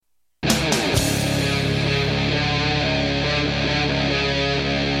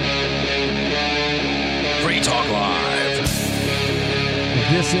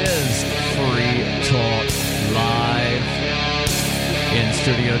This is Free Talk Live. In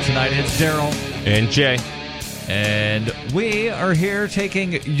studio tonight, it's Daryl. And Jay. And we are here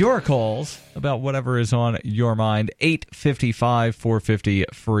taking your calls about whatever is on your mind.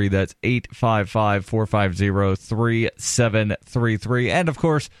 855-450-FREE. That's 855-450-3733. And, of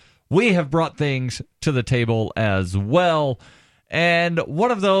course, we have brought things to the table as well. And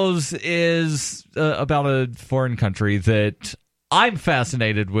one of those is about a foreign country that I'm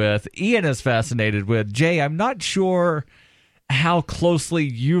fascinated with. Ian is fascinated with. Jay, I'm not sure how closely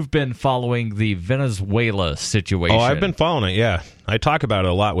you've been following the Venezuela situation. Oh, I've been following it, yeah. I talk about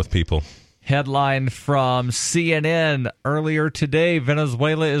it a lot with people. Headline from CNN earlier today,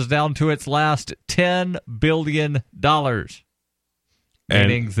 Venezuela is down to its last $10 billion.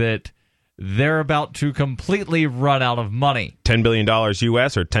 Meaning that they're about to completely run out of money. $10 billion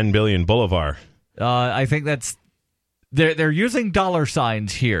U.S. or $10 billion Bolivar? I think that's... They're using dollar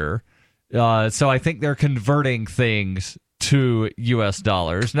signs here, so I think they're converting things to U.S.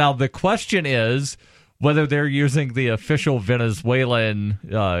 dollars. Now, the question whether they're using the official Venezuelan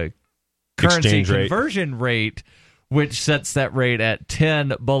currency conversion rate, which sets that rate at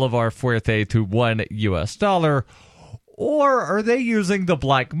 10 Bolivar Fuerte to 1 U.S. dollar, or are they using the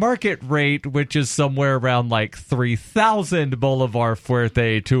black market rate, which is somewhere around like 3,000 Bolivar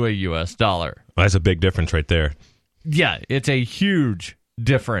Fuerte to a U.S. dollar? Well, that's a big difference right there. Yeah, it's a huge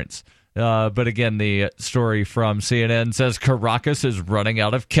difference. But again, the story from CNN says Caracas is running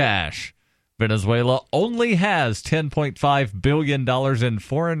out of cash. Venezuela only has $10.5 billion in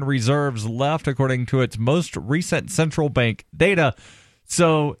foreign reserves left, according to its most recent central bank data.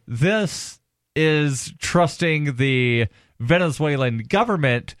 So this is trusting the Venezuelan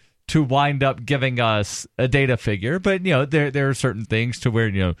government to wind up giving us a data figure. But, there are certain things to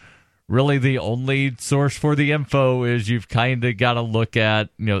where, really the only source for the info is you've kind of got to look at,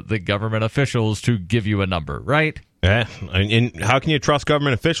 the government officials to give you a number, right? Yeah, and how can you trust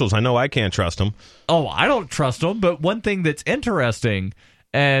government officials? I know I can't trust them. Oh, I don't trust them, but one thing that's interesting,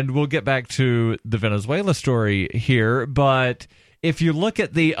 and we'll get back to the Venezuela story here, but if you look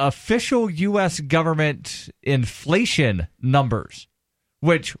at the official U.S. government inflation numbers,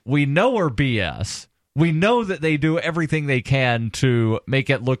 which we know are BS, we know that they do everything they can to make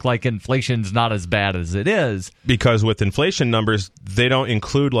it look like inflation's not as bad as it is. Because with inflation numbers, they don't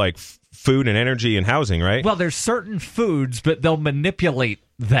include like food and energy and housing, right? Well, there's certain foods, but they'll manipulate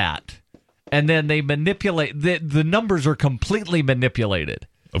that. And then they manipulate, the numbers are completely manipulated.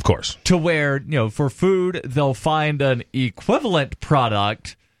 Of course. To where, for food, they'll find an equivalent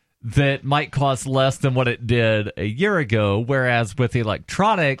product that might cost less than what it did a year ago, whereas with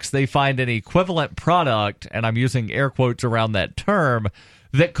electronics, they find an equivalent product, and I'm using air quotes around that term,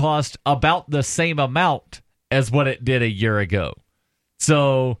 that cost about the same amount as what it did a year ago.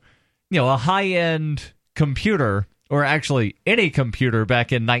 So, a high-end computer, or actually any computer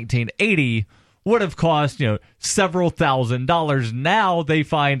back in 1980, would have cost, several $1,000s. Now they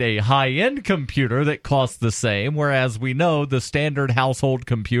find a high-end computer that costs the same, whereas we know the standard household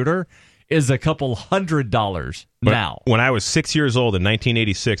computer is a couple $100s now. When I was 6 years old in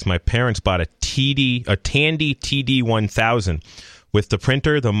 1986, my parents bought a Tandy TD1000 with the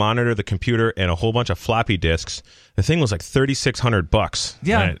printer, the monitor, the computer, and a whole bunch of floppy disks. The thing was like $3,600.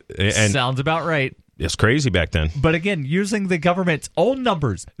 Yeah, and sounds about right. It's crazy back then. But again, using the government's own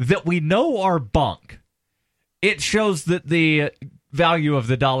numbers that we know are bunk, it shows that the value of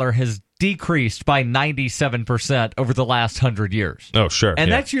the dollar has decreased by 97% over the last 100 years. Oh, sure.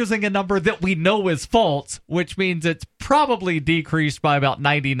 And that's using a number that we know is false, which means it's probably decreased by about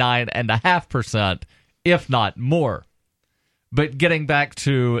 99.5%, if not more. But getting back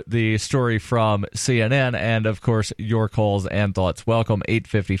to the story from CNN, and of course, your calls and thoughts, welcome,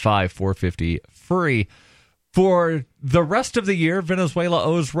 855-450-FREE. For the rest of the year, Venezuela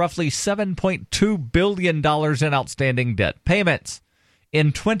owes roughly $7.2 billion in outstanding debt payments.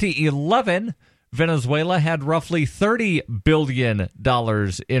 In 2011, Venezuela had roughly $30 billion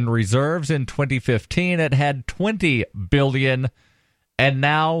in reserves. In 2015, it had $20 billion, and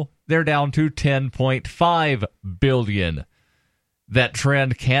now they're down to $10.5 billion. That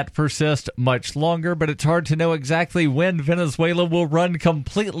trend can't persist much longer, but it's hard to know exactly when Venezuela will run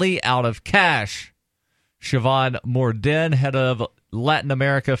completely out of cash. Siobhan Morden, head of Latin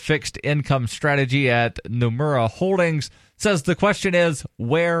America Fixed Income Strategy at Nomura Holdings, says the question is,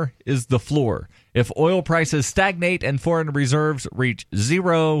 where is the floor? If oil prices stagnate and foreign reserves reach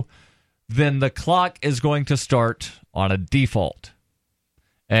zero, then the clock is going to start on a default.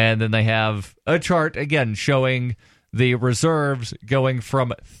 And then they have a chart, again, showing the reserves going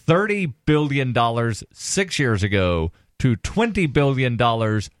from $30 billion 6 years ago to $20 billion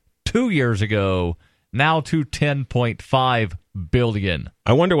 2 years ago, now to $10.5 billion.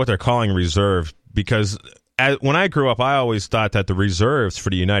 I wonder what they're calling reserve, because when I grew up, I always thought that the reserves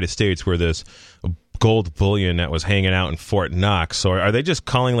for the United States were this gold bullion that was hanging out in Fort Knox. So are they just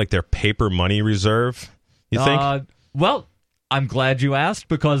calling like their paper money reserve, you think? Well, I'm glad you asked,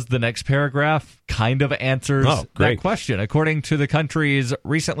 because the next paragraph kind of answers that question. According to the country's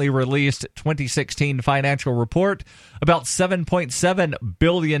recently released 2016 financial report, about $7.7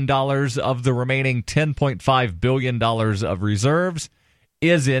 billion of the remaining $10.5 billion of reserves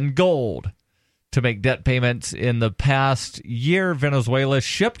is in gold. To make debt payments in the past year, Venezuela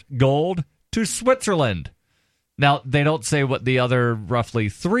shipped gold to Switzerland. Now, they don't say what the other roughly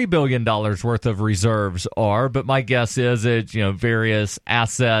 $3 billion worth of reserves are, but my guess is it's, various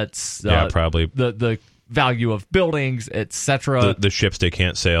assets. Probably. The value of buildings, etc. The ships they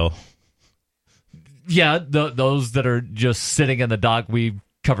can't sail. Yeah, those that are just sitting in the dock. We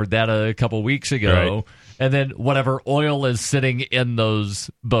covered that a couple weeks ago. Right. And then whatever oil is sitting in those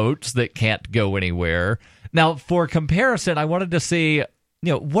boats that can't go anywhere. Now, for comparison, I wanted to see,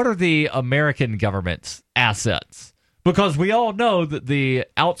 what are the American government's assets? Because we all know that the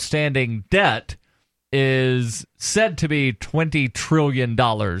outstanding debt is said to be $20 trillion,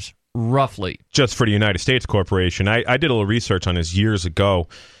 roughly. Just for the United States corporation. I did a little research on this years ago,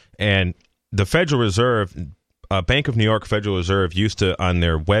 and the Federal Reserve, Bank of New York Federal Reserve, used to, on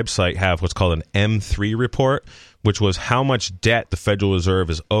their website, have what's called an M3 report, which was how much debt the Federal Reserve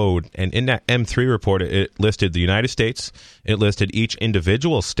is owed. And in that M3 report, it listed the United States, it listed each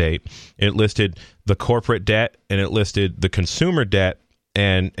individual state, it listed the corporate debt, and it listed the consumer debt,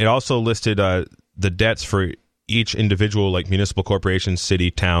 and it also listed the debts for each individual, like municipal corporation, city,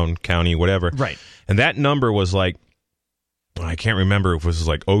 town, county, whatever. Right. And that number was like, I can't remember if it was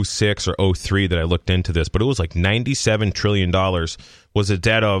like 06 or 03 that I looked into this, but it was like $97 trillion was the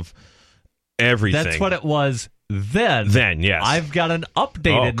debt of everything. That's what it was then. Then, yes. I've got an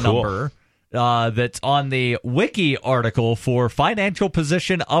updated number that's on the Wiki article for financial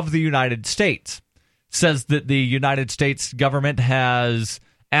position of the United States. Says that the United States government has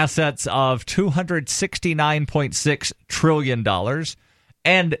assets of $269.6 trillion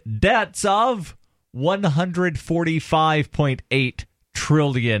and debts of $145.8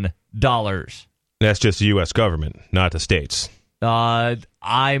 trillion. That's just the U.S. government, not the states.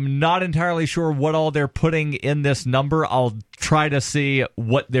 I'm not entirely sure what all they're putting in this number. I'll try to see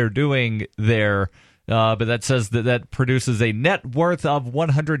what they're doing there. But that says that produces a net worth of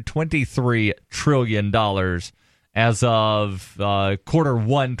 $123 trillion as of quarter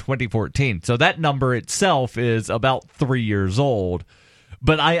 1, 2014. So that number itself is about 3 years old.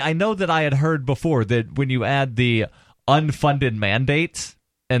 But I know that I had heard before that when you add the unfunded mandates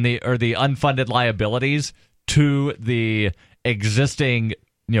and the unfunded liabilities to the existing,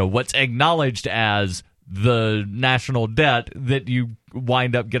 what's acknowledged as the national debt, that you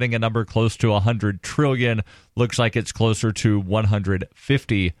wind up getting a number close to 100 trillion. Looks like it's closer to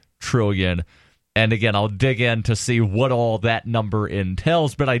 150 trillion. And again, I'll dig in to see what all that number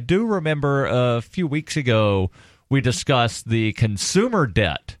entails. But I do remember a few weeks ago, we discussed the consumer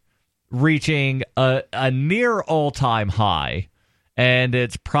debt reaching a near all-time high, and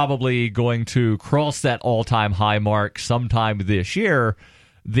it's probably going to cross that all-time high mark sometime this year.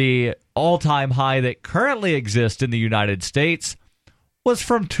 The all-time high that currently exists in the United States was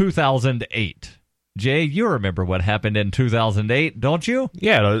from 2008. Jay, you remember what happened in 2008, don't you?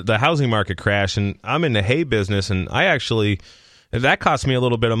 Yeah, the housing market crashed, and I'm in the hay business, and that cost me a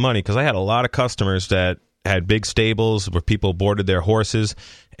little bit of money because I had a lot of customers that had big stables where people boarded their horses,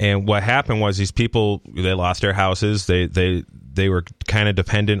 and what happened was these people, they lost their houses. They were kind of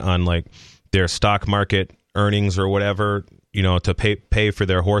dependent on like their stock market earnings or whatever, to pay for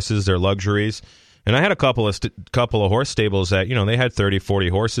their horses, their luxuries. And I had a couple of horse stables that they had 30, 40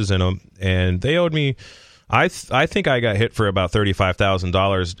 horses in them, and they owed me. I think I got hit for about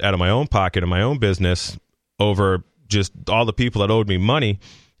 $35,000 out of my own pocket in my own business over just all the people that owed me money.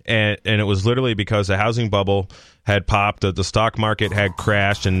 And it was literally because the housing bubble had popped, the stock market had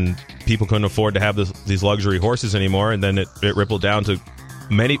crashed, and people couldn't afford to have these luxury horses anymore. And then it rippled down to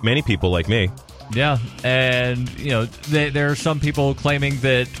many, many people like me. Yeah, and there are some people claiming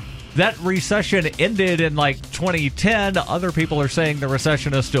that recession ended in like 2010. Other people are saying the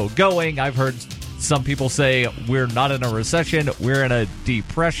recession is still going. I've heard some people say we're not in a recession, we're in a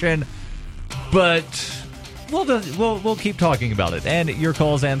depression. But we'll keep talking about it. And your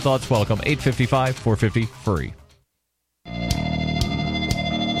calls and thoughts welcome. 855-450-FREE.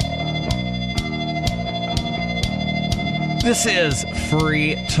 This is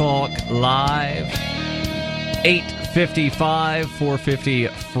Free Talk Live.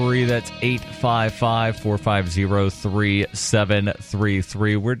 855-450-FREE. That's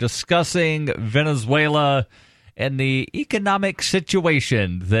 855-450-3733. We're discussing Venezuela and the economic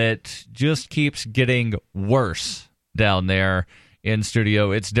situation that just keeps getting worse down there. In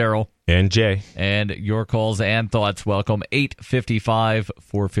studio, it's Daryl. And Jay. And your calls and thoughts, welcome.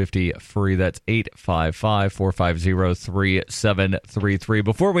 855-450-FREE. That's 855-450-3733.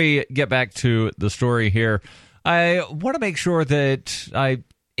 Before we get back to the story here, I want to make sure that I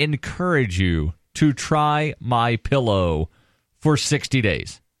encourage you to try MyPillow for 60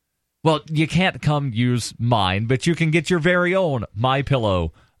 days. Well, you can't come use mine, but you can get your very own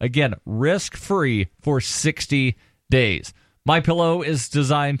MyPillow. Again, risk-free for 60 days. MyPillow is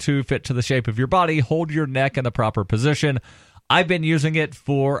designed to fit to the shape of your body, hold your neck in the proper position. I've been using it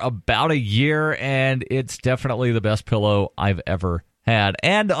for about a year, and it's definitely the best pillow I've ever had.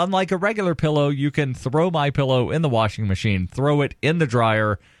 And unlike a regular pillow, you can throw MyPillow in the washing machine, throw it in the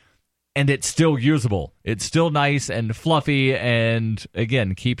dryer, and it's still usable. It's still nice and fluffy, and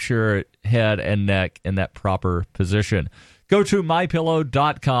again, keeps your head and neck in that proper position. Go to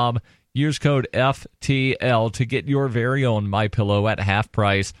MyPillow.com. Use code FTL to get your very own MyPillow at half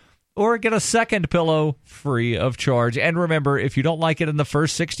price, or get a second pillow free of charge. And remember, if you don't like it in the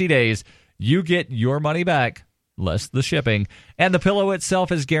first 60 days, you get your money back, less the shipping. And the pillow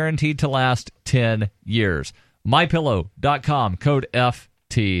itself is guaranteed to last 10 years. MyPillow.com, code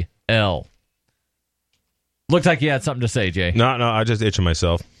FTL. Looks like you had something to say, Jay. No, I just itching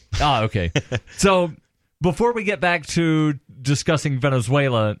myself. Ah, okay. So before we get back to discussing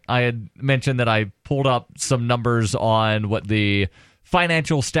Venezuela, I had mentioned that I pulled up some numbers on what the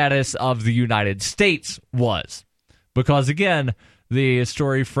financial status of the United States was. Because, again, the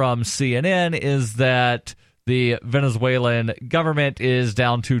story from CNN is that the Venezuelan government is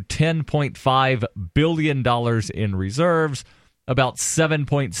down to $10.5 billion in reserves. About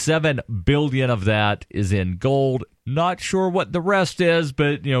 $7.7 billion of that is in gold. Not sure what the rest is,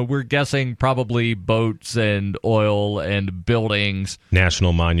 but we're guessing probably boats and oil and buildings,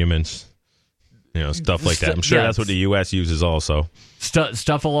 national monuments, stuff like that. I'm sure that's what the U.S. uses also.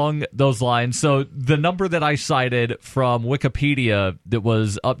 Stuff along those lines. So the number that I cited from Wikipedia that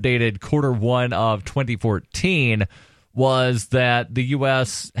was updated Q1 of 2014 was that the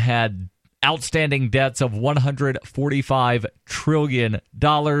U.S. had outstanding debts of $145 trillion.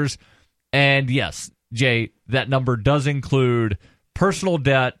 And yes, Jay, that number does include personal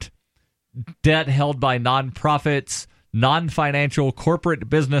debt, debt held by nonprofits, non-financial corporate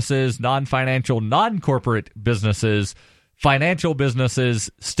businesses, non-financial non-corporate businesses, financial businesses,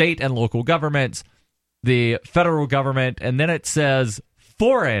 state and local governments, the federal government, and then it says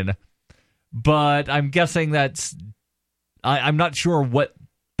foreign, but I'm guessing I'm not sure what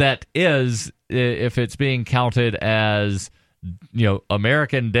that is, if it's being counted as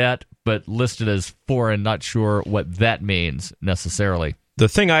American debt but listed as foreign. Not sure what that means necessarily. The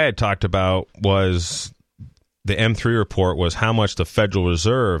thing I had talked about was the M3 report was how much the Federal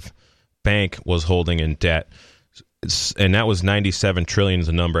Reserve Bank was holding in debt, and that was 97 trillion is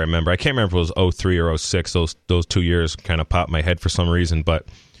the number I remember. I can't remember if it was 03 or 06. Those 2 years kind of popped in my head for some reason, but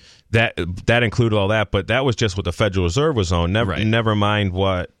that included all that, but that was just what the Federal Reserve was on. Never mind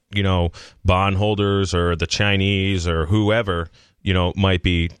what, bondholders or the Chinese or whoever, might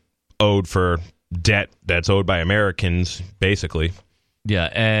be owed for debt that's owed by Americans, basically.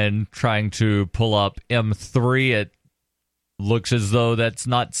 Yeah, and trying to pull up M3, it looks as though that's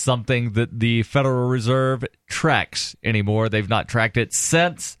not something that the Federal Reserve tracks anymore. They've not tracked it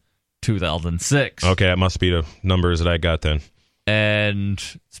since 2006. Okay, that must be the numbers that I got then. And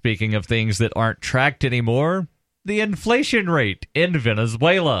speaking of things that aren't tracked anymore, the inflation rate in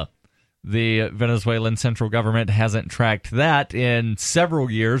Venezuela. The Venezuelan central government hasn't tracked that in several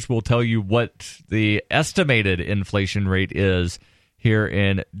years. We'll tell you what the estimated inflation rate is here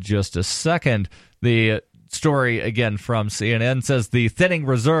in just a second. The story, again, from CNN says the thinning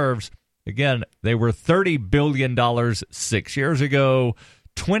reserves, again, they were $30 billion 6 years ago,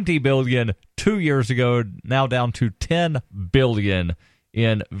 $20 billion 2 years ago, now down to $10 billion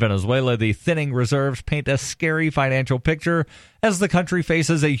in Venezuela. The thinning reserves paint a scary financial picture as the country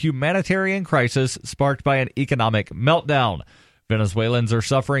faces a humanitarian crisis sparked by an economic meltdown. Venezuelans are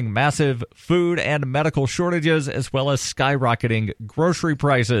suffering massive food and medical shortages as well as skyrocketing grocery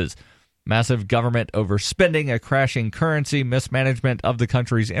prices. Massive government overspending, a crashing currency, mismanagement of the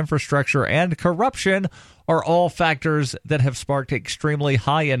country's infrastructure, and corruption are all factors that have sparked extremely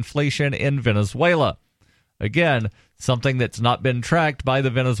high inflation in Venezuela. Again, something that's not been tracked by the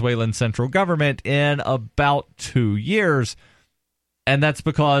Venezuelan central government in about 2 years. And that's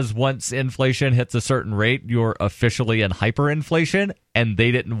because once inflation hits a certain rate, you're officially in hyperinflation, and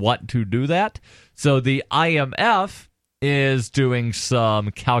they didn't want to do that. So the IMF is doing some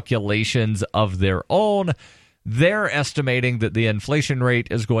calculations of their own. They're estimating that the inflation rate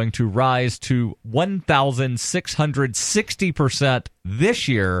is going to rise to 1,660% this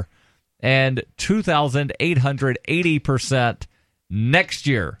year and 2,880% next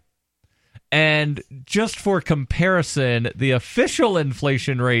year. And just for comparison, the official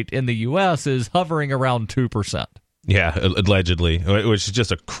inflation rate in the U.S. is hovering around 2%. Yeah, allegedly, which is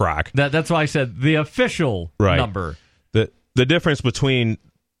just a crock. That's why I said the official number. The difference between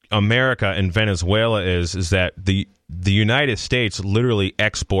America and Venezuela is that the United States literally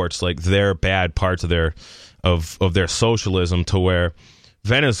exports like their bad parts of their socialism, to where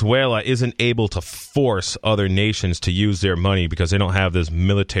Venezuela isn't able to force other nations to use their money because they don't have this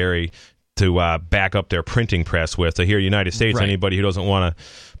military to back up their printing press with. So here, United States, anybody who doesn't want to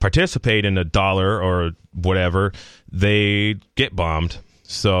participate in the dollar or whatever, they get bombed.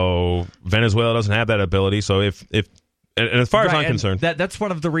 So Venezuela doesn't have that ability. So if and as far as I'm concerned, that's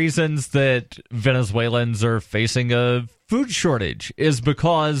one of the reasons that Venezuelans are facing a food shortage, is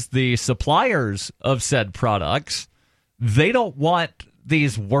because the suppliers of said products, they don't want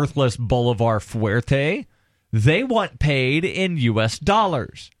these worthless Bolivar Fuerte. They want paid in U.S.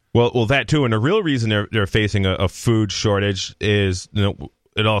 dollars. Well, that too, and the real reason they're facing a food shortage is,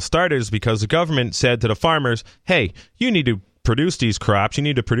 it all started is because the government said to the farmers, "Hey, you need to produce these crops, you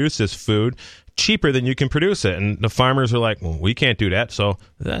need to produce this food cheaper than you can produce it." And the farmers were like, "Well, we can't do that." So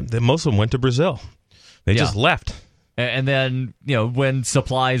most of them went to Brazil. They just left. And then, when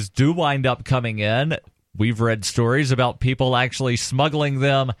supplies do wind up coming in, we've read stories about people actually smuggling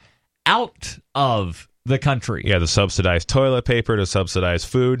them out of the country. Yeah, the subsidized toilet paper, the subsidized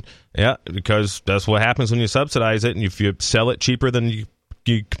food. Yeah, because that's what happens when you subsidize it, and if you sell it cheaper than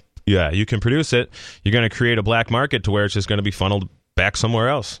you can produce it, you're going to create a black market to where it's just going to be funneled back somewhere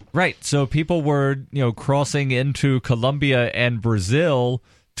else. Right. So people were, crossing into Colombia and Brazil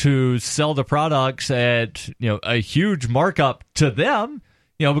to sell the products at, a huge markup to them,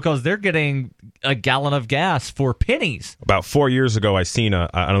 because they're getting a gallon of gas for pennies. About 4 years ago, I seen I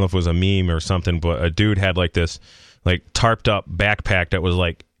don't know if it was a meme or something, but a dude had like this tarped up backpack that was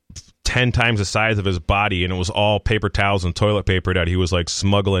like 10 times the size of his body, and it was all paper towels and toilet paper that he was like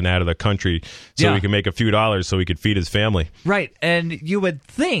smuggling out of the country so he could make a few dollars so he could feed his family. Right. And you would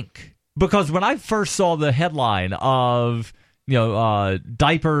think, because when I first saw the headline of,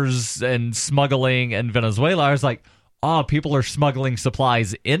 diapers and smuggling in Venezuela, I was like, people are smuggling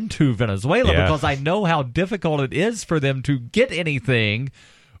supplies into Venezuela, because I know how difficult it is for them to get anything,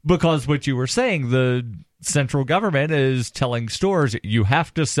 because what you were saying, the central government is telling stores, you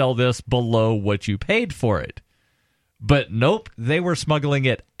have to sell this below what you paid for it. But nope, they were smuggling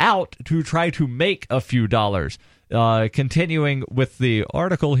it out to try to make a few dollars. Continuing with the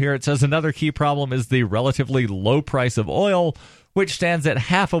article here, it says another key problem is the relatively low price of oil, which stands at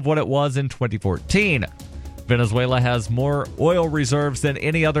half of what it was in 2014. Venezuela has more oil reserves than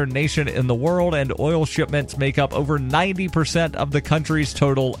any other nation in the world, and oil shipments make up over 90% of the country's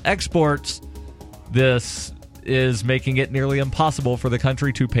total exports. This is making it nearly impossible for the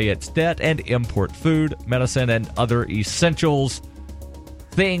country to pay its debt and import food, medicine, and other essentials.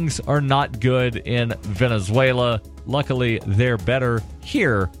 Things are not good in Venezuela. Luckily, they're better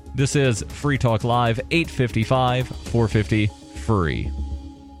here. This is Free Talk Live, 855 450 free.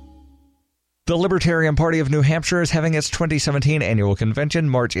 The Libertarian Party of New Hampshire is having its 2017 annual convention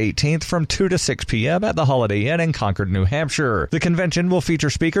March 18th from 2 to 6 p.m. at the Holiday Inn in Concord, New Hampshire. The convention will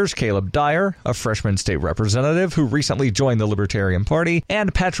feature speakers Caleb Dyer, a freshman state representative who recently joined the Libertarian Party,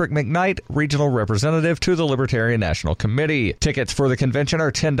 and Patrick McKnight, regional representative to the Libertarian National Committee. Tickets for the convention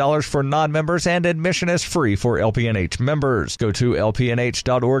are $10 for non-members, and admission is free for LPNH members. Go to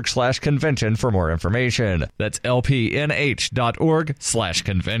lpnh.org/convention for more information. That's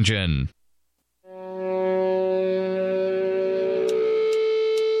lpnh.org/convention.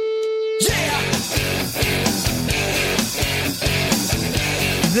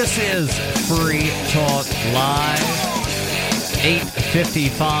 This is Free Talk Live,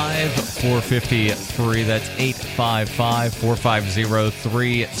 855 450 free. That's 855 450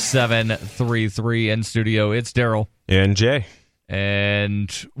 3733. In studio, it's Daryl. And Jay.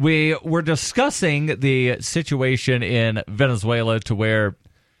 And we were discussing the situation in Venezuela, to where,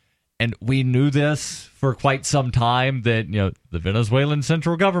 and we knew this for quite some time, that the Venezuelan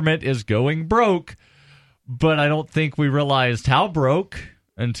central government is going broke, but I don't think we realized how broke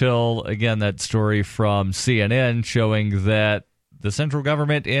until, again, that story from CNN showing that the central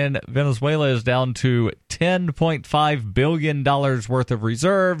government in Venezuela is down to $10.5 billion worth of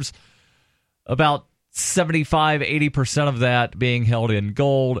reserves, about 75-80% of that being held in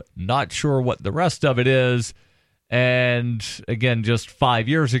gold. Not sure what the rest of it is. And again, just 5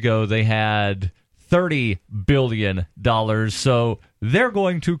 years ago, they had $30 billion. So they're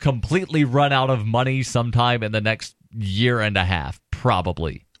going to completely run out of money sometime in the next year and a half,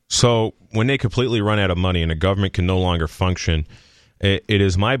 probably. So when they completely run out of money and the government can no longer function, it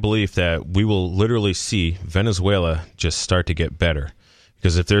is my belief that we will literally see Venezuela just start to get better.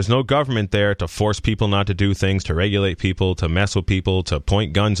 Because if there's no government there to force people not to do things, to regulate people, to mess with people, to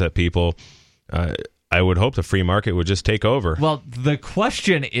point guns at people, I would hope the free market would just take over. Well, the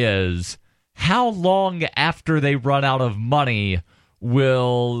question is, how long after they run out of money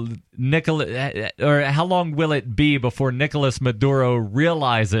will how long will it be before Nicolas Maduro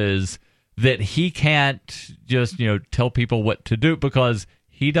realizes that he can't just, tell people what to do because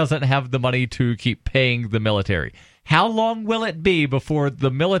he doesn't have the money to keep paying the military? How long will it be before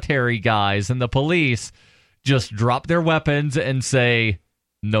the military guys and the police just drop their weapons and say,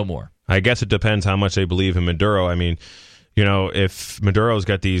 no more? I guess it depends how much they believe in Maduro. I mean, if Maduro's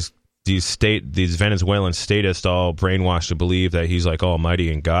got these Venezuelan statists all brainwashed to believe that he's like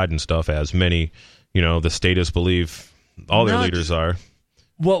almighty and God and stuff, as many, the statists believe all their leaders are,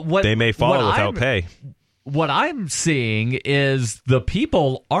 they may follow without pay. What I'm seeing is the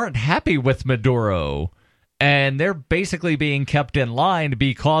people aren't happy with Maduro, and they're basically being kept in line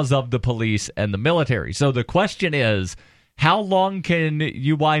because of the police and the military. So the question is, how long can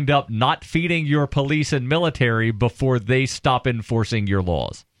you wind up not feeding your police and military before they stop enforcing your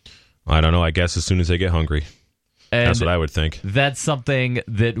laws? I don't know. I guess as soon as they get hungry. And that's what I would think. That's something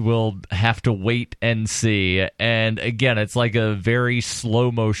that we'll have to wait and see. And again, it's like a very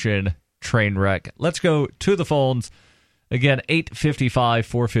slow motion train wreck. Let's go to the phones. Again,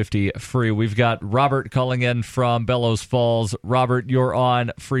 855-450 free. We've got Robert calling in from Bellows Falls. Robert, you're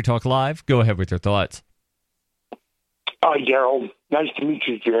on Free Talk Live. Go ahead with your thoughts. Hi, Daryl. Nice to meet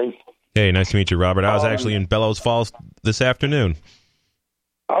you, Jay. Hey, nice to meet you, Robert. I was actually in Bellows Falls this afternoon.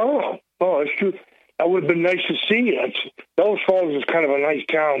 Oh, that's true. That would have been nice to see you. Bellows Falls is kind of a nice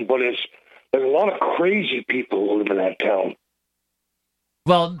town, but there's a lot of crazy people who live in that town.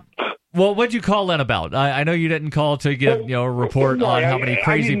 Well, what'd you call in about? I know you didn't call to give a report on how many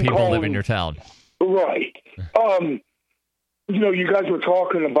crazy people live in your town. Right. You guys were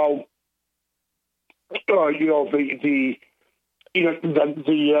talking about the country of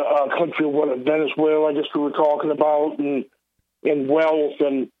Venezuela. I guess we were talking about and wealth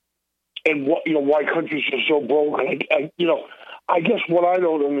and what why countries are so broke. I guess what I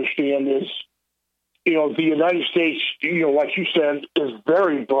don't understand is the United States, like you said, is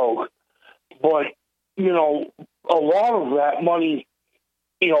very broke, but a lot of that money,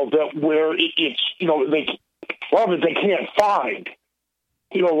 that where it's a lot of it they can't find.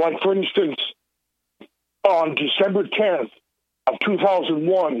 Like for instance, on December 10th of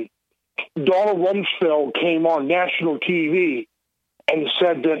 2001, Donald Rumsfeld came on national TV and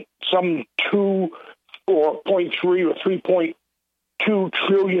said that some $2.3 or $3.2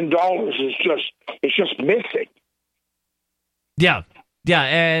 trillion is just missing. Yeah,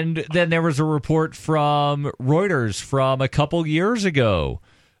 and then there was a report from Reuters from a couple years ago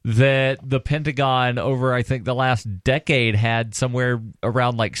that the Pentagon over, I think, the last decade had somewhere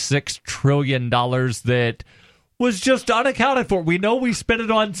around like $6 trillion that was just unaccounted for. We know we spent it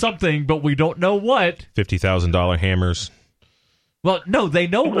on something, but we don't know what. $50,000 hammers. Well, no, they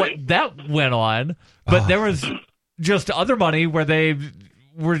know what that went on, but there was just other money where they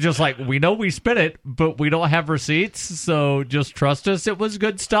were just like, we know we spent it, but we don't have receipts, so just trust us, it was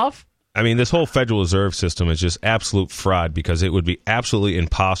good stuff. I mean, this whole Federal Reserve system is just absolute fraud because it would be absolutely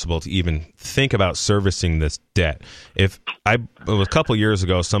impossible to even think about servicing this debt. It was a couple years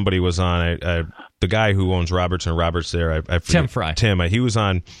ago, somebody was on the guy who owns Roberts and Roberts there. I forget, Tim Fry. He was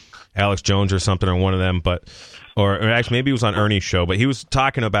on Alex Jones or something or one of them, or actually maybe he was on Ernie's show, but he was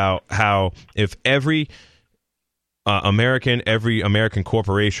talking about how if every American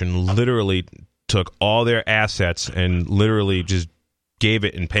corporation literally took all their assets and literally just gave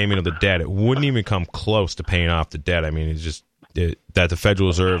it in payment of the debt, it wouldn't even come close to paying off the debt. I mean, it's just that the Federal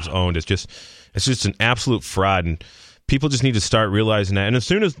Reserve's owned. It's just an absolute fraud, and people just need to start realizing that.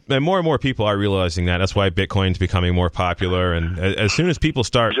 And more and more people are realizing that. That's why Bitcoin's becoming more popular. And as soon as people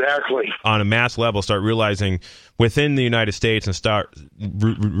start on a mass level, start realizing within the United States and start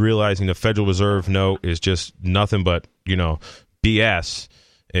realizing the Federal Reserve note is just nothing but BS.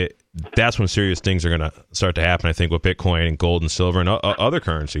 That's when serious things are going to start to happen, I think, with Bitcoin and gold and silver and other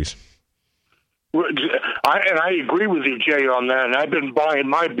currencies. I agree with you, Jay, on that. And I've been buying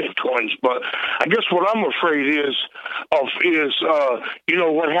my Bitcoins, but I guess what I'm afraid is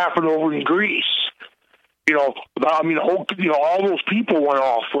what happened over in Greece. I mean, all those people went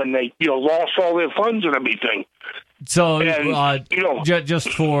off when they lost all their funds and everything. So, just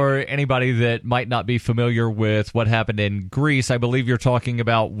for anybody that might not be familiar with what happened in Greece, I believe you're talking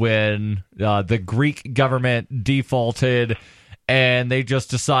about when the Greek government defaulted and they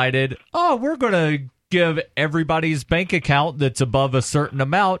just decided, we're going to give everybody's bank account that's above a certain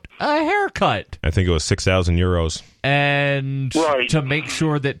amount a haircut. I think it was 6,000 euros. And to make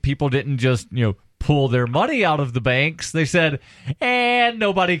sure that people didn't just, pull their money out of the banks, they said, and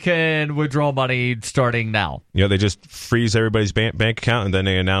nobody can withdraw money starting now. They just freeze everybody's bank account, and then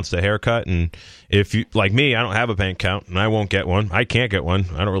they announced a haircut. And if you, like me, I don't have a bank account, and I won't get one. I can't get one.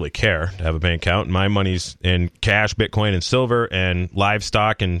 I don't really care to have a bank account. My money's in cash, Bitcoin, and silver, and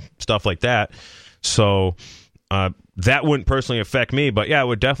livestock, and stuff like that. So that wouldn't personally affect me, but it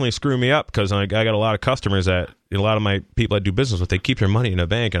would definitely screw me up because I got a lot of customers a lot of my people I do business with, they keep their money in a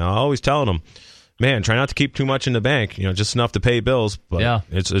bank, and I always tell them, man, try not to keep too much in the bank, just enough to pay bills. But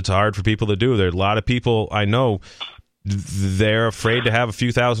it's hard for people to do. There are a lot of people I know, they're afraid to have a few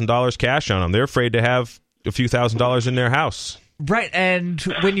 $1,000s cash on them. They're afraid to have a few $1,000s in their house. Right, and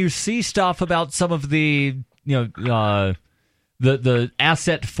when you see stuff about some of the, the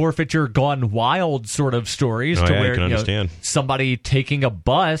asset forfeiture gone wild sort of stories where somebody taking a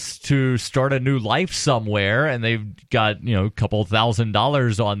bus to start a new life somewhere and they've got a couple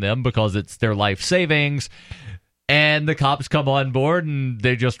 $1,000s on them because it's their life savings, and the cops come on board and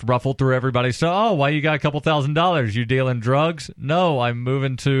they just ruffle through everybody's stuff. Why you got a couple $1,000s? You dealing drugs? No, I'm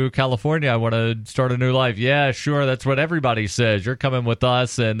moving to California. I want to start a new life. Yeah, sure, that's what everybody says. You're coming with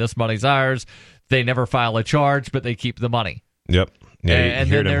us and this money's ours. They never file a charge, but they keep the money. Yep. Yeah, and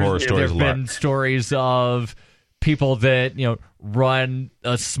then there's been stories of people that run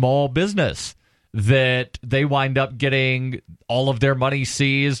a small business that they wind up getting all of their money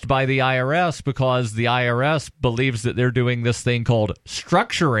seized by the IRS because the IRS believes that they're doing this thing called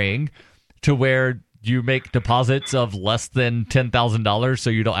structuring, to where you make deposits of less than $10,000 so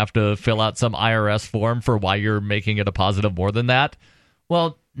you don't have to fill out some IRS form for why you're making a deposit of more than that.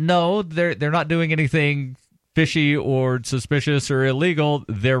 Well, no, they're not doing anything fishy or suspicious or illegal.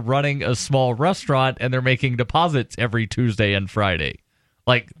 They're running a small restaurant and they're making deposits every Tuesday and Friday.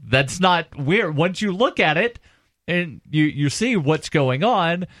 Like, that's not weird once you look at it and you see what's going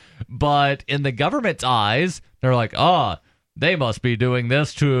on. But in the government's eyes, they're like, they must be doing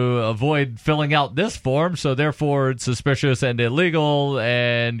this to avoid filling out this form, so therefore it's suspicious and illegal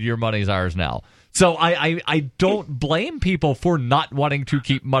and your money's ours now. So I don't blame people for not wanting to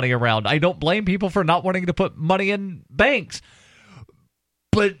keep money around. I don't blame people for not wanting to put money in banks.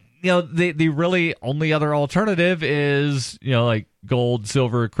 But, the really only other alternative is, like gold,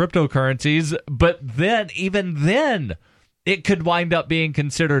 silver, cryptocurrencies. But then, even then, it could wind up being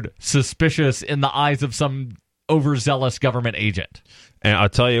considered suspicious in the eyes of some overzealous government agent. And I'll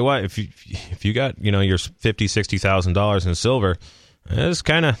tell you what, if you got, your $50,000, $60,000 in silver, it's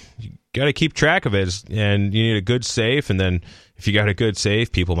kind of, you got to keep track of it, and you need a good safe. And then if you got a good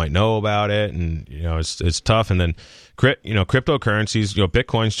safe, people might know about it, and it's tough. And then cryptocurrencies,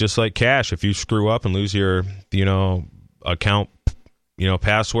 Bitcoin's just like cash. If you screw up and lose your account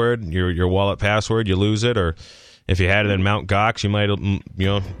password, your wallet password, you lose it. Or if you had it in Mt. Gox, you might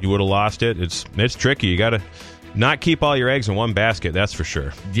you would have lost it. It's tricky. You got to not keep all your eggs in one basket. That's for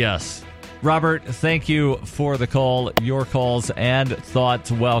sure. Yes. Robert, thank you for the call. Your calls and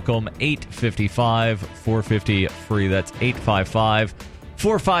thoughts welcome. 855-450-FREE. That's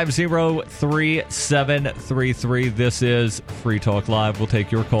 855-450-3733. This is Free Talk Live. We'll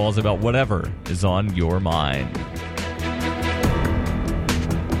take your calls about whatever is on your mind.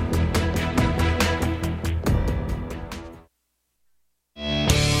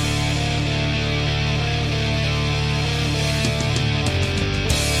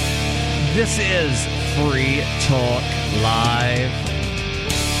 This is Free Talk Live.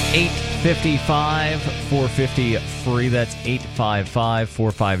 855-450-FREE. That's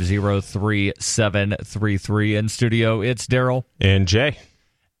 855-450-3733. In studio, it's Daryl. And Jay.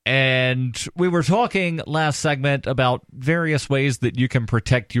 And we were talking last segment about various ways that you can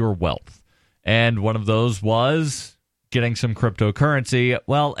protect your wealth. And one of those was getting some cryptocurrency.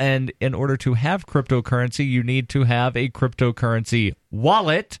 Well, and in order to have cryptocurrency, you need to have a cryptocurrency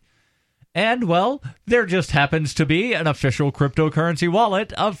wallet. And, well, there just happens to be an official cryptocurrency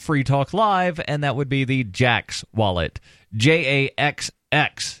wallet of Free Talk Live, and that would be the Jaxx wallet.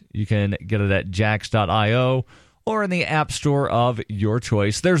 JAXX. You can get it at jaxx.io or in the app store of your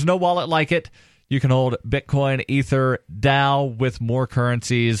choice. There's no wallet like it. You can hold Bitcoin, Ether, DAO with more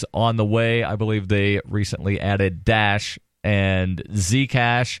currencies on the way. I believe they recently added Dash and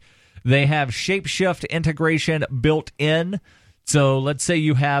Zcash. They have Shapeshift integration built in. So let's say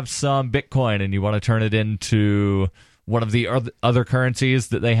you have some Bitcoin and you want to turn it into one of the other currencies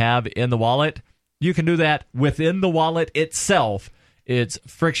that they have in the wallet. You can do that within the wallet itself. It's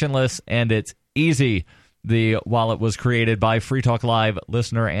frictionless and it's easy. The wallet was created by Free Talk Live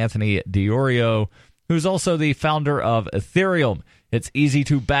listener Anthony DiOrio, who's also the founder of Ethereum. It's easy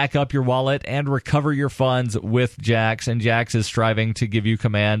to back up your wallet and recover your funds with Jaxx, and Jaxx is striving to give you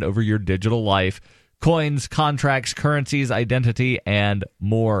command over your digital life, coins, contracts, currencies, identity, and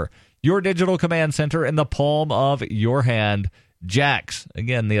more. Your digital command center in the palm of your hand. Jaxx,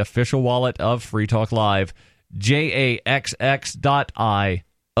 again, the official wallet of Free Talk Live, JAXX.io.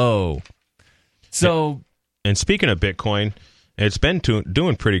 So... And speaking of Bitcoin, it's been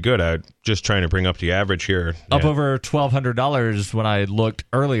doing pretty good. I'm just trying to bring up the average here. Up over $1,200 when I looked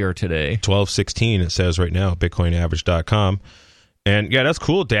earlier today. 1216 it says right now, bitcoinaverage.com. And yeah, that's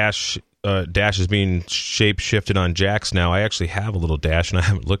cool. Dash is being shape-shifted on Jaxx now. I actually have a little Dash, and I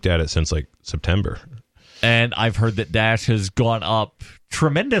haven't looked at it since like September. And I've heard that Dash has gone up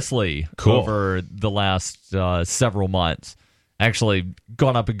tremendously over the last several months. Actually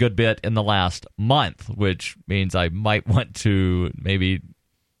gone up a good bit in the last month, which means I might want to maybe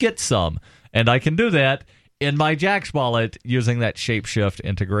get some. And I can do that in my Jaxx wallet using that Shapeshift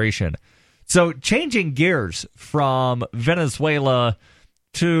integration. So changing gears from Venezuela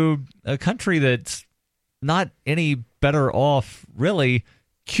to a country that's not any better off, really,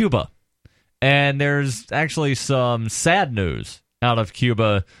 Cuba. And there's actually some sad news out of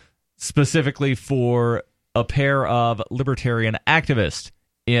Cuba, specifically for a pair of libertarian activists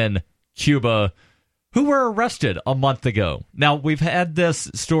in Cuba who were arrested a month ago. Now, we've had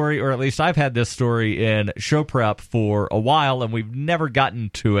this story, or at least I've had this story in show prep for a while, and we've never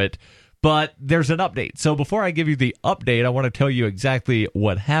gotten to it, but there's an update. So before I give you the update, I want to tell you exactly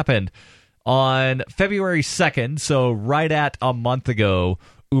what happened. On February 2nd, so right at a month ago,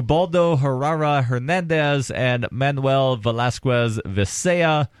 Ubaldo Herrera Hernandez and Manuel Velasquez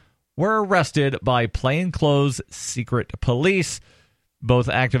Visea were arrested by plainclothes secret police. Both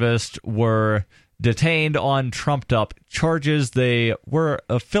activists were detained on trumped-up charges. They were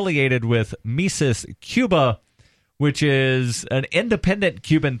affiliated with Mises Cuba, which is an independent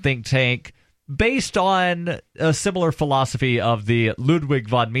Cuban think tank based on a similar philosophy of the Ludwig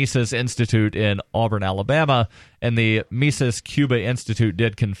von Mises Institute in Auburn, Alabama. And the Mises Cuba Institute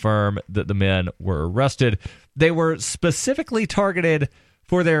did confirm that the men were arrested. They were specifically targeted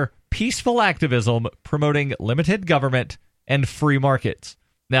for their peaceful activism promoting limited government and free markets.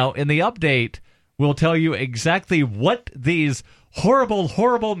 Now, in the update, we'll tell you exactly what these horrible,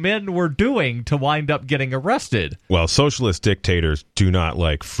 horrible men were doing to wind up getting arrested. Well, socialist dictators do not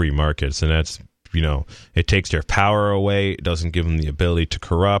like free markets, and that's, it takes their power away. It doesn't give them the ability to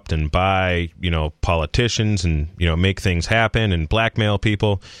corrupt and buy, politicians and, make things happen and blackmail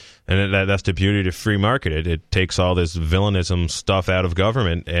people. And that's the beauty of the free market. It takes all this villainism stuff out of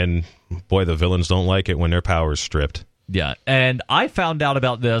government, and boy, the villains don't like it when their power is stripped. Yeah, and I found out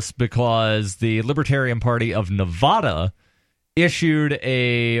about this because the Libertarian Party of Nevada issued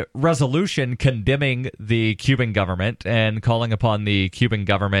a resolution condemning the Cuban government and calling upon the Cuban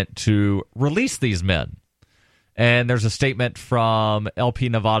government to release these men. And there's a statement from LP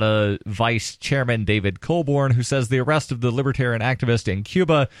Nevada Vice Chairman David Colborn, who says the arrest of the libertarian activist in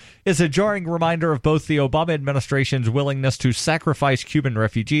Cuba is a jarring reminder of both the Obama administration's willingness to sacrifice Cuban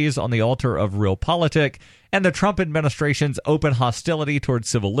refugees on the altar of realpolitik and the Trump administration's open hostility towards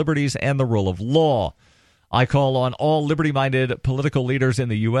civil liberties and the rule of law. I call on all liberty-minded political leaders in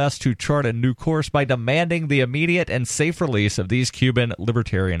the U.S. to chart a new course by demanding the immediate and safe release of these Cuban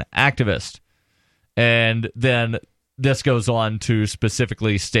libertarian activists. And then this goes on to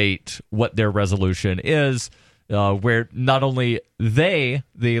specifically state what their resolution is, where not only they,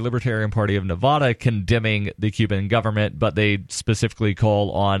 the Libertarian Party of Nevada, condemning the Cuban government, but they specifically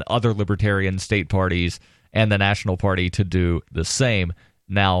call on other libertarian state parties and the National Party to do the same.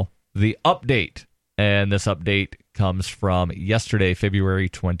 Now, the update, and this update comes from yesterday, February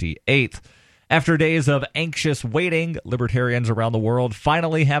 28th. After days of anxious waiting, libertarians around the world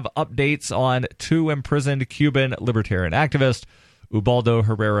finally have updates on two imprisoned Cuban libertarian activists, Ubaldo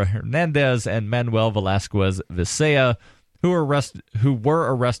Herrera Hernandez and Manuel Velasquez Visea, who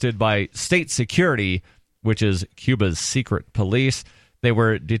were arrested by state security, which is Cuba's secret police. They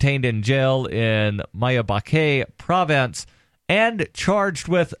were detained in jail in Mayabeque province and charged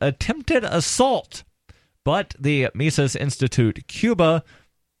with attempted assault. But the Mises Institute Cuba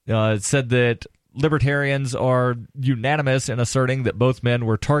said that libertarians are unanimous in asserting that both men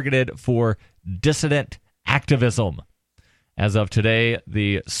were targeted for dissident activism. As of today,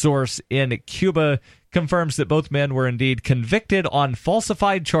 the source in Cuba confirms that both men were indeed convicted on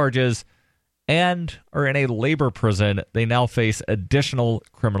falsified charges and are in a labor prison. They now face additional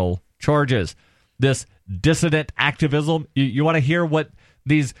criminal charges. This dissident activism, you want to hear what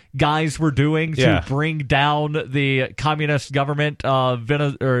these guys were doing to bring down the communist government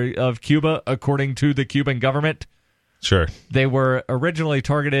of Cuba, according to the Cuban government? Sure. They were originally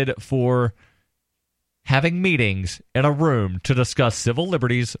targeted for having meetings in a room to discuss civil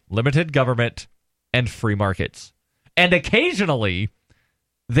liberties, limited government, and free markets. And occasionally,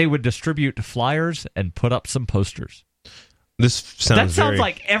 they would distribute flyers and put up some posters. This sounds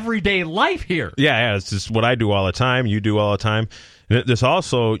like everyday life here. Yeah, it's just what I do all the time. You do all the time. And this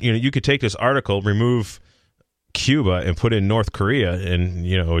also, you could take this article, remove Cuba, and put in North Korea, and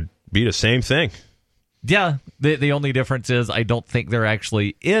it would be the same thing. Yeah, the only difference is I don't think there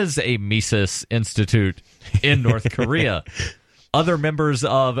actually is a Mises Institute in North Korea. Other members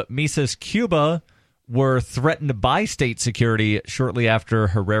of Mises Cuba were threatened by state security shortly after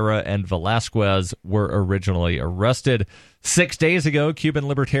Herrera and Velasquez were originally arrested. 6 days ago, Cuban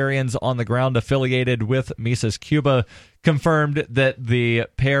libertarians on the ground affiliated with Mises Cuba confirmed that the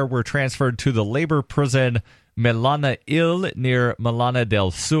pair were transferred to the labor prison Milana Il near Milana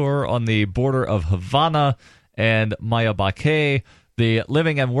del Sur on the border of Havana and Mayabaque. The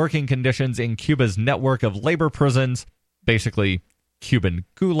living and working conditions in Cuba's network of labor prisons, basically Cuban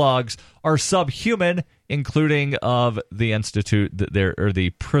gulags, are subhuman, including of the institute that the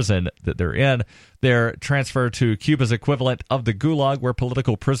prison that they're in. They're transferred to Cuba's equivalent of the gulag, where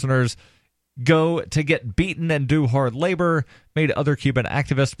political prisoners go to get beaten and do hard labor. Made other Cuban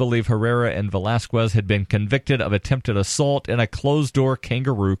activists believe Herrera and Velasquez had been convicted of attempted assault in a closed-door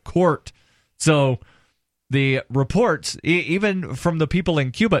kangaroo court. So the reports, even from the people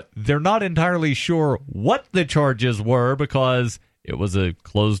in Cuba, they're not entirely sure what the charges were because it was a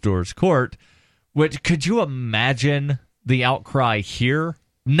closed-doors court. Which, could you imagine the outcry here?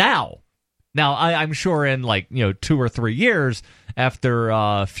 Now, I'm sure in 2 or 3 years after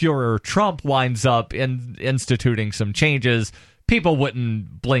Führer Trump winds up instituting some changes, people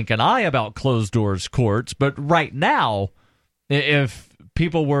wouldn't blink an eye about closed-doors courts. But right now, if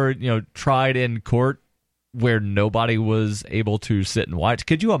people were tried in court where nobody was able to sit and watch,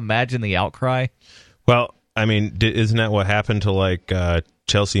 could you imagine the outcry? Well, I mean, isn't that what happened to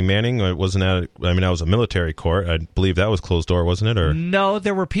Chelsea Manning? Wasn't that? I mean, that was a military court. I believe that was closed door, wasn't it? Or no,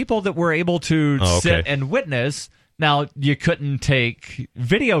 there were people that were able to sit and witness. Now, you couldn't take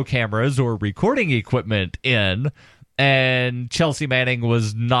video cameras or recording equipment in, and Chelsea Manning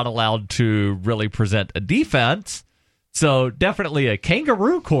was not allowed to really present a defense. So definitely a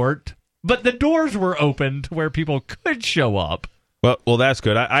kangaroo court, but the doors were opened where people could show up. Well, that's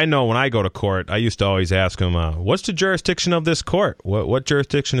good. I know when I go to court, I used to always ask them, what's the jurisdiction of this court? What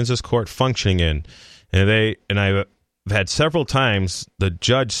jurisdiction is this court functioning in? And I've had several times the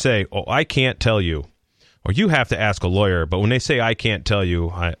judge say, I can't tell you, or you have to ask a lawyer. But when they say I can't tell you,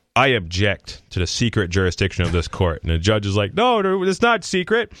 I object to the secret jurisdiction of this court. And the judge is like, no, it's not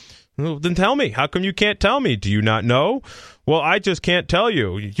secret. Well, then tell me. How come you can't tell me? Do you not know? Well, I just can't tell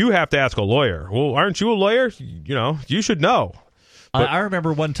you. You have to ask a lawyer. Well, aren't you a lawyer? You should know. But I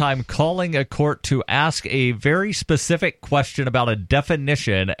remember one time calling a court to ask a very specific question about a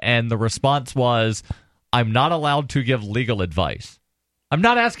definition, and the response was, I'm not allowed to give legal advice. I'm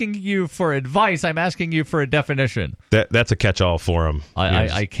not asking you for advice, I'm asking you for a definition. That's a catch-all for them.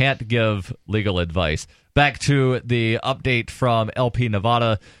 I can't give legal advice. Back to the update from LP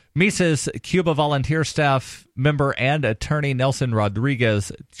Nevada. Mises Cuba volunteer staff member and attorney Nelson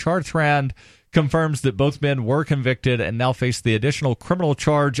Rodriguez Chartrand confirms that both men were convicted and now face the additional criminal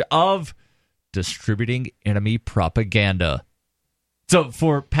charge of distributing enemy propaganda. So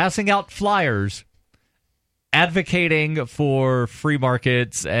for passing out flyers, advocating for free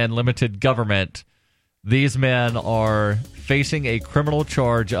markets and limited government, these men are facing a criminal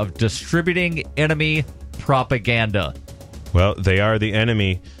charge of distributing enemy propaganda. Well, they are the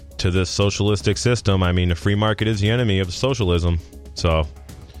enemy to this socialistic system. I mean, the free market is the enemy of socialism. So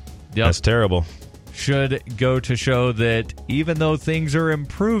that's terrible. Should go to show that even though things are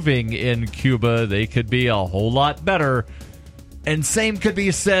improving in Cuba, they could be a whole lot better. And same could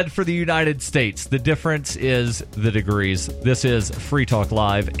be said for the United States. The difference is the degrees. This is Free Talk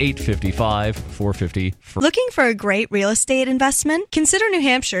Live, 855 450. Looking for a great real estate investment? Consider New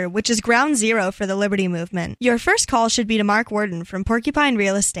Hampshire, which is ground zero for the Liberty Movement. Your first call should be to Mark Worden from Porcupine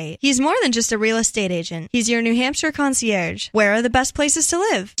Real Estate. He's more than just a real estate agent. He's your New Hampshire concierge. Where are the best places to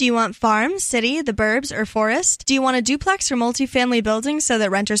live? Do you want farm, city, the burbs, or forest? Do you want a duplex or multifamily building so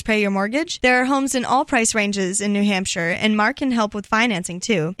that renters pay your mortgage? There are homes in all price ranges in New Hampshire, and Mark can help with financing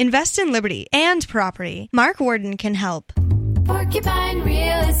too. Invest in liberty and property. Mark Worden can help.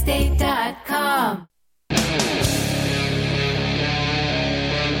 PorcupineRealEstate.com.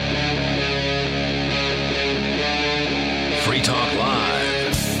 Free Talk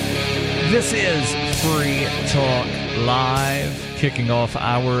Live. This is Free Talk Live, kicking off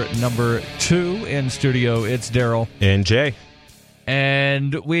hour number 2 in studio. It's Daryl And Jay.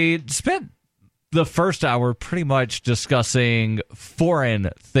 And we spent the first hour pretty much discussing foreign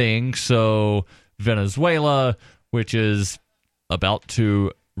things. So Venezuela, which is about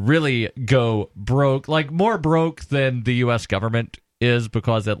to really go broke, like more broke than the U.S. government is,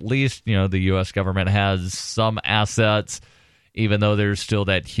 because at least, you know, the U.S. government has some assets, even though there's still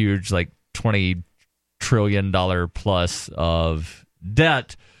that huge, like, $20 trillion plus of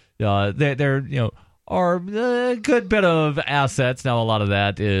debt. There, you know, are a good bit of assets. Now, a lot of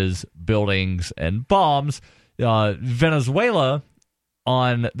that is buildings and bombs. Venezuela,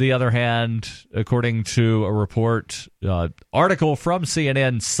 on the other hand, according to a report, article from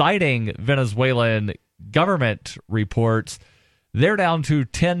CNN citing Venezuelan government reports, they're down to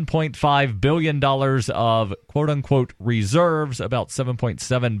 $10.5 billion of quote-unquote reserves, about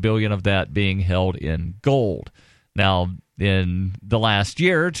 $7.7 billion of that being held in gold. Now, in the last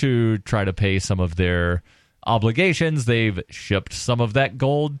year, to try to pay some of their obligations, they've shipped some of that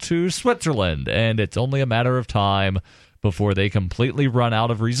gold to Switzerland, and it's only a matter of time before they completely run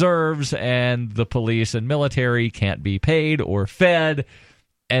out of reserves and the police and military can't be paid or fed.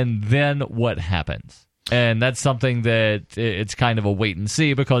 And then what happens? And that's something that it's kind of a wait and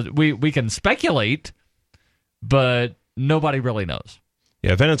see, because we can speculate, but nobody really knows.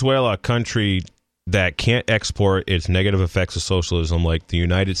 Yeah, Venezuela, a country that can't export its negative effects of socialism like the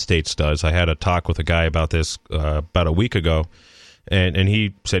United States does. I had a talk with a guy about this about a week ago, and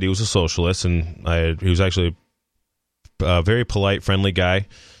he said he was a socialist, and he was actually a very polite, friendly guy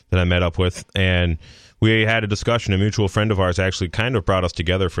that I met up with, and we had a discussion. A mutual friend of ours actually kind of brought us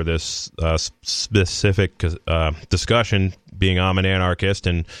together for this specific discussion, being I'm an anarchist,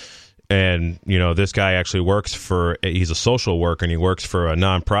 and you know, this guy actually he's a social worker, and he works for a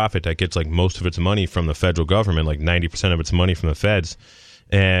nonprofit that gets like most of its money from the federal government, like 90% of its money from the feds.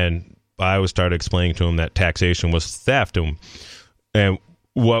 And I started explaining to him that taxation was theft, and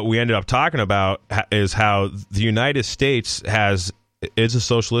what we ended up talking about is how the United States is a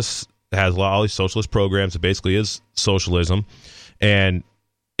socialist, has all these socialist programs. It basically is socialism, and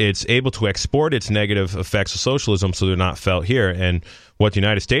it's able to export its negative effects of socialism so they're not felt here. And what the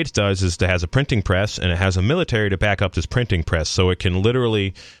United States does is it has a printing press, and it has a military to back up this printing press, so it can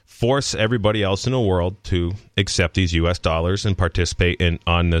literally force everybody else in the world to accept these U.S. dollars and participate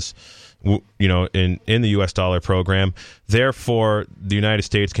on this, you know, in the U.S. dollar program. Therefore, the United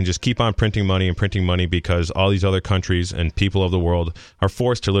States can just keep on printing money because all these other countries and people of the world are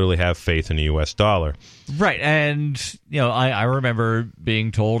forced to literally have faith in the U.S. dollar. Right. And, you know, I remember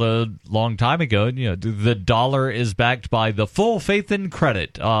being told a long time ago, you know, the dollar is backed by the full faith and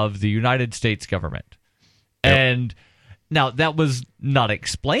credit of the United States government. Yep. And now that was not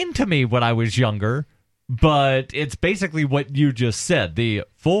explained to me when I was younger, but it's basically what you just said. The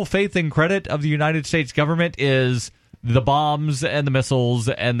full faith and credit of the United States government is the bombs and the missiles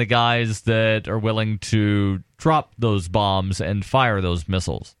and the guys that are willing to drop those bombs and fire those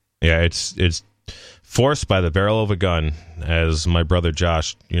missiles. Yeah, it's forced by the barrel of a gun, as my brother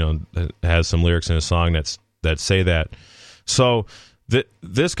Josh, you know, has some lyrics in his song that say that. So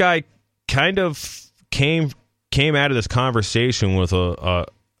this guy kind of came out of this conversation with a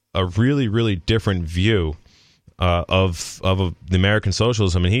really, really different view of the American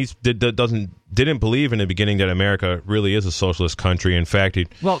socialism, and he didn't believe in the beginning that America really is a socialist country. In fact,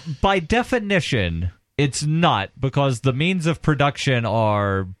 well, by definition, it's not, because the means of production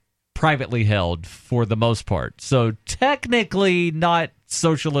are privately held for the most part. So technically, not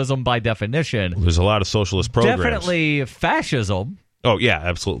socialism by definition. There's a lot of socialist programs. Definitely fascism. Oh yeah,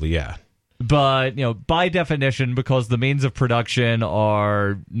 absolutely, yeah. But, you know, by definition, because the means of production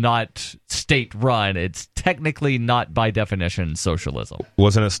are not state-run, it's technically not, by definition, socialism.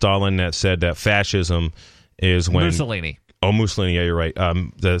 Wasn't it Stalin that said that fascism is when... Mussolini. Oh, Mussolini, yeah, you're right.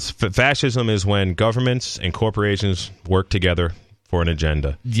 Fascism is when governments and corporations work together for an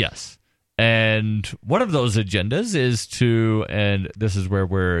agenda. Yes. And one of those agendas is to, and this is where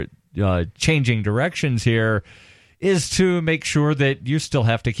we're changing directions here, is to make sure that you still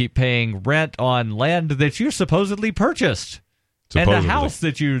have to keep paying rent on land that you supposedly purchased. And a house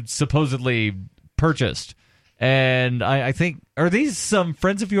that you supposedly purchased. And I think, are these some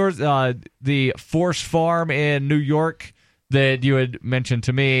friends of yours? The Force Farm in New York that you had mentioned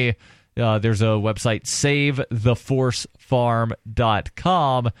to me. There's a website,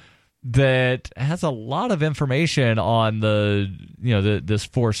 SaveTheForceFarm.com, that has a lot of information on this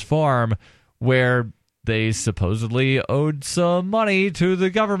Force Farm, where they supposedly owed some money to the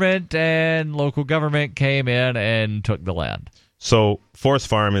government, and local government came in and took the land. So Force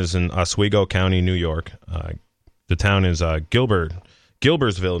Farm is in Oswego County, New York. The town is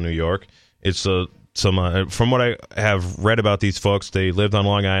Gilbersville, New York. It's from what I have read about these folks, they lived on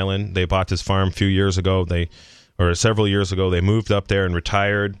Long Island. They bought this farm a few years ago. Several years ago, they moved up there and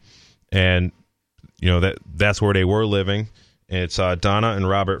retired, and that's where they were living. And it's Donna and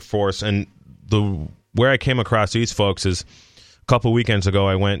Robert Force. And where I came across these folks is a couple weekends ago.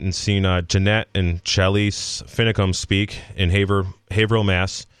 I went and seen Jeanette and Chalice Finicum speak in Haverhill,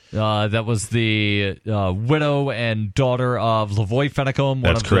 Mass. That was the widow and daughter of Lavoy Finicum,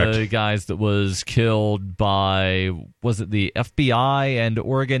 one of the guys that was killed by, was it the FBI and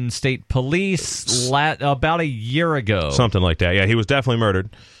Oregon State Police about a year ago? Something like that. Yeah, he was definitely murdered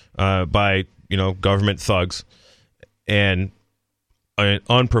by government thugs, and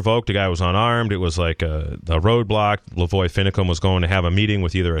unprovoked. The guy was unarmed. It was like a roadblock. Lavoy Finicum was going to have a meeting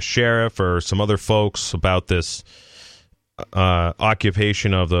with either a sheriff or some other folks about this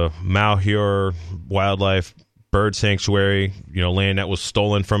occupation of the Malheur Wildlife Bird Sanctuary, land that was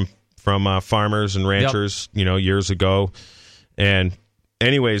stolen from farmers and ranchers, years ago. And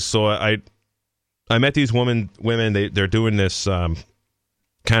anyways, so I met these women. They're doing this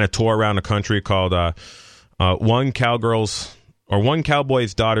kind of tour around the country called One Cowboy's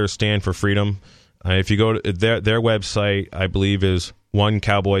Daughters Stand for Freedom. If you go to their website, I believe is One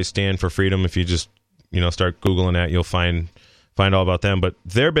Cowboy Stand for Freedom. If you just start Googling that, you'll find all about them. But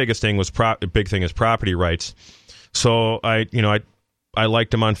their biggest thing was big thing is property rights. So I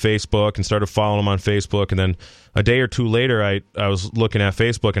liked them on Facebook and started following them on Facebook. And then a day or two later, I was looking at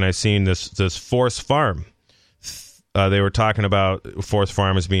Facebook and I seen this Force Farm. They were talking about Force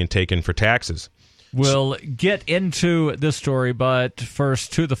Farm as being taken for taxes. We'll get into this story, but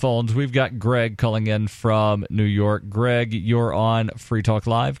first to the phones. We've got Greg calling in from New York. Greg, you're on Free Talk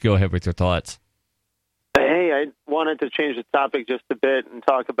Live. Go ahead with your thoughts. Hey, I wanted to change the topic just a bit and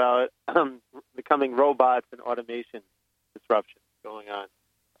talk about becoming robots and automation disruption going on.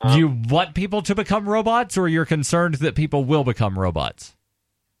 You want people to become robots, or you're concerned that people will become robots?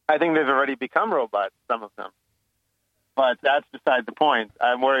 I think they've already become robots, some of them. But that's beside the point.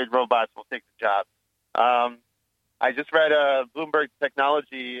 I'm worried robots will take the job. I just read a Bloomberg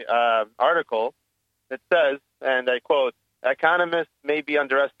Technology article that says, and I quote, "Economists may be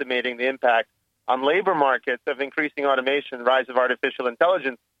underestimating the impact on labor markets of increasing automation, rise of artificial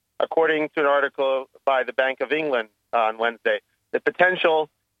intelligence," according to an article by the Bank of England on Wednesday. The potential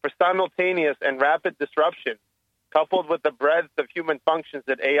for simultaneous and rapid disruption, coupled with the breadth of human functions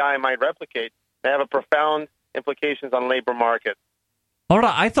that AI might replicate, may have a profound implications on labor markets. Hold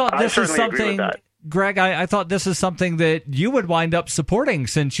on, I thought this is something, Greg, I thought this is something that you would wind up supporting,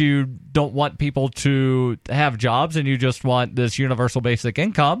 since you don't want people to have jobs and you just want this universal basic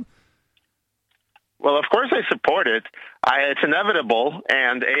income. Well, of course I support it. It's inevitable,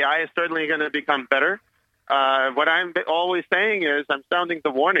 and AI is certainly going to become better. What I'm always saying is I'm sounding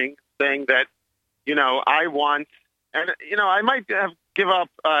the warning, saying that, I want, and, I might give up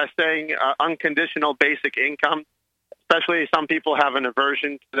saying unconditional basic income, especially some people have an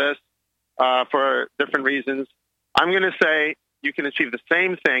aversion to this for different reasons. I'm going to say you can achieve the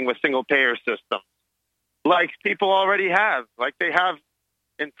same thing with single-payer systems, like people already have, like they have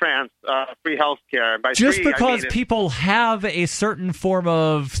in France, free health care. Just because people have a certain form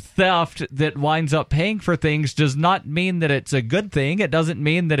of theft that winds up paying for things does not mean that it's a good thing. It doesn't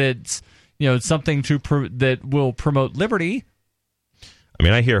mean that it's something that will promote liberty. I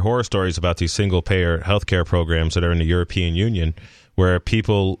mean, I hear horror stories about these single-payer healthcare programs that are in the European Union, where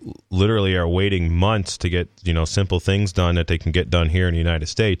people literally are waiting months to get simple things done that they can get done here in the United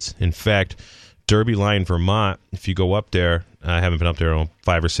States. In fact, Derby Line, Vermont, if you go up there, I haven't been up there in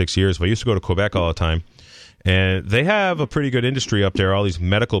 5 or 6 years, but I used to go to Quebec all the time, and they have a pretty good industry up there, all these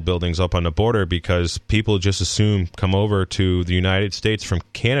medical buildings up on the border, because people just assume come over to the United States from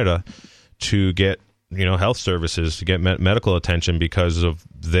Canada to get health services, to get medical attention because of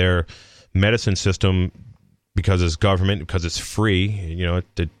their medicine system, because it's government, because it's free.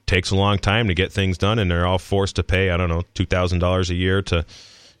 It takes a long time to get things done, and they're all forced to pay, I don't know, $2,000 a year to,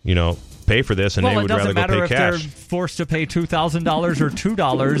 pay for this, and they would rather go pay cash. Well, it doesn't matter if they're forced to pay $2,000 or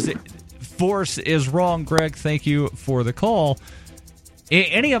 $2. Force is wrong, Greg. Thank you for the call.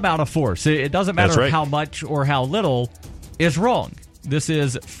 Any amount of force, it doesn't matter how much or how little, is wrong. This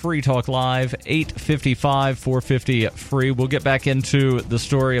is Free Talk Live, 855-450-FREE. We'll get back into the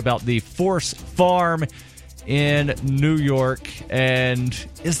story about the Force Farm in New York. And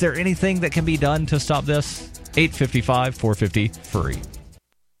is there anything that can be done to stop this? 855-450-FREE.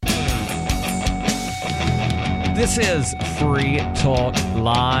 This is Free Talk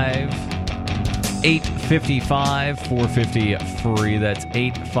Live. 855-450-FREE. That's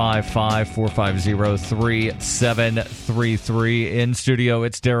 855-450-3733. In studio,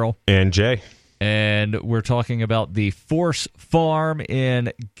 it's Daryl. And Jay. And we're talking about the Force Farm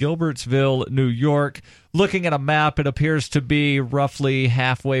in Gilbertsville, New York. Looking at a map, it appears to be roughly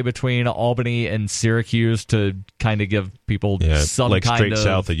halfway between Albany and Syracuse, to kind of give people some like kind straight of...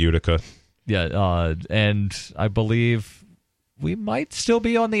 south of Utica. Yeah, and I believe we might still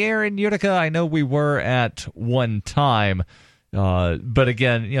be on the air in Utica. I know we were at one time. But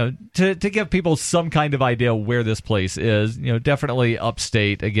again, to give people some kind of idea where this place is, definitely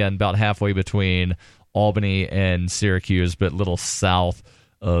upstate, again, about halfway between Albany and Syracuse, but a little south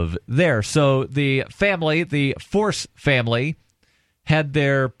of there. So the family, the Force family, had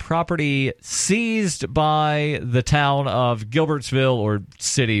their property seized by the town of Gilbertsville, or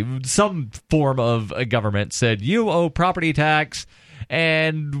city, some form of a government said, you owe property tax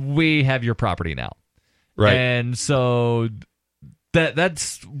and we have your property now. Right. And so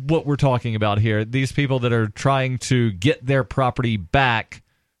that's what we're talking about here. These people that are trying to get their property back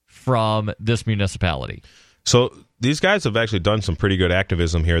from this municipality. So these guys have actually done some pretty good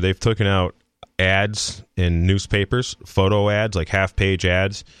activism here. They've taken out ads in newspapers, photo ads, like half-page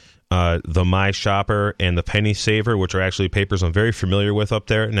ads, the My Shopper and the Penny Saver, which are actually papers I'm very familiar with up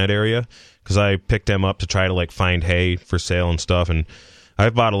there in that area, because I picked them up to try to find hay for sale and stuff, and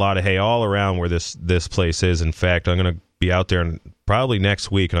I've bought a lot of hay all around where this place is. In fact, I'm going to be out there probably next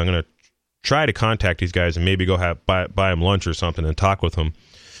week, and I'm going to try to contact these guys and maybe go buy them lunch or something and talk with them,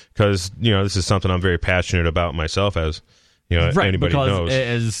 because this is something I'm very passionate about myself, as right, anybody knows.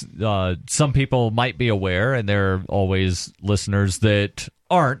 As some people might be aware, and there are always listeners that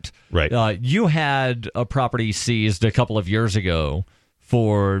aren't. Right. You had a property seized a couple of years ago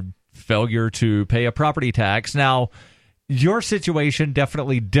for failure to pay a property tax. Now, your situation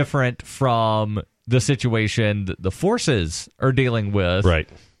definitely different from the situation that the forces are dealing with. Right.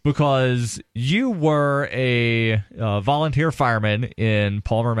 Because you were a volunteer fireman in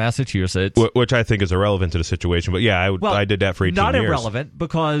Palmer, Massachusetts. Which I think is irrelevant to the situation. But yeah, I did that for 18 years. Not irrelevant,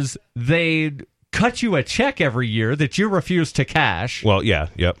 because they cut you a check every year that you refused to cash. Well, yeah,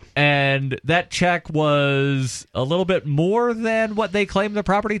 yep. And that check was a little bit more than what they claimed the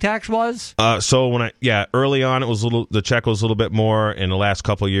property tax was? So early on the check was a little bit more. In the last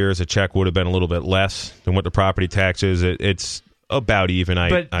couple of years, the check would have been a little bit less than what the property tax is. It's about even,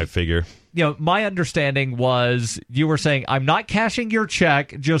 I figure. My understanding was you were saying, I'm not cashing your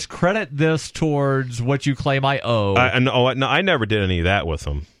check, just credit this towards what you claim I owe. No, I never did any of that with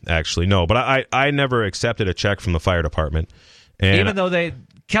them, actually. No, but I never accepted a check from the fire department. And even though they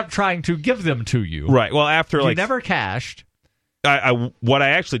kept trying to give them to you. Right. Well, after you never cashed. What I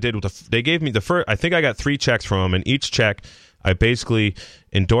actually did they gave me the first, I think I got 3 checks from them, and each check I basically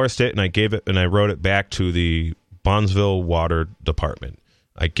endorsed it, and I gave it, and I wrote it back to the Bondsville Water Department.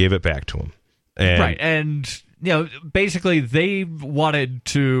 I gave it back to them. Right, and basically they wanted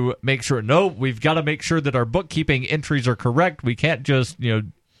to make sure, we've got to make sure that our bookkeeping entries are correct. We can't just,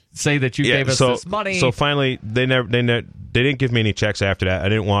 say that you gave us this money. So finally, they didn't give me any checks after that. I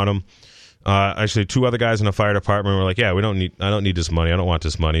didn't want them. Actually, 2 other guys in the fire department were like, I don't need this money. I don't want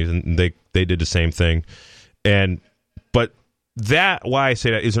this money. And they did the same thing. But why I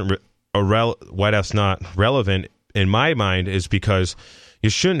say that isn't why that's not relevant in my mind is because you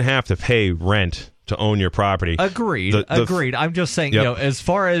shouldn't have to pay rent to own your property. Agreed. Agreed. I'm just saying, as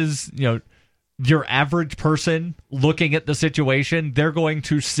far as, your average person looking at the situation, they're going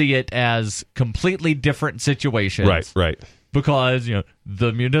to see it as completely different situations. Right. Because,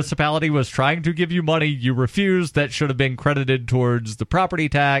 the municipality was trying to give you money, you refused, that should have been credited towards the property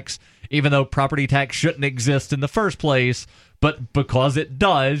tax, even though property tax shouldn't exist in the first place. But because it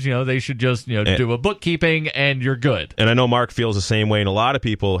does, they should just, do a bookkeeping and you're good. And I know Mark feels the same way, and a lot of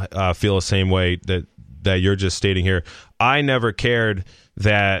people feel the same way that you're just stating here. I never cared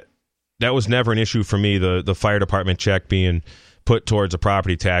that was never an issue for me, the fire department check being put towards a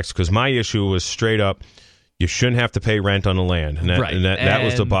property tax, because my issue was straight up, you shouldn't have to pay rent on the land, and that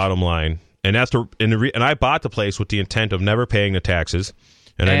was the bottom line. And and I bought the place with the intent of never paying the taxes.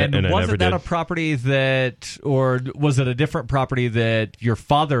 And I wasn't that did. a property that, or was it a different property that your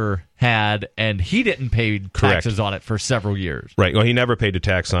father had and he didn't pay taxes on it for several years? Right. Well, he never paid the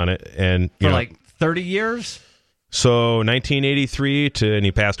tax on it, and for like 30 years. So 1983 and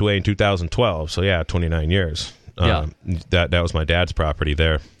he passed away in 2012. So yeah, 29 years. Yeah. That was my dad's property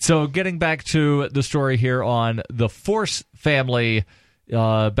there. So getting back to the story here on the Force family,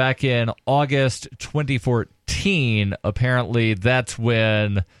 back in August 2014, apparently that's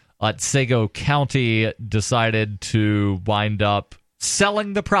when Otsego County decided to wind up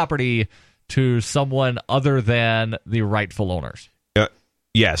selling the property to someone other than the rightful owners.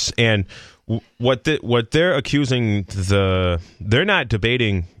 Yes, and what they're accusing they're not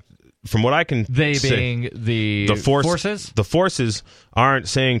debating. From what I can say, being the forces? The forces aren't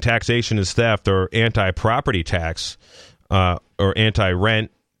saying taxation is theft or anti-property tax or anti-rent,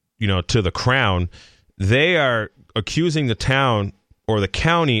 to the crown. They are accusing the town or the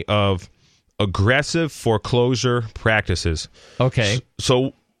county of aggressive foreclosure practices. Okay.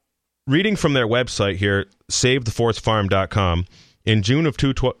 So reading from their website here, SaveTheForceFarm.com, in June of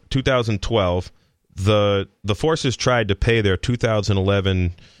 2012, the forces tried to pay their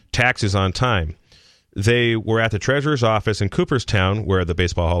 2011 taxes on time. They were at the treasurer's office in Cooperstown, where the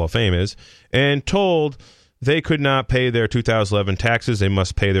Baseball Hall of Fame is, and told they could not pay their 2011 taxes. They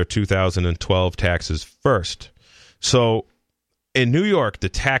must pay their 2012 taxes first. So in New York, the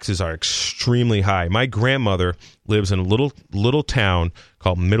taxes are extremely high. My grandmother lives in a little town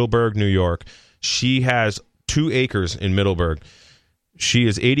called Middleburg, New York. She has 2 acres in Middleburg. She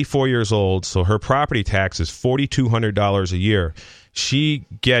is 84 years old, so her property tax is $4,200 a year. She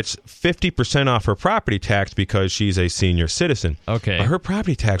gets 50% off her property tax because she's a senior citizen. Okay. But her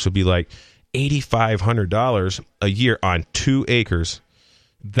property tax would be like $8,500 a year on 2 acres.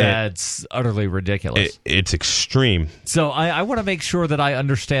 That's utterly ridiculous. It's extreme. So I want to make sure that I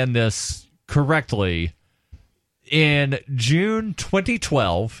understand this correctly. In June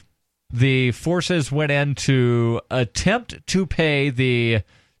 2012, the forces went in to attempt to pay the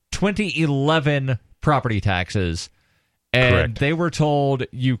 2011 property taxes. And Correct. They were told,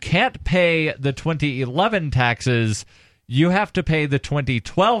 you can't pay the 2011 taxes. You have to pay the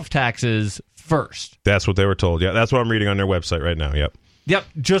 2012 taxes first. That's what they were told. Yeah, that's what I'm reading on their website right now. Yep. Yep.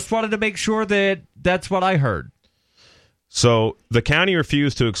 Just wanted to make sure that that's what I heard. So the county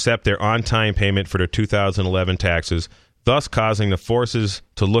refused to accept their on-time payment for their 2011 taxes, thus causing the forces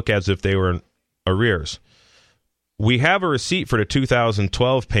to look as if they were in arrears. We have a receipt for the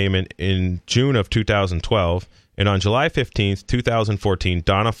 2012 payment in June of 2012. And on July 15th, 2014,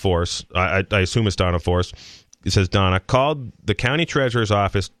 Donna Force, I assume it's Donna Force, it says Donna, called the county treasurer's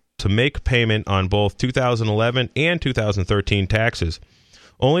office to make payment on both 2011 and 2013 taxes,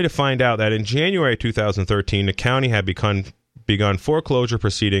 only to find out that in January 2013, the county had begun foreclosure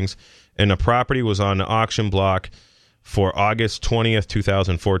proceedings and the property was on the auction block for August 20th,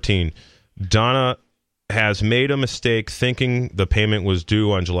 2014. Donna has made a mistake thinking the payment was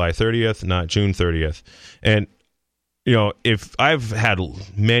due on July 30th, not June 30th. And if I've had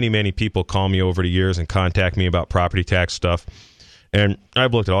many, many people call me over the years and contact me about property tax stuff, and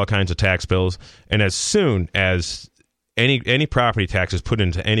I've looked at all kinds of tax bills, and as soon as any property tax is put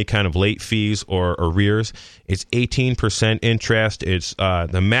into any kind of late fees or arrears, it's 18% interest. It's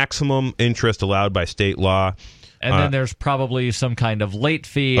the maximum interest allowed by state law. And then there's probably some kind of late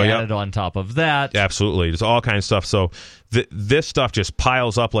fee added on top of that. Absolutely. There's all kinds of stuff. So this stuff just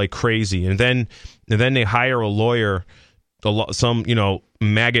piles up like crazy. And then they hire a lawyer, some,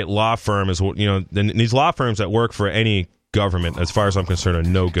 maggot law firm is, these law firms that work for any government, as far as I'm concerned, are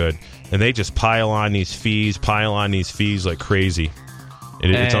no good. And they just pile on these fees like crazy.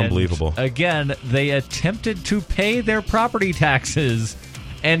 It's unbelievable. Again, they attempted to pay their property taxes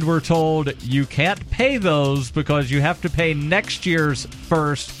and were told you can't pay those because you have to pay next year's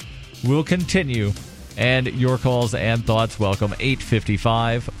first. We'll continue. And your calls and thoughts welcome.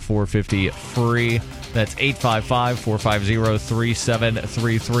 855-450-FREE. That's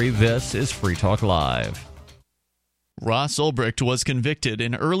 855-450-3733. This is Free Talk Live. Ross Ulbricht was convicted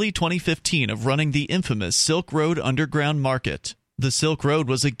in early 2015 of running the infamous Silk Road Underground Market. The Silk Road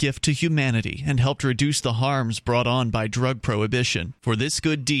was a gift to humanity and helped reduce the harms brought on by drug prohibition. For this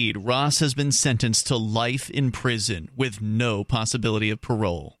good deed, Ross has been sentenced to life in prison with no possibility of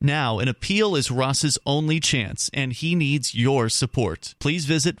parole. Now, an appeal is Ross's only chance, and he needs your support. Please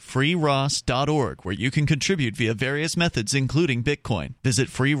visit freeross.org, where you can contribute via various methods, including Bitcoin. Visit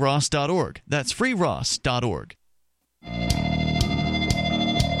freeross.org. That's freeross.org.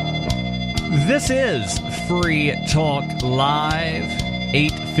 This is Free Talk Live,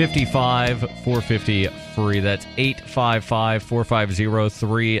 855-450-FREE. That's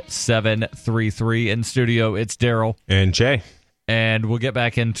 855-450-3733. In studio, it's Daryl. And Jay. And we'll get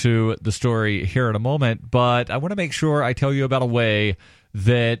back into the story here in a moment, but I want to make sure I tell you about a way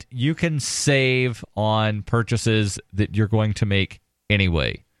that you can save on purchases that you're going to make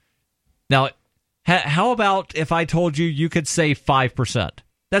anyway. Now, how about if I told you you could save 5%?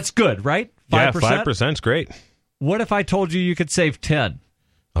 That's good, right? 5%? Yeah, 5%'s great. What if I told you could save 10?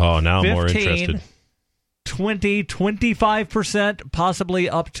 Oh, now I'm 15, more interested. 20, 25%, possibly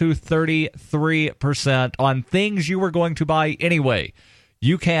up to 33% on things you were going to buy anyway.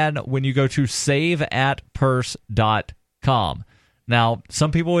 You can when you go to saveatpurse.com. Now,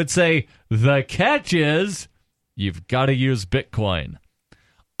 some people would say the catch is you've got to use Bitcoin.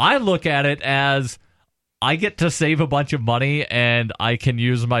 I look at it as I get to save a bunch of money and I can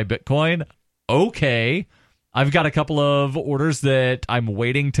use my Bitcoin. Okay. I've got a couple of orders that I'm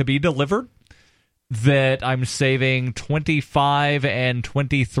waiting to be delivered that I'm saving 25 and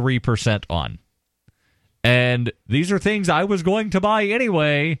 23% on. And these are things I was going to buy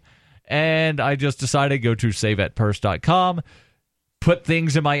anyway, and I just decided to go to saveatpurse.com, put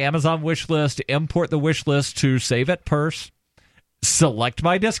things in my Amazon wish list, import the wish list to Save at Purse, select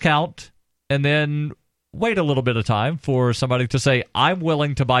my discount, and then wait a little bit of time for somebody to say, I'm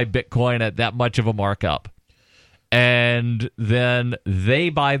willing to buy Bitcoin at that much of a markup. And then they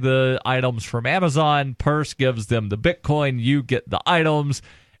buy the items from Amazon. Purse gives them the Bitcoin. You get the items.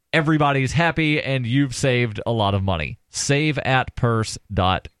 Everybody's happy, and you've saved a lot of money.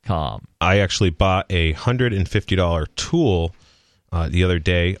 Saveatpurse.com. I actually bought a $150 tool the other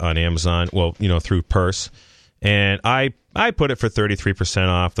day on Amazon, through Purse. And I put it for 33%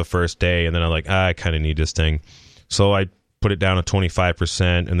 off the first day, and then I'm like, I kind of need this thing. So I put it down to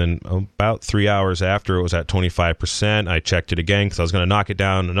 25%, and then about 3 hours after it was at 25%, I checked it again because I was going to knock it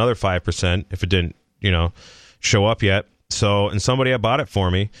down another 5% if it didn't, show up yet. So, and somebody had bought it for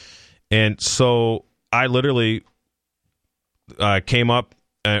me. And so I literally came up,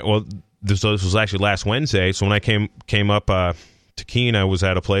 this was actually last Wednesday. So when I came up to Keene, I was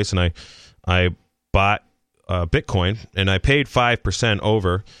at a place, and I bought Bitcoin, and I paid 5%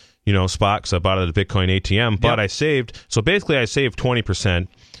 over, spot, because I bought it at the Bitcoin ATM, but I saved 20%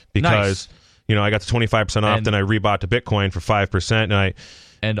 because, I got the 25% off, then I rebought the Bitcoin for 5%,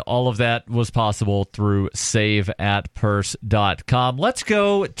 and all of that was possible through saveatpurse.com. Let's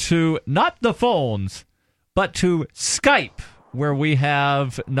go to not the phones, but to Skype, where we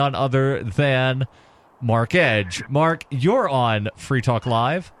have none other than Mark Edge. Mark, you're on Free Talk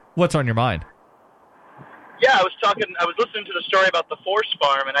Live. What's on your mind? Yeah, I was listening to the story about the Force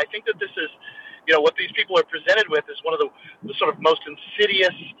Farm, and I think that this is, what these people are presented with is one of the sort of most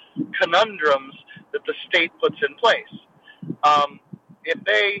insidious conundrums that the state puts in place. If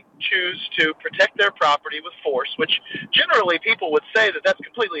they choose to protect their property with force, which generally people would say that that's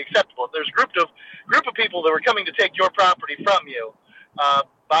completely acceptable. If there's a group of people that were coming to take your property from you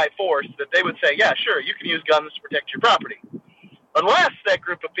by force, that they would say, yeah, sure, you can use guns to protect your property, unless that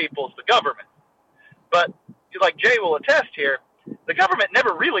group of people is the government. But like Jay will attest here, the government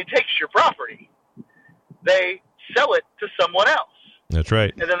never really takes your property. They sell it to someone else. That's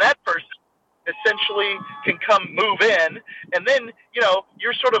right. And then that person essentially can come move in, and then,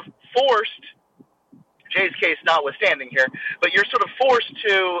 you're sort of forced, Jay's case notwithstanding here, but you're sort of forced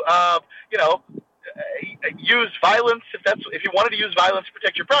to, use violence. If you wanted to use violence to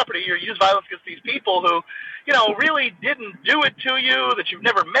protect your property, you use violence against these people who, really didn't do it to you, that you've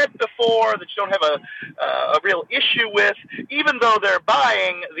never met before, that you don't have a real issue with, even though they're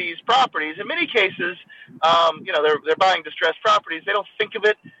buying these properties. In many cases, they're buying distressed properties. They don't think of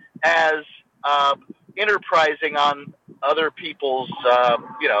it as enterprising on other people's,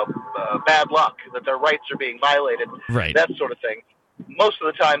 bad luck, that their rights are being violated, right? That sort of thing. Most of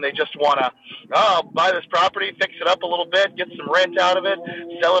the time, they just want to buy this property, fix it up a little bit, get some rent out of it,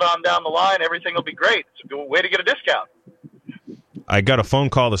 sell it on down the line. Everything will be great. It's a good way to get a discount. I got a phone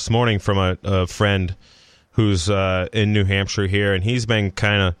call this morning from a friend who's in New Hampshire here, and he's been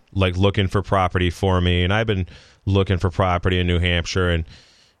kind of like looking for property for me, and I've been looking for property in New Hampshire, and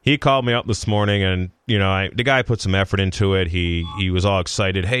he called me up this morning, and the guy put some effort into it. He was all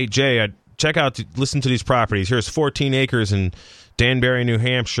excited. Hey, Jay, listen to these properties. Here's 14 acres in Danbury, New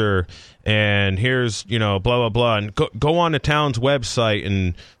Hampshire, and here's blah blah blah. And go on the town's website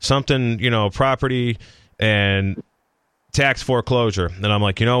and something property and tax foreclosure. And I'm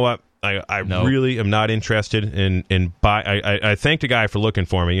like, you know what? I really am not interested in buy. I thank the guy for looking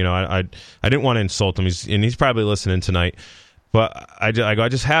for me. I didn't want to insult him. He's probably listening tonight. But I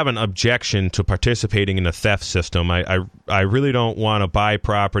just have an objection to participating in the theft system. I really don't want to buy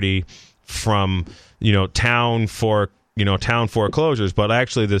property from town foreclosures. But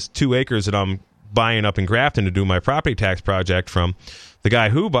actually, this 2 acres that I'm buying up in Grafton to do my property tax project from, the guy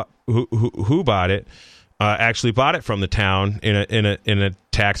who bought it. Actually bought it from the town in a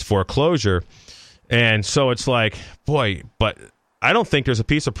tax foreclosure. And so it's like, boy, but I don't think there's a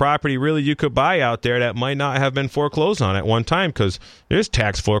piece of property really you could buy out there that might not have been foreclosed on at one time, because there's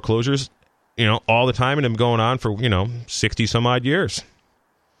tax foreclosures, all the time, and them going on for, 60 some odd years.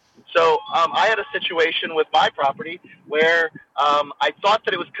 So I had a situation with my property where I thought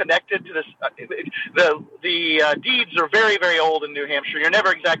that it was connected to this. The deeds are very, very old in New Hampshire. You're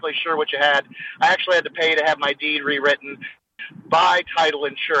never exactly sure what you had. I actually had to pay to have my deed rewritten by title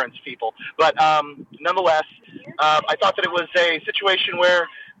insurance people. But nonetheless, I thought that it was a situation where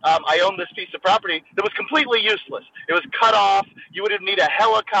I owned this piece of property that was completely useless. It was cut off. You would need a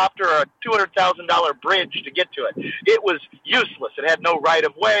helicopter or a $200,000 bridge to get to it. It was useless. It had no right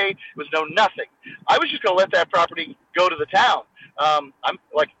of way. It was no nothing. I was just going to let that property go to the town.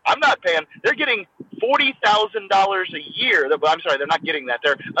 I'm not paying. They're getting $40,000 a year. I'm sorry, they're not getting that.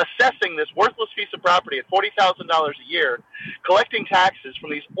 They're assessing this worthless piece of property at $40,000 a year, collecting taxes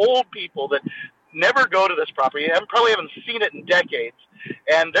from these old people that never go to this property. Probably haven't seen it in decades,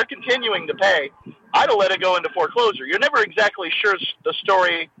 and they're continuing to pay. I'd have let it go into foreclosure. You're never exactly sure the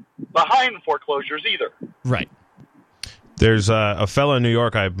story behind foreclosures either. Right. There's a fellow in New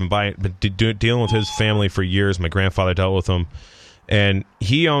York I've been dealing with his family for years. My grandfather dealt with him, and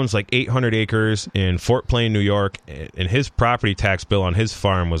he owns like 800 acres in Fort Plain, New York, and his property tax bill on his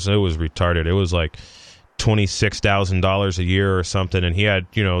farm was retarded. It was like $26,000 a year or something, and he had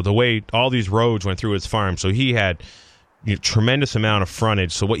the way all these roads went through his farm, so he had tremendous amount of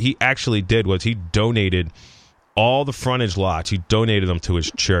frontage. So what he actually did was he donated all the frontage lots. He donated them to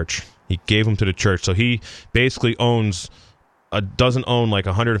his church. He gave them to the church. So he basically doesn't own like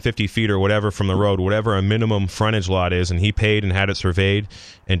 150 feet or whatever from the road, whatever a minimum frontage lot is, and he paid and had it surveyed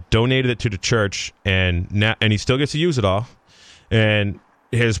and donated it to the church, and he still gets to use it all. And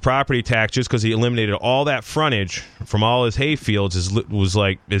his property tax, just because he eliminated all that frontage from all his hay fields,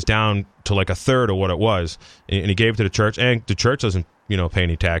 is down to like a third of what it was, and he gave it to the church, and the church doesn't pay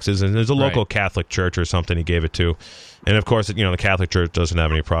any taxes, and there's a local Catholic church or something he gave it to, and of course the Catholic church doesn't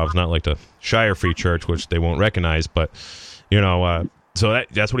have any problems, not like the Shire Free Church, which they won't recognize, but so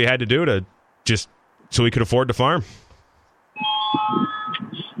that's what he had to do to just so he could afford to farm.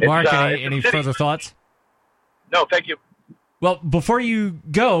 Mark, any further thoughts? No, thank you. Well, before you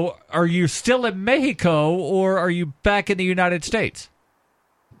go, are you still in Mexico or are you back in the United States?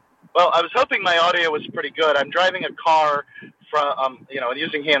 Well, I was hoping my audio was pretty good. I'm driving a car from, and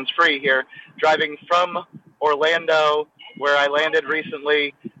using hands-free here, driving from Orlando, where I landed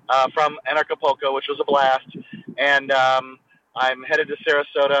recently, from Anarchapulco, which was a blast, and I'm headed to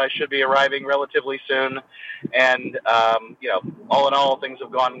Sarasota. I should be arriving relatively soon, and, all in all, things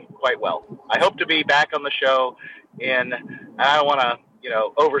have gone quite well. I hope to be back on the show in, I don't want to,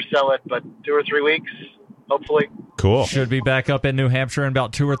 oversell it, but 2 or 3 weeks, hopefully. Cool. Should be back up in New Hampshire in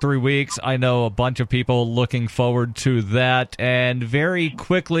about 2 or 3 weeks. I know a bunch of people looking forward to that. And very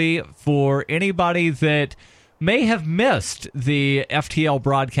quickly, for anybody that may have missed the FTL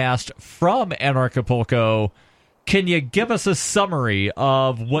broadcast from Anarchapulco, can you give us a summary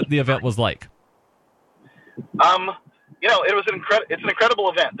of what the event was like? It was it's an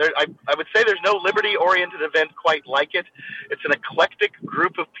incredible event. I would say there's no liberty-oriented event quite like it. It's an eclectic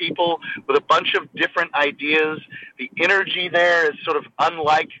group of people with a bunch of different ideas. The energy there is sort of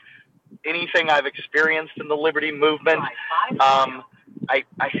unlike anything I've experienced in the liberty movement. I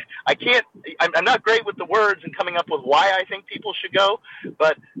can't. I'm not great with the words and coming up with why I think people should go.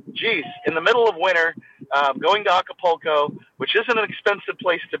 But geez, in the middle of winter, going to Acapulco, which isn't an expensive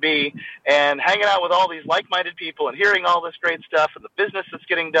place to be, and hanging out with all these like-minded people and hearing all this great stuff and the business that's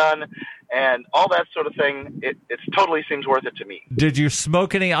getting done and all that sort of thing, it totally seems worth it to me. Did you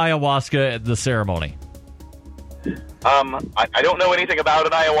smoke any ayahuasca at the ceremony? I don't know anything about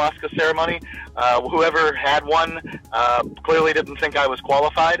an ayahuasca ceremony. Whoever had one clearly didn't think I was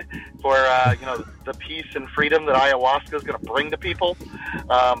qualified for the peace and freedom that ayahuasca is going to bring to people.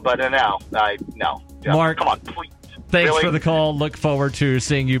 But now, no. Mark, come on, please. Thanks Really? for the call. Look forward to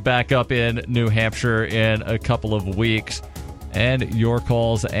seeing you back up in New Hampshire in a couple of weeks. And your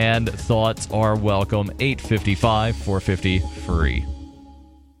calls and thoughts are welcome. 855-450-FREE.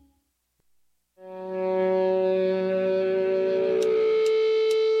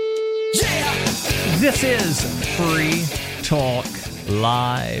 This is Free Talk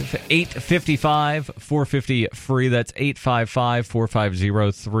Live. 855-450-FREE. That's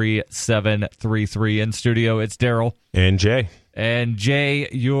 855-450-3733. In studio, it's Daryl. And Jay. And Jay,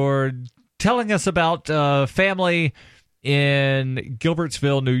 you're telling us about family in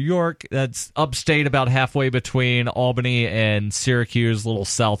Gilbertsville, New York. That's upstate, about halfway between Albany and Syracuse, a little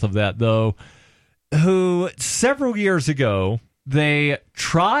south of that, though, who several years ago, they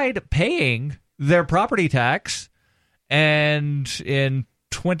tried paying their property tax, and in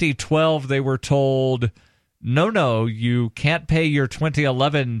 2012, they were told, no, you can't pay your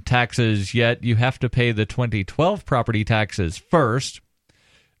 2011 taxes yet. You have to pay the 2012 property taxes first.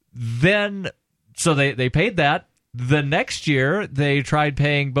 Then, so they paid that. The next year, they tried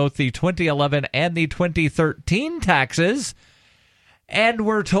paying both the 2011 and the 2013 taxes, and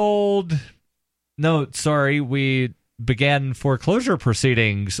were told, no, sorry, we began foreclosure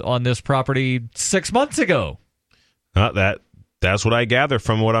proceedings on this property 6 months ago. That's what I gather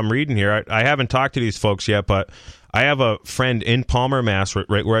from what I'm reading here. I haven't talked to these folks yet, but I have a friend in Palmer, Mass,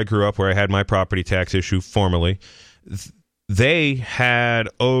 right where I grew up, where I had my property tax issue formerly. They had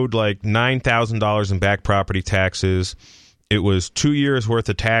owed like $9,000 in back property taxes. It was 2 years worth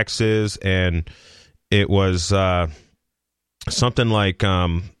of taxes, and it was something like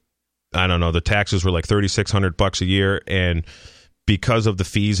I don't know. The taxes were like $3,600 a year, and because of the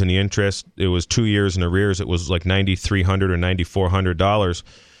fees and the interest, it was 2 years in arrears. It was like $9,300 or $9,400,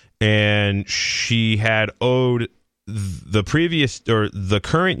 and she had owed the previous or the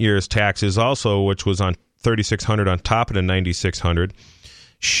current year's taxes also, which was on $3,600 on top of the $9,600.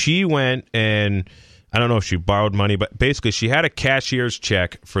 She went and I don't know if she borrowed money, but basically she had a cashier's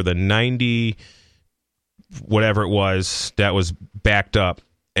check for the 90 whatever it was that was backed up,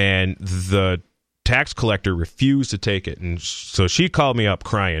 and the tax collector refused to take it. And so she called me up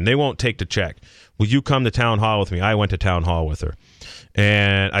crying. They won't take the check. Will you come to town hall with me? I went to town hall with her,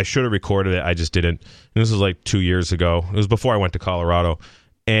 and I should have recorded it. I just didn't. And this was like 2 years ago. It was before I went to Colorado.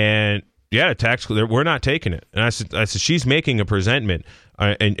 And yeah, the tax, we're not taking it. And I said, she's making a presentment,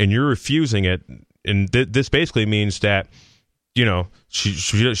 and you're refusing it. And this basically means that, you know,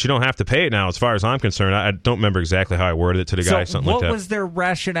 she don't have to pay it now, as far as I'm concerned. I don't remember exactly how I worded it to the guy, something like that. What was their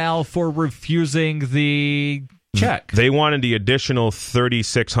rationale for refusing the check? They wanted the additional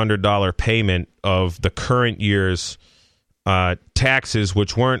 $3,600 payment of the current year's taxes,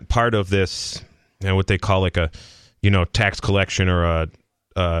 which weren't part of this, what they call like a, tax collection or a,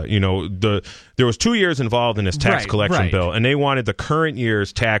 there was 2 years involved in this tax collection bill, and they wanted the current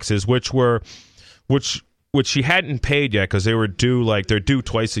year's taxes, which she hadn't paid yet because they were due, they're due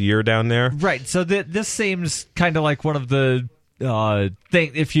twice a year down there. Right. So this seems kind of like one of the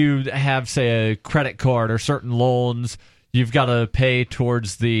thing. If you have, say, a credit card or certain loans, you've got to pay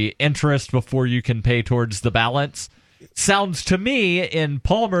towards the interest before you can pay towards the balance. Sounds to me in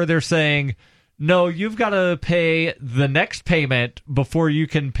Palmer they're saying, no, you've got to pay the next payment before you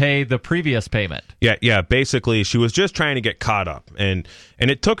can pay the previous payment. Yeah. Basically, she was just trying to get caught up, and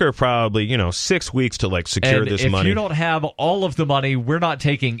it took her probably 6 weeks to secure this money. If you don't have all of the money, we're not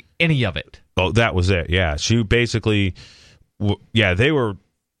taking any of it. Oh, that was it. Yeah, she basically, they were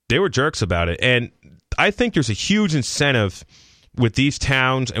jerks about it, and I think there's a huge incentive with these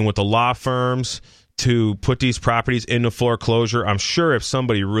towns and with the law firms to put these properties into foreclosure. I'm sure if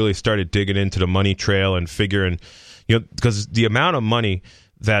somebody really started digging into the money trail and figuring, because the amount of money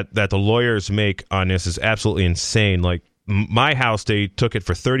that the lawyers make on this is absolutely insane. Like my house, they took it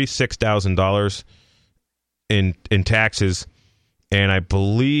for $36,000 in taxes, and I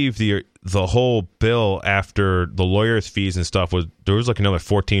believe the whole bill after the lawyers' fees and stuff was another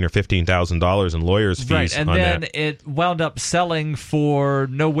 $14,000 or $15,000 in lawyers' fees. Right, and then it wound up selling for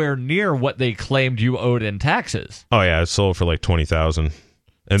nowhere near what they claimed you owed in taxes. Oh yeah, it sold for like $20,000.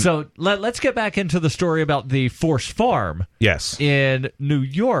 So let's get back into the story about the Force Farm. Yes, in New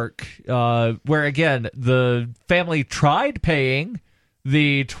York, where again the family tried paying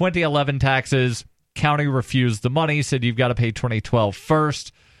the 2011 taxes. County refused the money, said you've got to pay 2012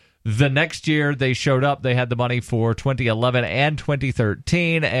 first. The next year they showed up, they had the money for 2011 and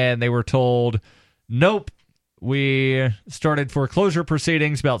 2013, and they were told, nope, we started foreclosure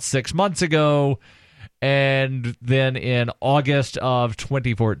proceedings about 6 months ago. And then in August of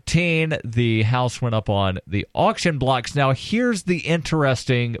 2014, the house went up on the auction blocks. Now, here's the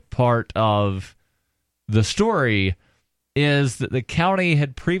interesting part of the story, is that the county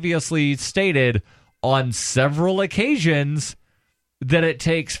had previously stated on several occasions that it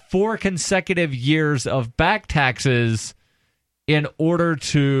takes 4 consecutive years of back taxes in order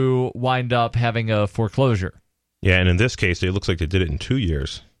to wind up having a foreclosure. Yeah, and in this case, it looks like they did it in 2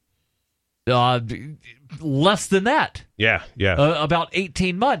 years. Less than that. Yeah. About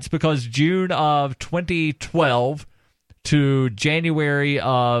 18 months, because June of 2012 to January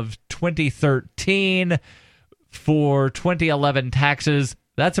of 2013 for 2011 taxes,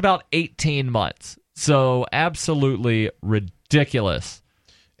 that's about 18 months. So absolutely ridiculous.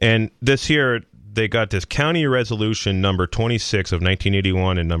 And this here, they got this county resolution number 26 of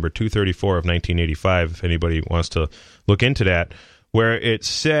 1981 and number 234 of 1985, if anybody wants to look into that, where it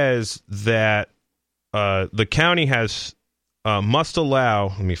says that the county has must allow,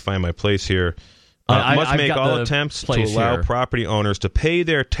 let me find my place here, must make all attempts to allow property owners to pay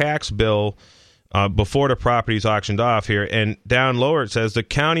their tax bill before the property is auctioned off here. And down lower it says the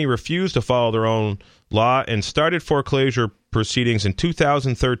county refused to follow their own law and started foreclosure proceedings in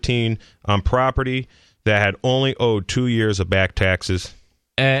 2013 on property that had only owed 2 years of back taxes.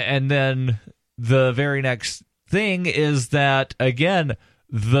 And then the very next thing is that, again,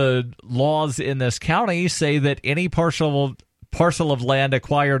 the laws in this county say that any parcel of land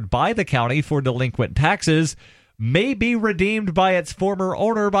acquired by the county for delinquent taxes may be redeemed by its former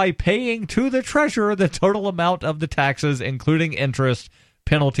owner by paying to the treasurer the total amount of the taxes, including interest,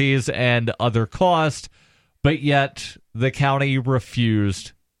 penalties, and other costs, but yet the county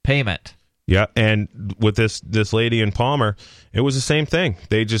refused payment. Yeah, and with this lady in Palmer, it was the same thing.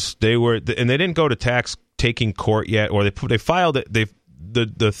 They didn't go to tax-taking court yet, or they filed it.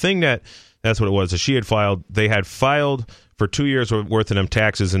 The thing that's what it was. That she had filed. They had filed for 2 years worth of them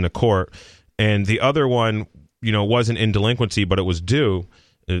taxes in the court, and the other one, wasn't in delinquency, but it was due.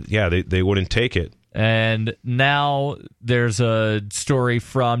 They wouldn't take it. And now there's a story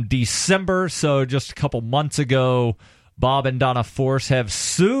from December, so just a couple months ago, Bob and Donna Force have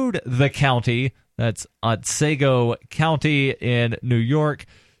sued the county, that's Otsego County in New York,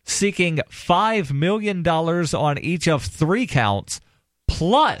 seeking $5 million on each of 3 counts,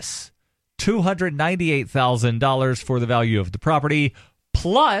 plus $298,000 for the value of the property,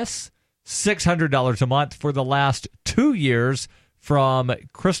 plus $600 a month for the last 2 years from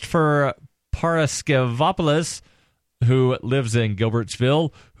Christopher Paraskevopoulos, who lives in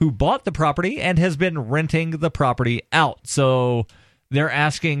Gilbertsville, who bought the property and has been renting the property out. So they're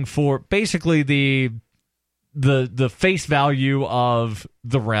asking for basically the face value of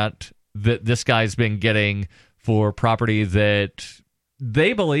the rent that this guy's been getting for property that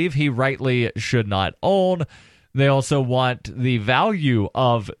they believe he rightly should not own. They also want the value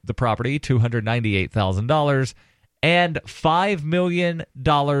of the property, $298,000, and $5 million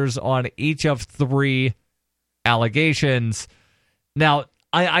on each of 3 allegations. Now,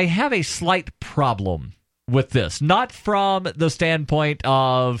 I have a slight problem with this, not from the standpoint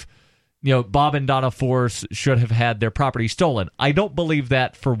of, Bob and Donna Force should have had their property stolen. I don't believe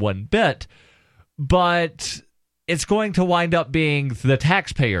that for one bit, but it's going to wind up being the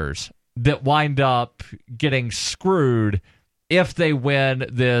taxpayers that wind up getting screwed if they win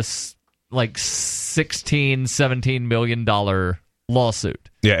this $16-17 million lawsuit.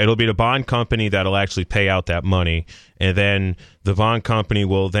 Yeah, it'll be the bond company that'll actually pay out that money, and then the bond company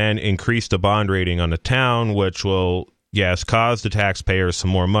will then increase the bond rating on the town, which will, cause the taxpayers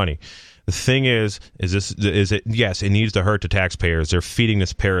some more money. The thing is it needs to hurt the taxpayers. They're feeding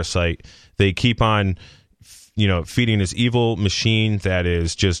this parasite. They keep on, feeding this evil machine that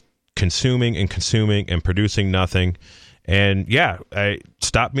is just consuming and producing nothing. And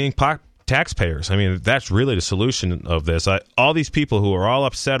stop being taxpayers. I mean, that's really the solution of this. All these people who are all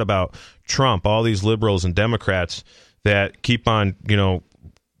upset about Trump, all these liberals and Democrats that keep on,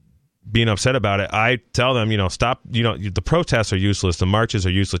 being upset about it, I tell them, stop, the protests are useless, the marches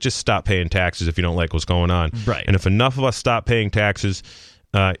are useless, just stop paying taxes if you don't like what's going on. Right. And if enough of us stop paying taxes,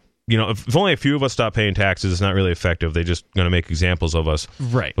 if only a few of us stop paying taxes, it's not really effective. They're just going to make examples of us.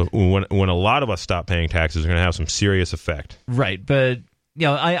 Right. But when a lot of us stop paying taxes, they're going to have some serious effect. Right. But,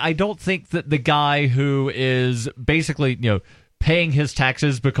 I don't think that the guy who is basically, paying his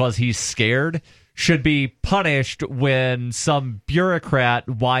taxes because he's scared should be punished when some bureaucrat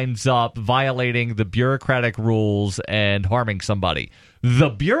winds up violating the bureaucratic rules and harming somebody. The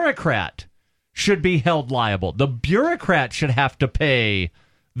bureaucrat should be held liable. The bureaucrat should have to pay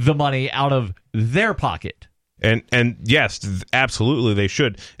the money out of their pocket. And yes, absolutely they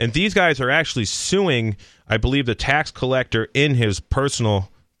should. And these guys are actually suing, I believe, the tax collector in his personal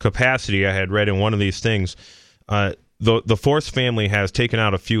capacity. I had read in one of these things. The Force family has taken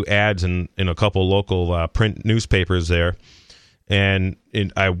out a few ads in a couple local print newspapers there. And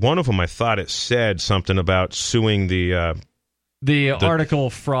one of them, I thought it said something about suing the article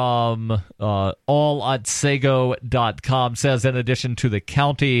from allotsego.com says, in addition to the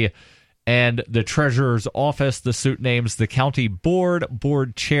county and the treasurer's office, the suit names the county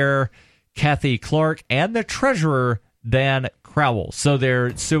board chair Kathy Clark and the treasurer Dan Crowell. So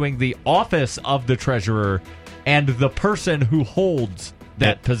they're suing the office of the treasurer and the person who holds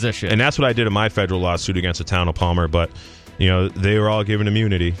that position. And that's what I did in my federal lawsuit against the town of Palmer, but they were all given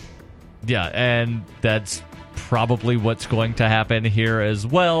immunity. Yeah, and that's probably what's going to happen here as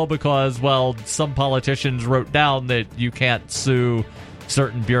well, because, well, some politicians wrote down that you can't sue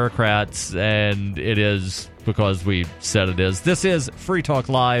certain bureaucrats, and it is because we said it is. This is Free Talk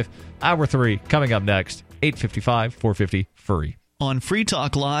Live, Hour 3, coming up next, 855 450 free. On Free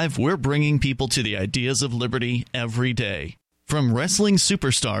Talk Live, we're bringing people to the ideas of liberty every day. From wrestling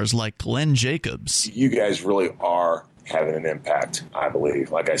superstars like Glenn Jacobs. You guys really are having an impact, I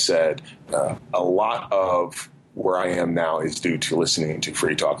believe. Like I said, a lot of where I am now is due to listening to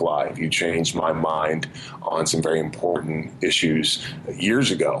Free Talk Live. You changed my mind on some very important issues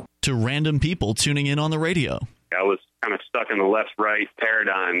years ago. To random people tuning in on the radio. I was kind of stuck in the left-right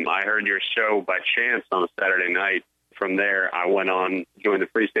paradigm. I heard your show by chance on a Saturday night. From there, I went on, joined the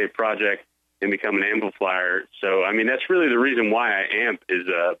Free State Project, and become an amplifier. So, I mean, that's really the reason why I amp is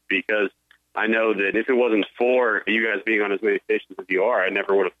because I know that if it wasn't for you guys being on as many stations as you are, I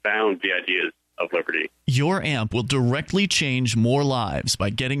never would have found the ideas of liberty. Your amp will directly change more lives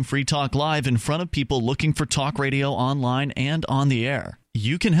by getting Free Talk Live in front of people looking for talk radio online and on the air.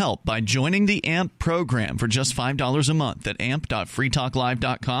 You can help by joining the AMP program for just $5 a month at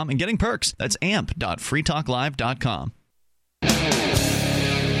amp.freetalklive.com and getting perks. That's amp.freetalklive.com.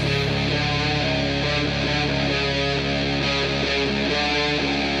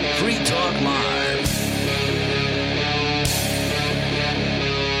 Free Talk Live.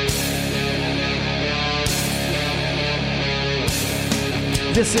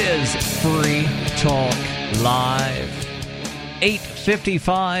 This is Free Talk Live.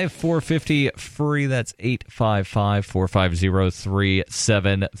 855 450 free. That's 855 450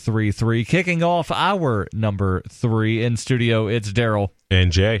 3733. Kicking off our number 3 in studio, it's Daryl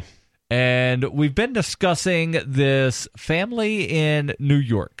and Jay. And we've been discussing this family in New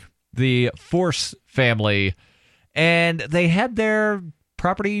York, the Force family, and they had their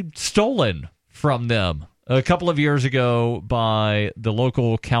property stolen from them a couple of years ago by the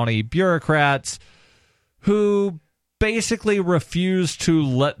local county bureaucrats who basically refused to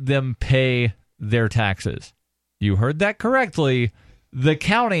let them pay their taxes. You heard that correctly. The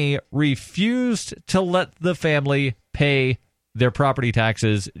county refused to let the family pay their property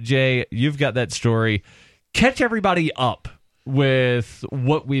taxes. Jay, you've got that story. Catch everybody up with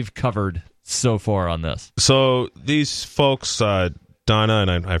what we've covered so far on this. So these folks, Donna,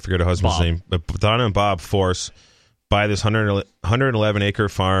 and I forget her husband's name, but Donna and Bob Force buy this 111-acre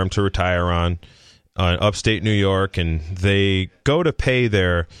farm to retire on upstate New York, and they go to pay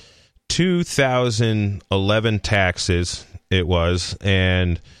their 2011 taxes, it was,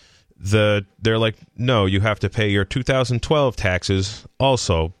 and they're like, no, you have to pay your 2012 taxes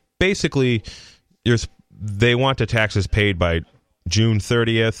also. Basically, they want the taxes paid by June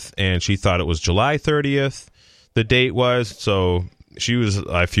 30th, and she thought it was July 30th, the date was, so she was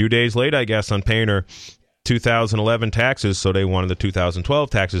a few days late, I guess, on paying her 2011 taxes, so they wanted the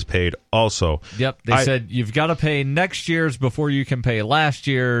 2012 taxes paid also. Yep, they said you've got to pay next year's before you can pay last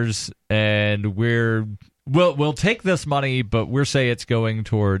year's, and we'll take this money, but we're saying it's going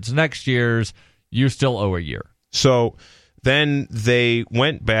towards next year's. You still owe a year. So then they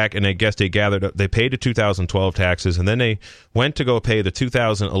went back, and I guess they gathered up. They paid the 2012 taxes, and then they went to go pay the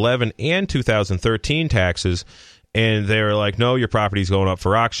 2011 and 2013 taxes, and they were like, no, your property's going up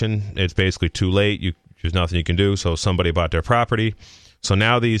for auction. It's basically too late. There's nothing you can do, so somebody bought their property. So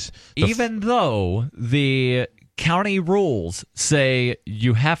now even though the county rules say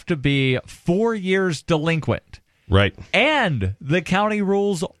you have to be 4 years delinquent. Right. And the county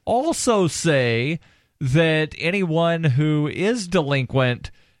rules also say that anyone who is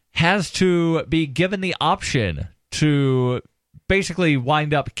delinquent has to be given the option to basically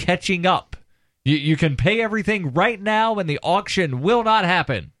wind up catching up. You can pay everything right now, and the auction will not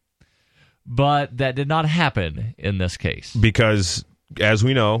happen. But that did not happen in this case. Because, as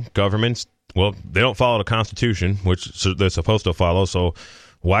we know, governments, well, they don't follow the Constitution, which they're supposed to follow. So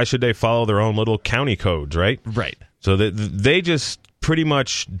why should they follow their own little county codes, right? Right. So they just pretty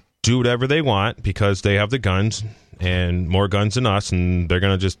much do whatever they want because they have the guns and more guns than us, and they're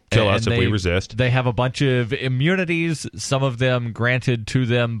going to just kill us if we resist. They have a bunch of immunities, some of them granted to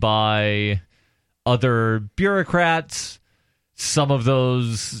them by other bureaucrats. Some of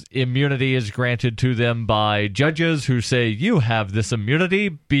those immunity is granted to them by judges who say, you have this immunity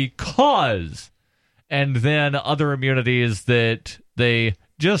because... And then other immunities that they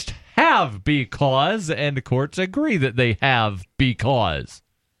just have because, and courts agree that they have because.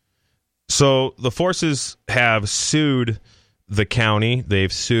 So the forces have sued the county.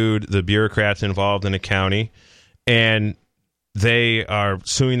 They've sued the bureaucrats involved in the county, and they are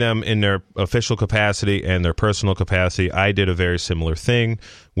suing them in their official capacity and their personal capacity. I did a very similar thing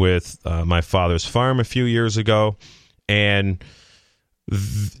with my father's farm a few years ago, and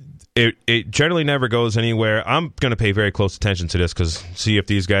it generally never goes anywhere. I'm going to pay very close attention to this because see if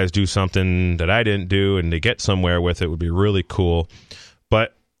these guys do something that I didn't do and they get somewhere with it would be really cool.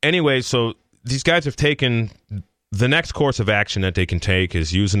 But anyway, so these guys have taken the next course of action that they can take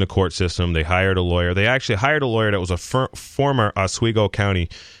is using the court system. They hired a lawyer. They actually hired a lawyer that was a former Oswego County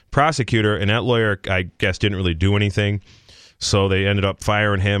prosecutor, and that lawyer, I guess, didn't really do anything. So they ended up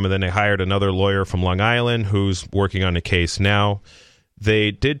firing him, and then they hired another lawyer from Long Island who's working on the case now.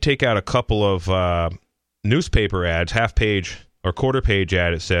 They did take out a couple of newspaper ads, half-page or quarter-page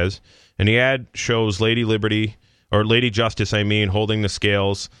ad, it says, and the ad shows Lady Liberty, or Lady Justice, holding the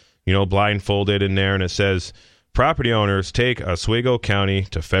scales, blindfolded in there, and it says, property owners take Oswego County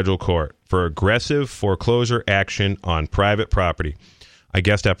to federal court for aggressive foreclosure action on private property. I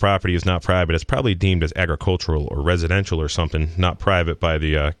guess that property is not private. It's probably deemed as agricultural or residential or something, not private by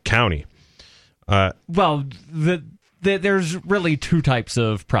the county. There's really two types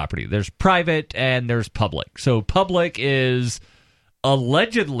of property. There's private and there's public. So public is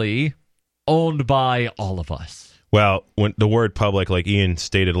allegedly owned by all of us. Well, when the word public, like Ian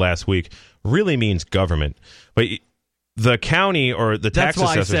stated last week, really means government. But the county or the tax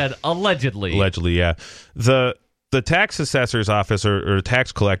assessor... That's why I said allegedly. Allegedly, yeah. The tax assessor's office or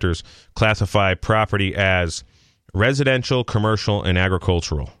tax collectors classify property as residential, commercial, and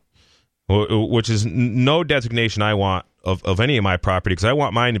agricultural, which is no designation I want of any of my property, because I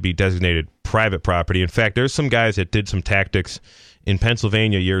want mine to be designated private property. In fact, there's some guys that did some tactics in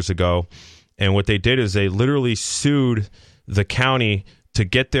Pennsylvania years ago, and what they did is they literally sued the county to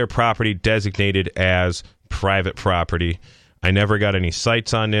get their property designated as private property. I never got any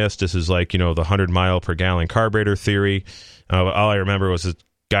cites on this. This is like, the 100-mile-per-gallon carburetor theory. All I remember was the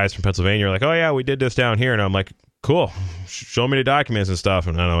guys from Pennsylvania were like, oh, yeah, we did this down here. And I'm like, cool, show me the documents and stuff.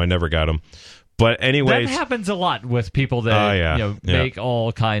 And I never got them. But anyways, that happens a lot with people that make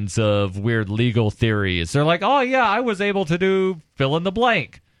all kinds of weird legal theories. They're like, oh, yeah, I was able to do fill in the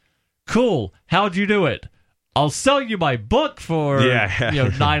blank. Cool. How'd you do it? I'll sell you my book for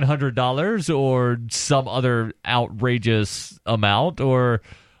 $900 or some other outrageous amount, or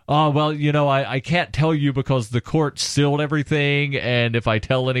I can't tell you because the court sealed everything, and if I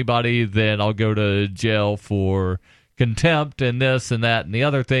tell anybody, then I'll go to jail for contempt and this and that and the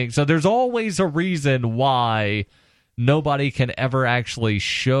other thing. So there's always a reason why nobody can ever actually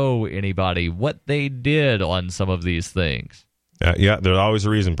show anybody what they did on some of these things. There's always a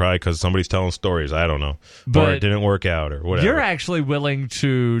reason, probably because somebody's telling stories. I don't know. But or it didn't work out or whatever. You're actually willing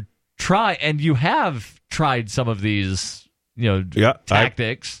to try, and you have tried some of these,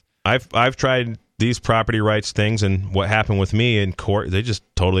 tactics. I've tried these property rights things, and what happened with me in court, they just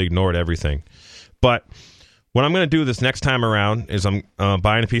totally ignored everything. But what I'm going to do this next time around is I'm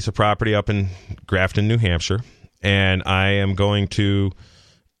buying a piece of property up in Grafton, New Hampshire, and I am going to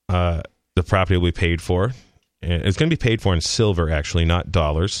the property will be paid for. It's going to be paid for in silver, actually, not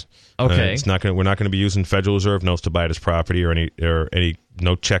dollars. Okay. We're not going to be using Federal Reserve notes to buy this property or any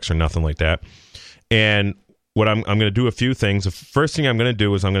no checks or nothing like that. And what I'm going to do a few things. The first thing I'm going to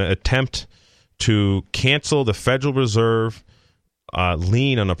do is I'm going to attempt to cancel the Federal Reserve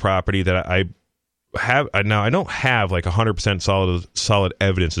lien on the property that I have. Now, I don't have like 100% solid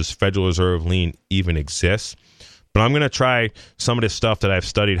evidence this Federal Reserve lien even exists, but I'm going to try some of this stuff that I've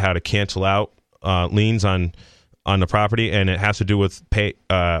studied how to cancel out liens on the property, and it has to do with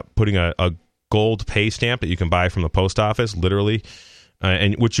putting a gold pay stamp that you can buy from the post office, literally,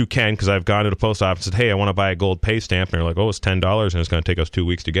 and which you can, because I've gone to the post office and said, hey, I want to buy a gold pay stamp, and they're like, oh, it's $10, and it's going to take us 2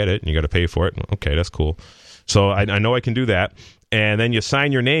 weeks to get it, and you got to pay for it. Okay, that's cool. So I know I can do that, and then you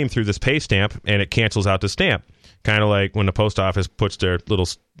sign your name through this pay stamp, and it cancels out the stamp, kind of like when the post office puts their little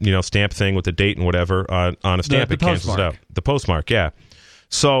stamp thing with the date and whatever on a stamp, it cancels it out. The postmark, yeah.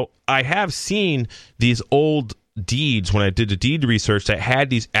 So I have seen these old deeds when I did the deed research that had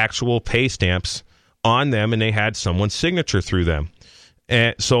these actual pay stamps on them, and they had someone's signature through them.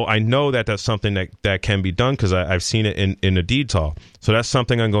 And so I know that that's something that can be done because I've seen it in the deeds hall. So that's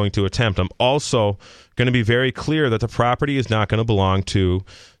something I'm going to attempt. I'm also going to be very clear that the property is not going to belong to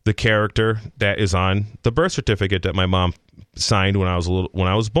the character that is on the birth certificate that my mom signed when I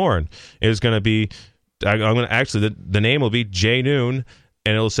was born. It is going to be, I'm going to actually, the name will be Jay Noon,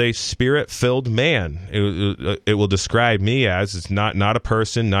 and it'll say spirit-filled man. It will describe me as, it's not a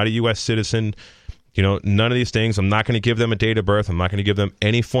person, not a U.S. citizen. You know, none of these things. I'm not going to give them a date of birth. I'm not going to give them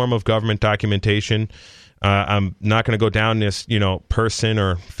any form of government documentation. I'm not going to go down this, person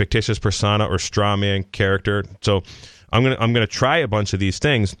or fictitious persona or straw man character. So I'm going to try a bunch of these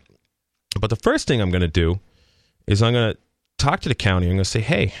things. But the first thing I'm going to do is I'm going to talk to the county. I'm going to say,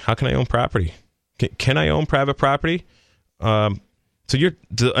 hey, how can I own property? Can I own private property? Then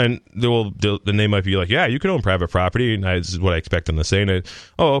they might be like, yeah, you can own private property. And this is what I expect them to say. And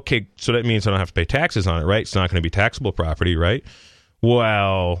okay, so that means I don't have to pay taxes on it, right? It's not going to be taxable property, right?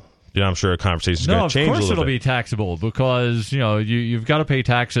 Well, I'm sure a conversation is going to change a little bit. Of course it'll be taxable because, you've got to pay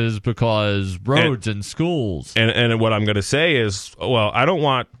taxes because roads and schools. And what I'm going to say is, well, I don't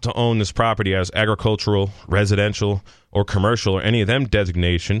want to own this property as agricultural, residential, or commercial, or any of them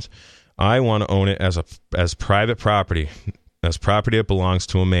designations. I want to own it as private property. As property that belongs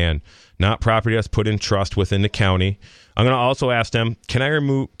to a man, not property that's put in trust within the county. I'm going to also ask them, can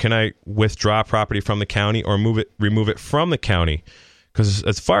I withdraw property from the county or remove it from the county? Because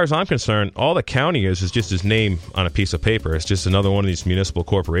as far as I'm concerned, all the county is just his name on a piece of paper. It's just another one of these municipal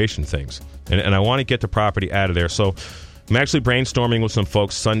corporation things. And I want to get the property out of there. So I'm actually brainstorming with some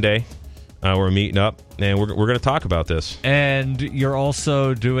folks Sunday. We're meeting up, and we're going to talk about this. And you're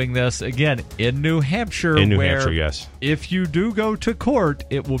also doing this, again, in New Hampshire. In New Hampshire, yes. If you do go to court,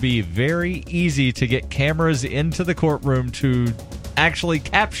 it will be very easy to get cameras into the courtroom to actually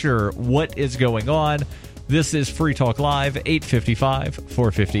capture what is going on. This is Free Talk Live,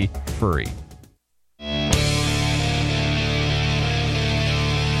 855-450-FREE.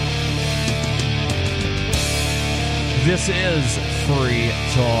 This is Free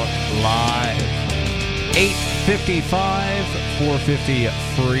Talk Live.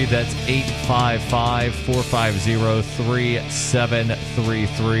 855-450-FREE. That's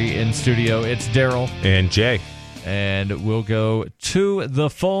 855-450-3733. In studio, it's Daryl. And Jay. And we'll go to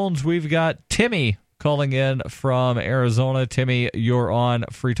the phones. We've got Timmy calling in from Arizona. Timmy, you're on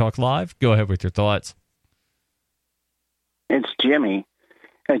Free Talk Live. Go ahead with your thoughts. It's Jimmy.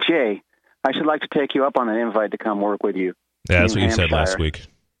 Jay, I should like to take you up on an invite to come work with you. Yeah, that's what you said last week.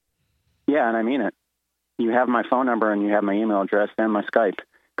 Yeah, and I mean it. You have my phone number and you have my email address and my Skype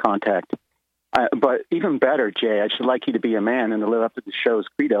contact. But even better, Jay, I should like you to be a man and to live up to the show's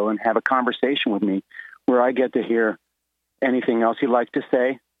credo and have a conversation with me where I get to hear anything else you'd like to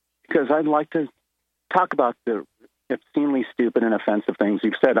say. Because I'd like to talk about the obscenely stupid and offensive things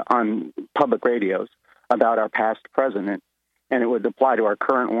you've said on public radios about our past president. And it would apply to our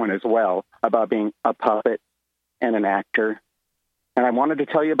current one as well, about being a puppet and an actor. And I wanted to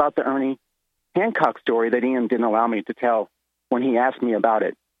tell you about the Ernie Hancock story that Ian didn't allow me to tell when he asked me about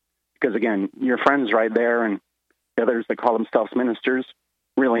it. Because, again, your friends right there and the others that call themselves ministers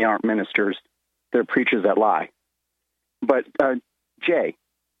really aren't ministers. They're preachers that lie. But, Jay.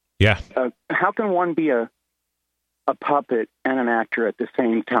 Yeah. How can one be a puppet and an actor at the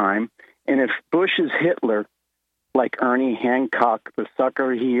same time? And if Bush is Hitler, like Ernie Hancock, the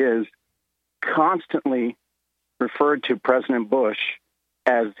sucker he is, constantly referred to President Bush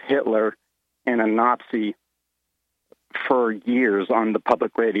as Hitler and a Nazi for years on the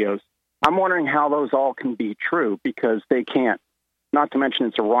public radios. I'm wondering how those all can be true, because they can't. Not to mention,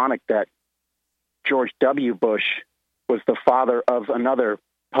 it's ironic that George W. Bush was the father of another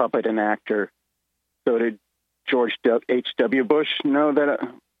puppet and actor. So did George H.W. Bush know that?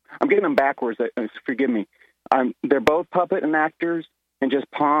 I'm getting them backwards. Forgive me. They're both puppet and actors and just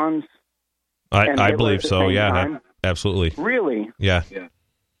pawns. I believe so, yeah. Absolutely. Really? Yeah.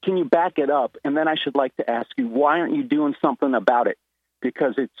 Can you back it up? And then I should like to ask you, why aren't you doing something about it?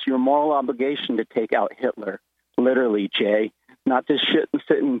 Because it's your moral obligation to take out Hitler. Literally, Jay. Not to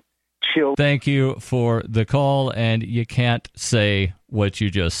sit and chill. Thank you for the call, and you can't say what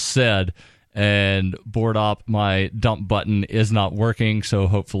you just said. And board op, my dump button is not working, so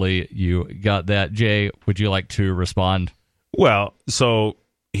hopefully you got that. Jay, would you like to respond? Well, so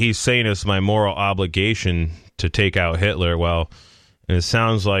he's saying it's my moral obligation to take out Hitler. Well, it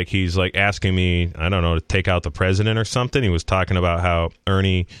sounds like he's like asking me, I don't know, to take out the president or something. He was talking about how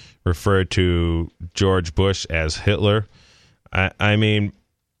Ernie referred to George Bush as Hitler. I mean,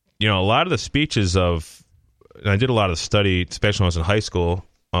 a lot of the speeches of and I did a lot of study, especially when I was in high school,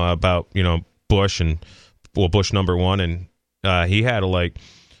 about Bush and Bush number one, and he had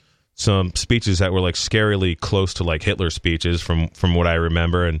some speeches that were scarily close to Hitler's speeches from what I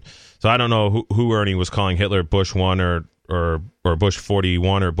remember, and so I don't know who Ernie was calling Hitler, Bush 1 or Bush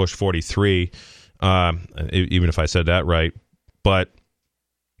 41 or Bush 43, even if I said that right, but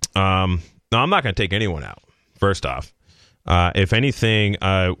no, I'm not going to take anyone out. First off, if anything,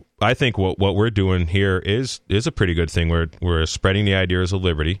 I think what we're doing here is a pretty good thing. We're spreading the ideas of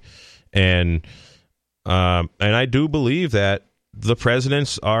liberty, and I do believe that the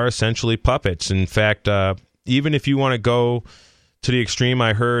presidents are essentially puppets. In fact, even if you want to go to the extreme,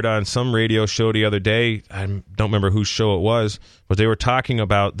 I heard on some radio show the other day, I don't remember whose show it was, but they were talking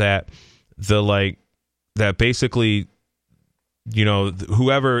about that that basically,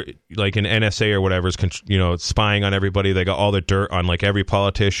 whoever in NSA or whatever is spying on everybody, they got all the dirt on every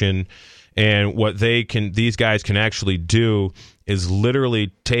politician, and what these guys can actually do is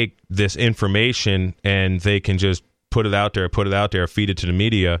literally take this information and they can just put it out there, feed it to the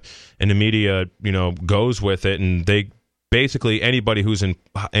media, and the media, goes with it, and they basically, anybody who's in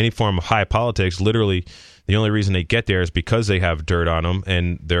any form of high politics, literally the only reason they get there is because they have dirt on them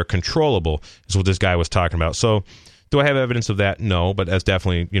and they're controllable, is what this guy was talking about. So do I have evidence of that? No, but that's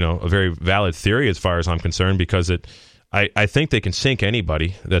definitely, a very valid theory as far as I'm concerned, because I think they can sink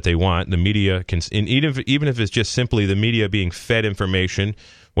anybody that they want. The media can, and even if it's just simply the media being fed information,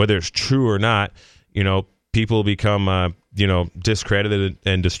 whether it's true or not, people become, discredited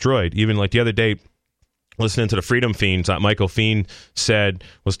and destroyed. Even the other day, listening to the Freedom Fiends, Michael Feen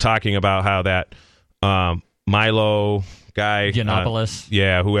was talking about how that Milo guy,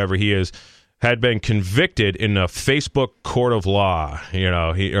 Yiannopoulos, whoever he is, had been convicted in a Facebook court of law,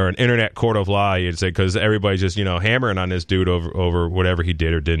 or an internet court of law, you'd say, because everybody's just, hammering on this dude over whatever he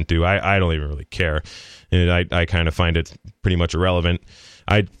did or didn't do. I don't even really care. And I kind of find it pretty much irrelevant.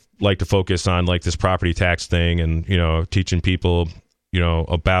 I'd like to focus on this property tax thing and, teaching people,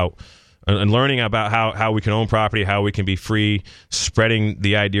 about and learning about how we can own property, how we can be free, spreading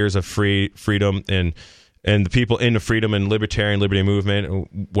the ideas of freedom and the people in the freedom and liberty movement.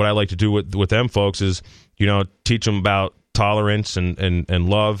 What I like to do with them folks is, teach them about tolerance and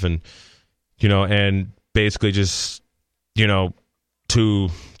love and, and basically just, to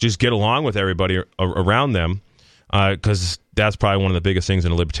just get along with everybody around them. Because that's probably one of the biggest things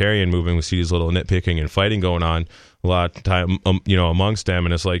in the libertarian movement. We see these little nitpicking and fighting going on a lot of time, amongst them.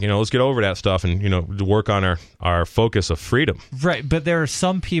 And it's let's get over that stuff and, work on our focus of freedom. Right. But there are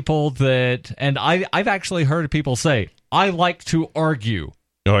some people that, and I've actually heard people say, I like to argue.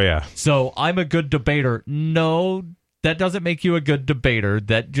 Oh, yeah. So I'm a good debater. No, that doesn't make you a good debater.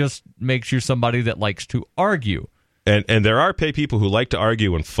 That just makes you somebody that likes to argue. And there are people who like to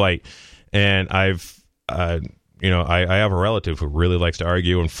argue and fight. And I've, I have a relative who really likes to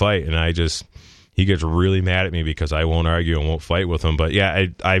argue and fight, and he gets really mad at me because I won't argue and won't fight with him. But yeah,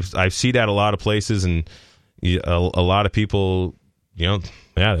 I see that a lot of places, and a lot of people, they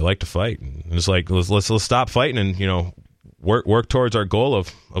like to fight. And it's let's stop fighting and work towards our goal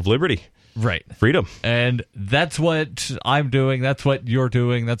of liberty, right, freedom. And that's what I'm doing. That's what you're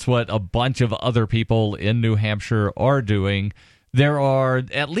doing. That's what a bunch of other people in New Hampshire are doing. There are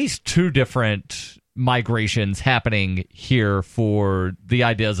at least two different migrations happening here for the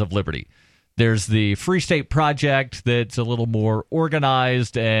ideas of liberty. There's the Free State Project that's a little more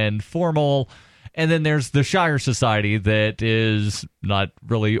organized and formal, and then there's the Shire Society that is not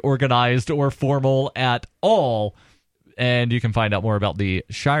really organized or formal at all. And you can find out more about the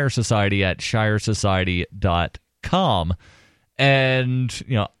Shire Society at shiresociety.com. And,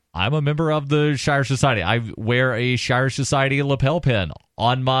 I'm a member of the Shire Society. I wear a Shire Society lapel pin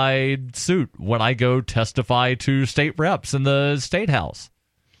on my suit when I go testify to state reps in the State House.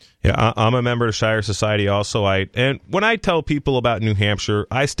 Yeah, I'm a member of Shire Society also. And when I tell people about New Hampshire,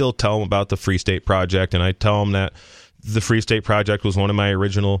 I still tell them about the Free State Project, and I tell them that the Free State Project was one of my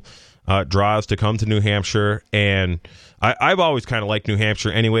original draws to come to New Hampshire. And I've always kind of liked New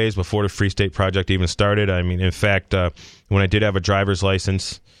Hampshire anyways before the Free State Project even started. I mean, in fact, when I did have a driver's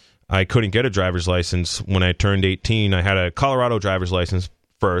license, I couldn't get a driver's license when I turned 18. I had a Colorado driver's license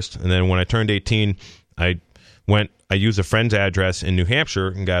first, and then when I turned 18, I used a friend's address in New Hampshire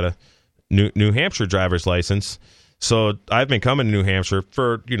and got a New Hampshire driver's license. So I've been coming to New Hampshire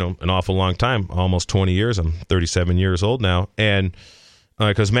for, an awful long time, almost 20 years. I'm 37 years old now. And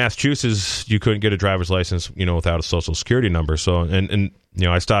because Massachusetts, you couldn't get a driver's license, without a social security number. So, and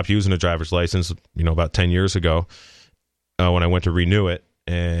I stopped using a driver's license, about 10 years ago when I went to renew it.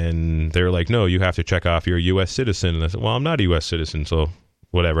 And they were like, no, you have to check off you're a U.S. citizen. And I said, well, I'm not a U.S. citizen, so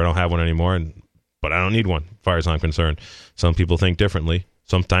whatever. I don't have one anymore. And but I don't need one, as far as I'm concerned. Some people think differently.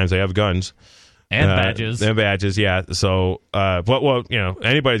 Sometimes they have guns. And badges. And badges, yeah. So, well,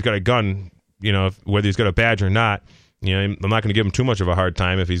 anybody's got a gun, whether he's got a badge or not. I'm not going to give him too much of a hard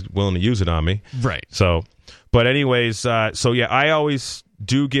time if he's willing to use it on me. Right. So, but anyways, I always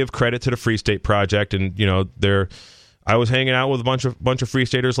do give credit to the Free State Project, and I was hanging out with a bunch of Free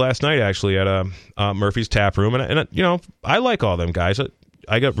Staters last night, actually, at Murphy's Tap Room, and I like all them guys.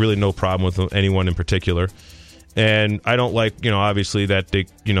 I got really no problem with anyone in particular, and I don't like obviously that they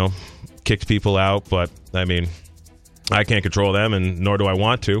kicked people out, but I mean, I can't control them, and nor do I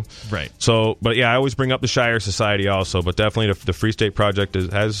want to. Right. So, but yeah, I always bring up the Shire Society also, but definitely the Free State Project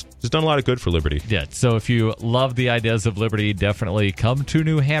has done a lot of good for liberty. Yeah, so if you love the ideas of liberty, definitely come to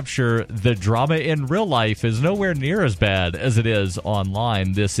New Hampshire. The drama in real life is nowhere near as bad as it is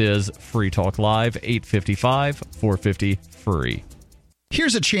online. This is Free Talk Live, 855-450-FREE.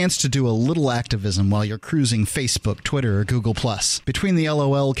 Here's a chance to do a little activism while you're cruising Facebook, Twitter, or Google+. Between the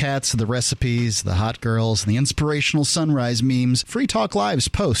LOL cats, the recipes, the hot girls, and the inspirational sunrise memes, Free Talk Live's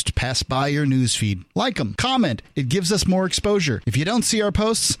posts pass by your newsfeed. Like them, comment. It gives us more exposure. If you don't see our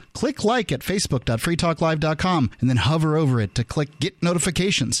posts, click like at facebook.freetalklive.com and then hover over it to click Get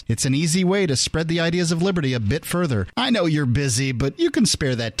Notifications. It's an easy way to spread the ideas of liberty a bit further. I know you're busy, but you can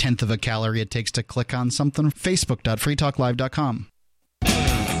spare that 1/10 of a calorie it takes to click on something. facebook.freetalklive.com.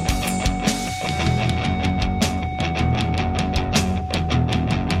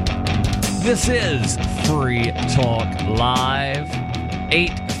 This is Free Talk Live,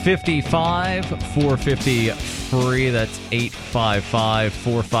 855-450-FREE. That's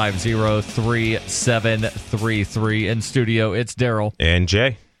 855-450-3733. In studio, it's Daryl. And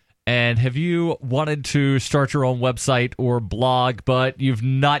Jay. And have you wanted to start your own website or blog, but you've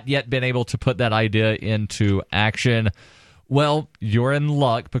not yet been able to put that idea into action? Well, you're in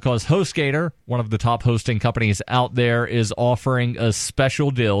luck, because HostGator, one of the top hosting companies out there, is offering a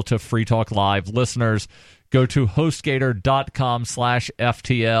special deal to Free Talk Live listeners. Go to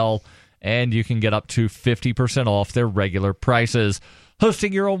HostGator.com/FTL, and you can get up to 50% off their regular prices.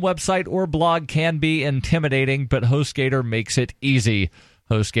 Hosting your own website or blog can be intimidating, but HostGator makes it easy.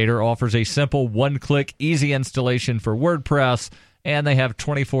 HostGator offers a simple one-click, easy installation for WordPress, and they have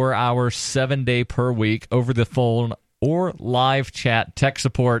 24-hour, 7-day per week over the phone or live chat tech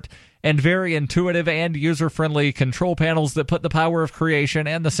support, and very intuitive and user-friendly control panels that put the power of creation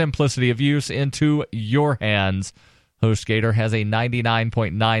and the simplicity of use into your hands. HostGator has a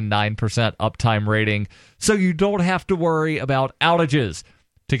 99.99% uptime rating, so you don't have to worry about outages.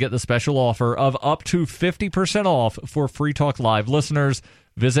 To get the special offer of up to 50% off for Free Talk Live listeners,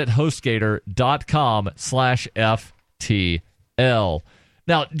 visit HostGator.com/FTL.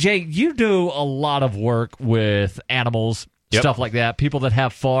 Now, Jay, you do a lot of work with animals, stuff like that, people that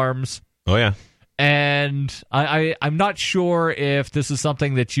have farms. Oh, yeah. And I'm not sure if this is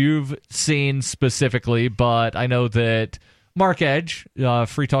something that you've seen specifically, but I know that Mark Edge,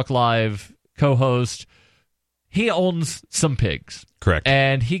 Free Talk Live co-host, he owns some pigs. Correct.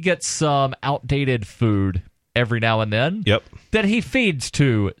 And he gets some outdated food every now and then that he feeds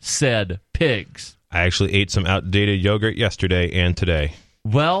to said pigs. I actually ate some outdated yogurt yesterday and today.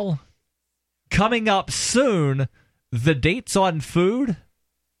 Well, coming up soon, the dates on food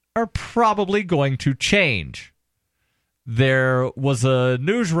are probably going to change. There was a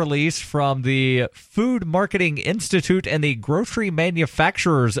news release from the Food Marketing Institute and the Grocery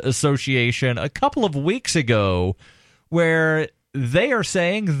Manufacturers Association a couple of weeks ago, where they are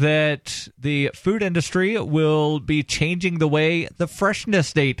saying that the food industry will be changing the way the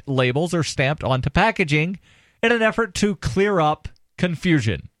freshness date labels are stamped onto packaging in an effort to clear up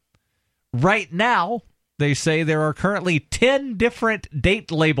confusion. Right now, they say there are currently 10 different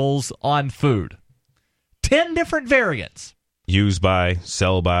date labels on food. 10 different variants. Use by,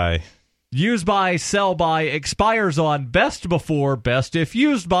 sell by. Use by, sell by, expires on, best before, best if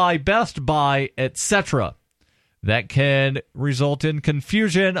used by, best by, etc. That can result in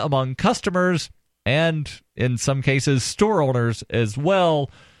confusion among customers and, in some cases, store owners as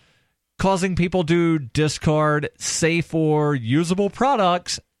well, causing people to discard safe or usable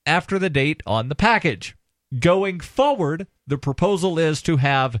products after the date on the package. Going forward, the proposal is to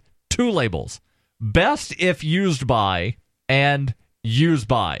have 2 labels: best if used by and use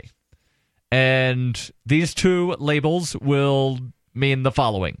by. And these 2 labels will mean the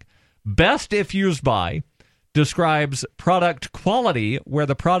following. Best if used by describes product quality, where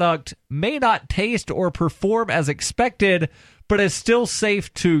the product may not taste or perform as expected, but is still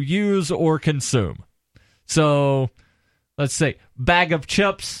safe to use or consume. So, let's say, bag of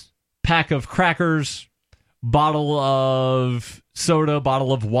chips, pack of crackers, bottle of soda,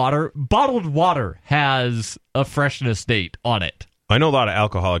 bottle of water. Bottled water has a freshness date on it. I know a lot of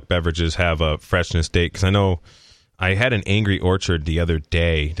alcoholic beverages have a freshness date because I know I had an Angry Orchard the other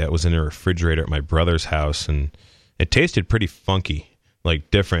day that was in a refrigerator at my brother's house, and it tasted pretty funky, like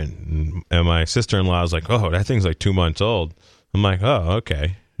different. And my sister-in-law was like, "Oh, that thing's like 2 months old." I'm like, "Oh,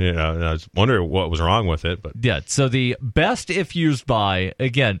 okay." You know, and I was wondering what was wrong with it, but yeah. So the best if used by,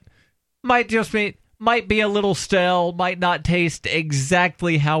 again, might be a little stale, might not taste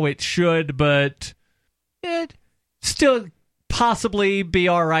exactly how it should, but it still possibly be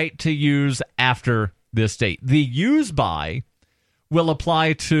all right to use after this date. The use by will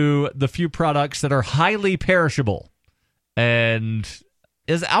apply to the few products that are highly perishable. And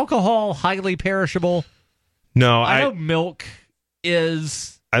is alcohol highly perishable? No, I know milk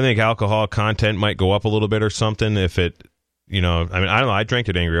is. I think alcohol content might go up a little bit or something if it, you know, I mean, I don't know. I drank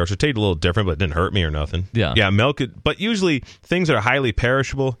it at Angry Orchard. It tasted a little different, but it didn't hurt me or nothing. Yeah, milk. But usually things that are highly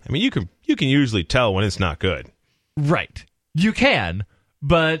perishable, I mean, you can usually tell when it's not good. Right. You can,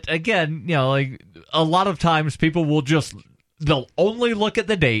 but again, you know, like a lot of times people they'll only look at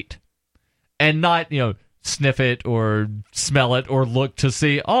the date and not, you know, sniff it or smell it or look to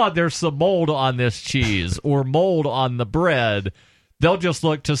see, oh, there's some mold on this cheese or mold on the bread. They'll just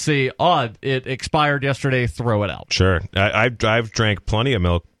look to see, oh, it expired yesterday, throw it out. Sure. I've drank plenty of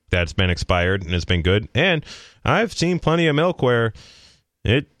milk that's been expired and it's been good. And I've seen plenty of milk where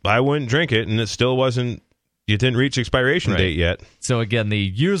I wouldn't drink it and it still wasn't, you didn't reach expiration date yet. So again, the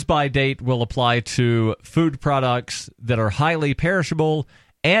use-by date will apply to food products that are highly perishable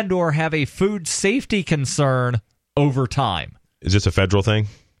and or have a food safety concern over time. Is this a federal thing?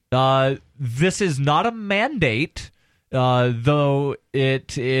 This is not a mandate, though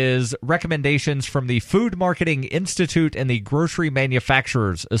it is recommendations from the Food Marketing Institute and the Grocery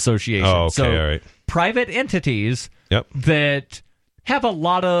Manufacturers Association. Oh, okay, so all right. Private entities that have a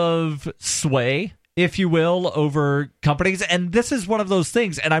lot of sway, if you will, over companies. And this is one of those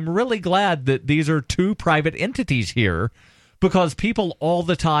things. And I'm really glad that these are two private entities here, because people all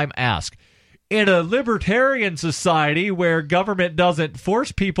the time ask, in a libertarian society where government doesn't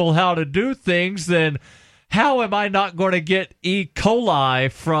force people how to do things, then how am I not going to get E. coli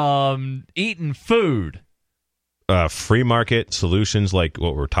from eating food? Free market solutions like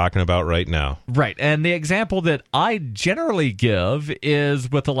what we're talking about right now. Right. And the example that I generally give is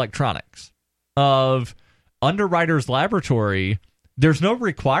with electronics. Of Underwriters Laboratory, there's no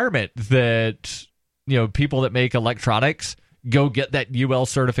requirement that, you know, people that make electronics go get that UL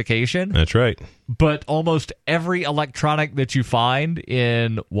certification. That's right. But almost every electronic that you find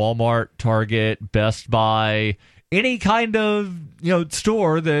in Walmart, Target, Best Buy, any kind of, you know,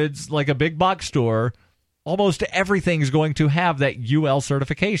 store that's like a big box store, almost everything's going to have that UL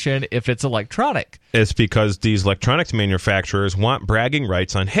certification if it's electronic. It's because these electronics manufacturers want bragging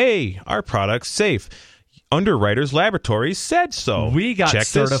rights on, hey, our product's safe. Underwriters Laboratories said so. We got Check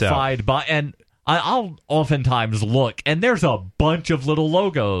certified by, and I'll oftentimes look, and there's a bunch of little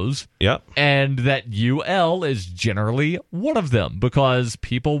logos. Yep. And that UL is generally one of them, because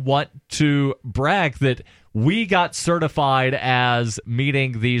people want to brag that we got certified as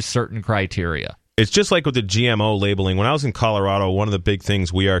meeting these certain criteria. It's just like with the GMO labeling. When I was in Colorado, one of the big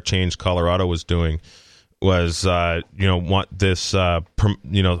things We Are Change Colorado was doing was, want this,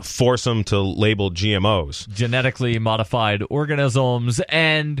 force them to label GMOs. Genetically modified organisms.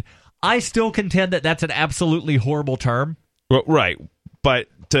 And I still contend that that's an absolutely horrible term. Well, right. But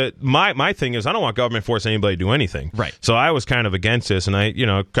my thing is I don't want government force anybody to do anything. Right. So I was kind of against this, and I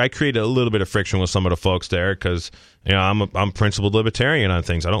created a little bit of friction with some of the folks there because I'm principled libertarian on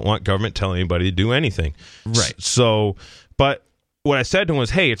things. I don't want government telling anybody to do anything. Right. So, but what I said to him was,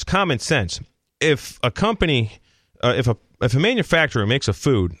 hey, it's common sense. If a company, if a manufacturer makes a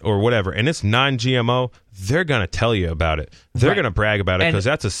food or whatever, and it's non-GMO, they're going to tell you about it. They're going to brag about it because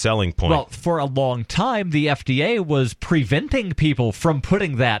that's a selling point. Well, for a long time, the FDA was preventing people from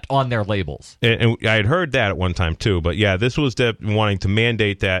putting that on their labels. And I had heard that at one time, too. But, yeah, this was wanting to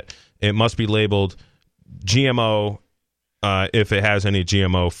mandate that it must be labeled GMO if it has any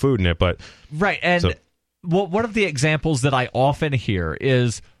GMO food in it. But right. And one of the examples that I often hear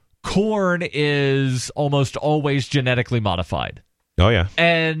is corn is almost always genetically modified. Oh, yeah.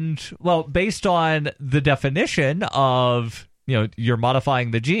 And, well, based on the definition of, you're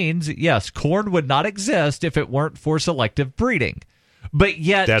modifying the genes, yes, corn would not exist if it weren't for selective breeding. But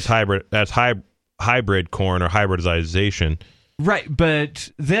yet... That's hybrid. That's hybrid corn or hybridization. Right,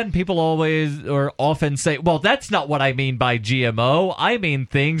 but then people always or often say, well, that's not what I mean by GMO. I mean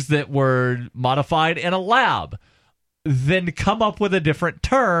things that were modified in a lab. Then come up with a different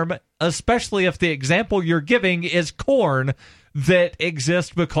term, especially if the example you're giving is corn, that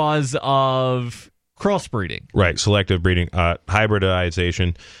exist because of crossbreeding. Right, selective breeding,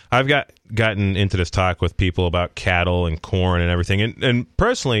 hybridization. I've gotten into this talk with people about cattle and corn and everything, and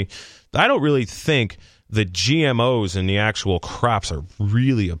personally, I don't really think the GMOs in the actual crops are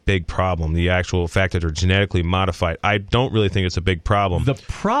really a big problem. The actual fact that they're genetically modified, I don't really think it's a big problem. The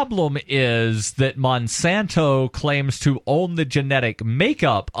problem is that Monsanto claims to own the genetic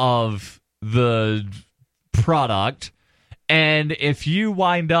makeup of the product, and if you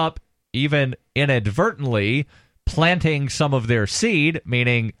wind up, even inadvertently, planting some of their seed,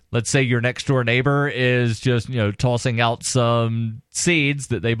 meaning, let's say your next door neighbor is just, tossing out some seeds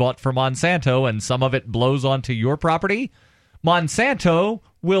that they bought from Monsanto and some of it blows onto your property, Monsanto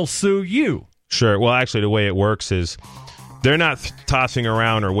will sue you. Sure. Well, actually, the way it works is they're not tossing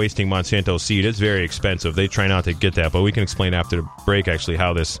around or wasting Monsanto seed. It's very expensive. They try not to get that, but we can explain after the break, actually,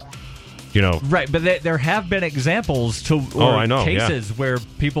 how this... Right, but there have been examples cases where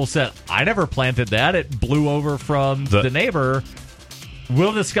people said, I never planted that. It blew over from the neighbor.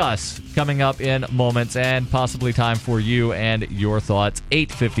 We'll discuss coming up in moments and possibly time for you and your thoughts.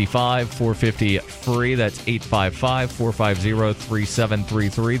 855-450-FREE. That's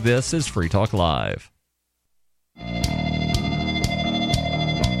 855-450-3733. This is Free Talk Live.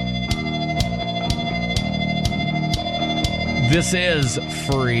 This is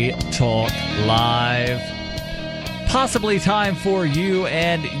Free Talk Live. Possibly time for you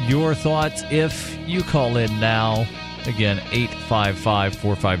and your thoughts if you call in now. Again,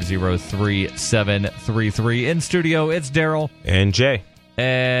 855-450-3733. In studio, it's Daryl. And Jay.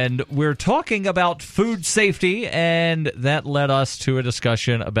 And we're talking about food safety, and that led us to a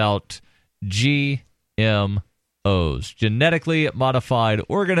discussion about GMOs, genetically modified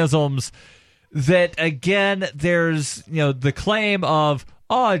organisms. That, again, there's, the claim of,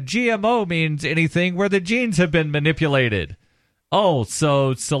 GMO means anything where the genes have been manipulated. Oh,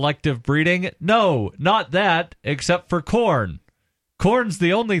 so selective breeding? No, not that, except for corn. Corn's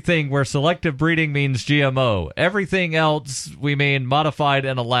the only thing where selective breeding means GMO. Everything else, we mean modified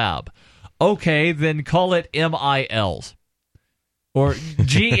in a lab. Okay, then call it MILs. Or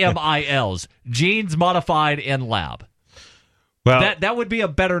GMILs, genes modified in lab. Well, that would be a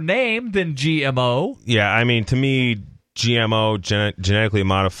better name than GMO. Yeah, I mean, to me, GMO, genetically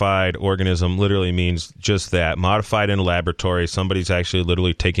modified organism, literally means just that. Modified in a laboratory. Somebody's actually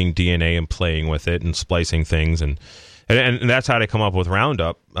literally taking DNA and playing with it and splicing things. And that's how they come up with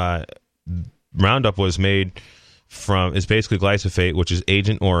Roundup. Roundup was made is basically glyphosate, which is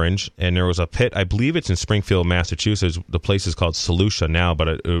Agent Orange. And there was a pit, I believe it's in Springfield, Massachusetts. The place is called Solutia now, but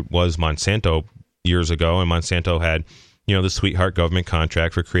it was Monsanto years ago. And Monsanto had... the sweetheart government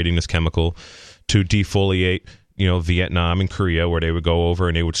contract for creating this chemical to defoliate, Vietnam and Korea, where they would go over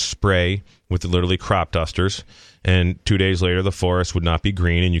and they would spray with literally crop dusters. And 2 days later, the forest would not be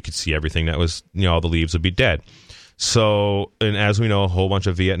green and you could see everything that was, all the leaves would be dead. So, and as we know, a whole bunch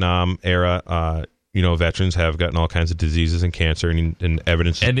of Vietnam era, veterans have gotten all kinds of diseases and cancer and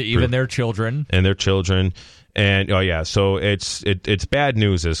evidence. And even their children. And their children. And, so it's bad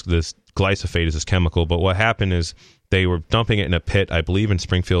news, this glyphosate is this chemical. But what happened is, they were dumping it in a pit, I believe in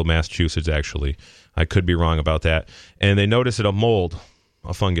Springfield, Massachusetts, actually. I could be wrong about that. And they noticed that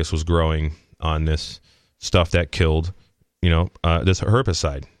a fungus was growing on this stuff that killed, this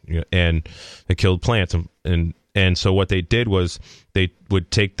herbicide. And it killed plants. And so what they did was they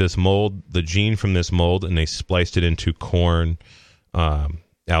would take this mold, the gene from this mold, and they spliced it into corn,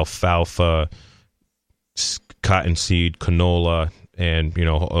 alfalfa, cottonseed, canola, and,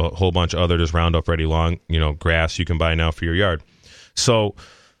 a whole bunch of other just Roundup Ready long, grass you can buy now for your yard. So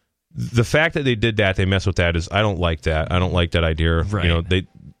the fact that they did that, they mess with that, is I don't like that. I don't like that idea. Right.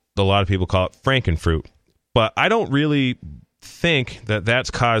 A lot of people call it Frankenfruit. But I don't really think that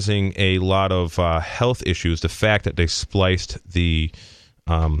that's causing a lot of health issues. The fact that they spliced the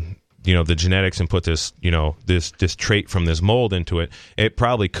genetics and put this, this trait from this mold into it, it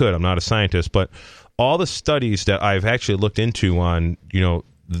probably could. I'm not a scientist, but all the studies that I've actually looked into on,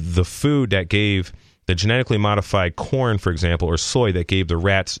 the food that gave the genetically modified corn, for example, or soy that gave the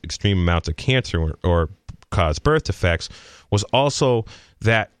rats extreme amounts of cancer or caused birth defects, was also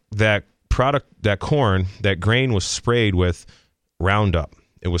that product, that corn, that grain was sprayed with Roundup.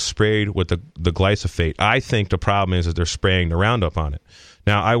 It was sprayed with the glyphosate. I think the problem is that they're spraying the Roundup on it.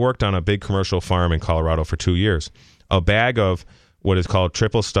 Now, I worked on a big commercial farm in Colorado for 2 years. A bag of what is called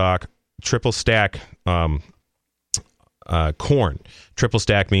triple stack corn. Triple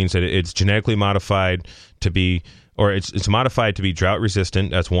stack means that it's genetically modified to be, or it's modified to be drought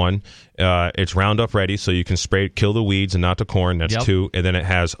resistant. That's one. It's Roundup ready, so you can kill the weeds and not the corn. That's two. And then it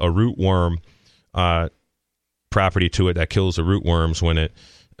has a root worm property to it that kills the root worms when the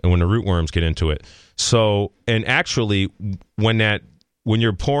root worms get into it. So, and actually, when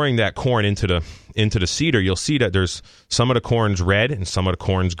you're pouring that corn into the seeder, you'll see that there's some of the corn's red and some of the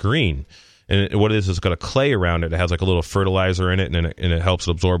corn's green. And what it is, it's got a clay around it. It has like a little fertilizer in it, and it helps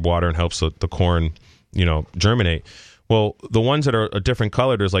it absorb water and helps the corn, germinate. Well, the ones that are a different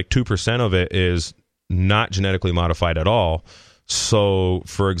color, there's like 2% of it is not genetically modified at all. So,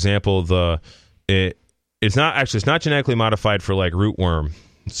 for example, it's not genetically modified for like rootworm.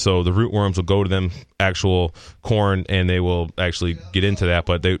 So the rootworms will go to them actual corn, and they will actually get into that,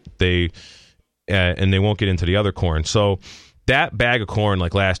 but they won't get into the other corn. So that bag of corn,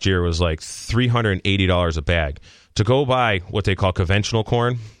 like last year, was like $380 a bag. To go buy what they call conventional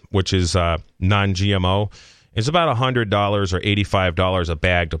corn, which is non-GMO, it's about $100 or $85 a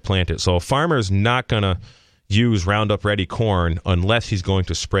bag to plant it. So a farmer's not going to use Roundup Ready corn unless he's going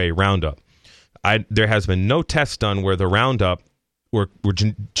to spray Roundup. There has been no test done where the Roundup, where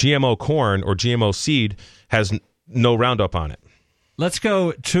GMO corn or GMO seed has no Roundup on it. Let's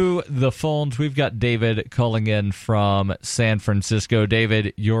go to the phones. We've got David calling in from San Francisco.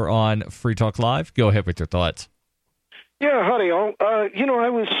 David, you're on Free Talk Live. Go ahead with your thoughts. Yeah, howdy all. I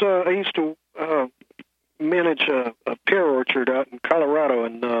used to manage a pear orchard out in Colorado,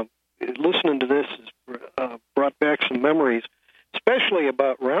 and listening to this has brought back some memories, especially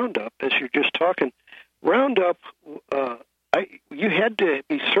about Roundup, as you're just talking. Roundup, you had to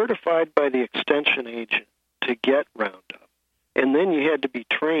be certified by the extension agent to get Roundup, and then you had to be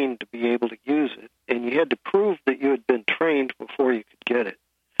trained to be able to use it, and you had to prove that you had been trained before you could get it.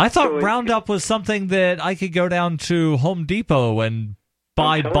 I thought Roundup was something that I could go down to Home Depot and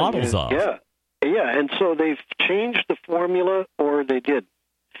buy bottles of. Yeah, and so they've changed the formula, or they did.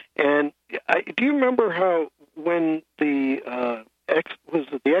 And do you remember how when the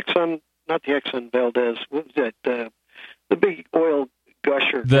Exxon, not the Exxon Valdez, what was that? The big oil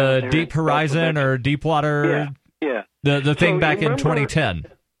gusher. The Deep Horizon or Deepwater. Yeah. The thing back in 2010.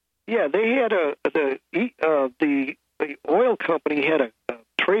 Yeah, they had the oil company had a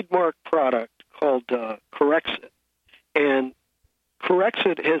trademark product called Corexit, and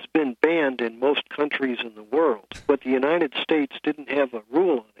Corexit has been banned in most countries in the world, but the United States didn't have a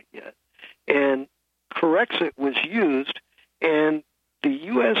rule on it yet. And Corexit was used, and the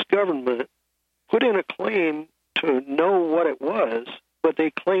U.S. government put in a claim to know what it was, but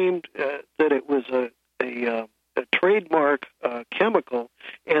they claimed that it was a trademark chemical,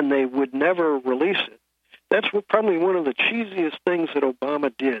 and they would never release it. That's probably one of the cheesiest things that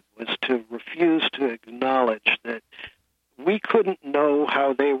Obama did, was to refuse to acknowledge that we couldn't know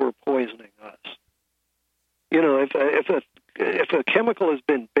how they were poisoning us. If a chemical has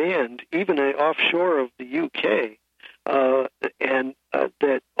been banned, even offshore of the UK, and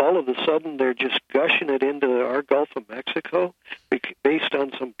that all of a sudden they're just gushing it into our Gulf of Mexico based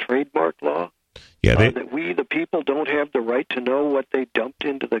on some trademark law, that we, the people, don't have the right to know what they dumped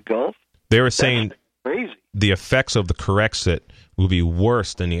into the Gulf. They were saying crazy. The effects of the Corexit will be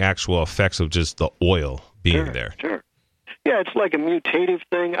worse than the actual effects of just the oil being there. Sure. Yeah, it's like a mutative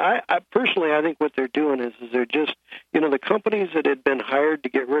thing. I personally, I think what they're doing is they're just, the companies that had been hired to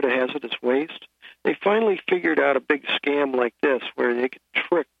get rid of hazardous waste, they finally figured out a big scam like this where they could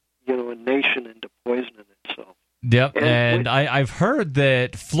trick, a nation into poisoning itself. Yep, and I've heard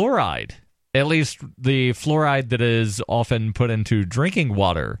that fluoride, at least the fluoride that is often put into drinking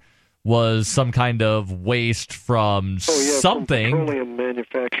water, was some kind of waste from something. From petroleum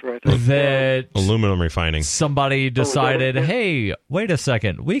manufacturer, I think. That aluminum refining. Somebody decided, hey, wait a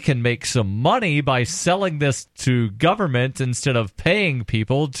second, we can make some money by selling this to government instead of paying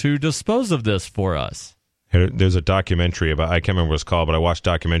people to dispose of this for us. There's a documentary about, I can't remember what it's called, but I watched a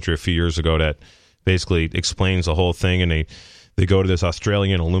documentary a few years ago that basically explains the whole thing, and they go to this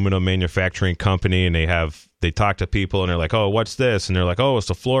Australian aluminum manufacturing company, and they talk to people, and they're like, oh, what's this? And they're like, oh, it's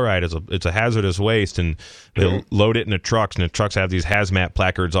a fluoride. It's a hazardous waste. And they load it in the trucks, and the trucks have these hazmat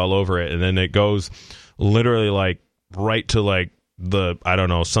placards all over it. And then it goes literally like right to like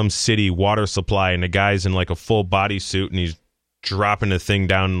some city water supply, and the guy's in like a full bodysuit, and he's dropping the thing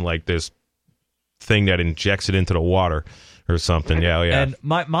down in like this thing that injects it into the water or something. Yeah. And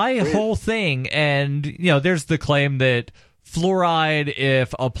my whole thing, and, there's the claim that fluoride,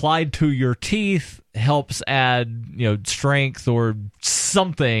 if applied to your teeth, helps add, strength or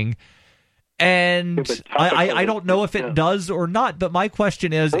something. And I don't know if it does or not, but my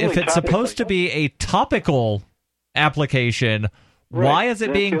question is, if it's supposed to be a topical application, why is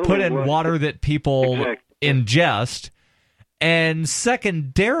it being put in water that people ingest? And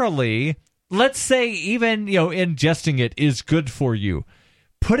secondarily, let's say even, ingesting it is good for you.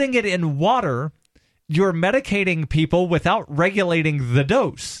 Putting it in water you're medicating people without regulating the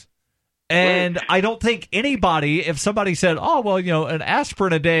dose. And I don't think anybody, if somebody said, oh, well, an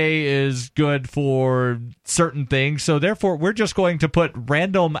aspirin a day is good for certain things, so therefore we're just going to put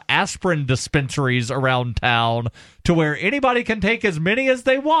random aspirin dispensaries around town to where anybody can take as many as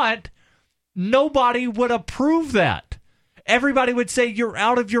they want, nobody would approve that. Everybody would say you're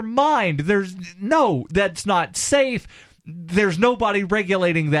out of your mind. That's not safe. There's nobody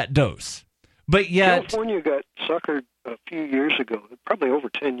regulating that dose. But yet, California got suckered a few years ago, probably over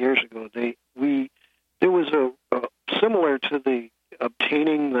 10 years ago. There was a similar to the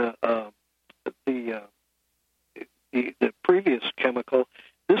obtaining the previous chemical.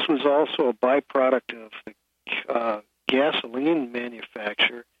 This was also a byproduct of the gasoline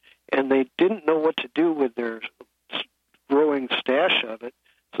manufacture, and they didn't know what to do with their growing stash of it,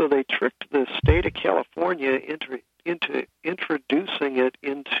 so they tricked the state of California into introducing it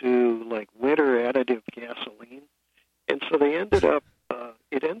into like winter additive gasoline, and so they ended up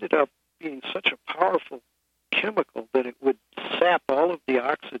being such a powerful chemical that it would sap all of the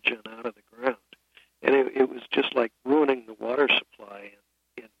oxygen out of the ground, and it was just like ruining the water supply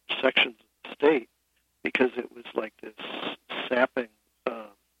in sections of the state because it was like this sapping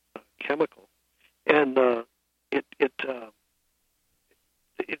chemical, and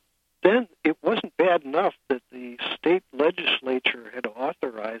then it wasn't bad enough that the state legislature had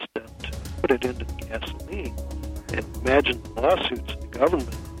authorized them to put it into the gasoline. And imagine the lawsuits of the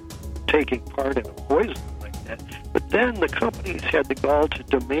government taking part in a poison like that. But then the companies had the gall to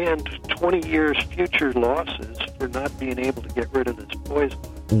demand 20 years future losses for not being able to get rid of this poison.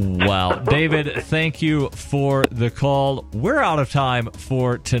 Wow. David, thank you for the call. We're out of time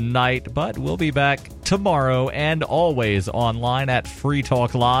for tonight, but we'll be back tomorrow and always online at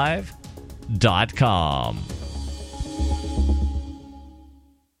freetalklive.com.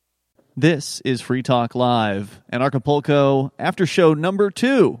 This is Free Talk Live, and Acapulco after show number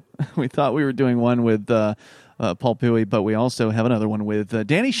 2. We thought we were doing one with Paul Pui, but we also have another one with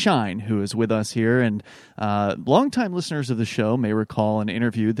Danny Shine, who is with us here. And longtime listeners of the show may recall an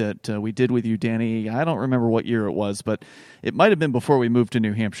interview that we did with you, Danny. I don't remember what year it was, but it might have been before we moved to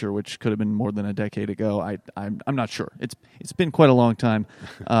New Hampshire, which could have been more than a decade ago. I'm not sure. It's been quite a long time.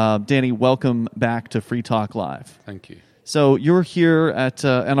 Danny, welcome back to Free Talk Live. Thank you. So you're here at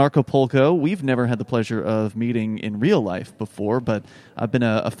Acapulco. We've never had the pleasure of meeting in real life before, but I've been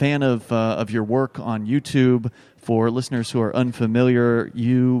a fan of your work on YouTube. For listeners who are unfamiliar,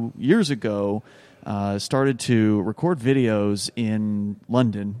 you years ago started to record videos in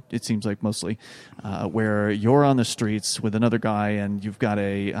London, it seems like mostly, where you're on the streets with another guy and you've got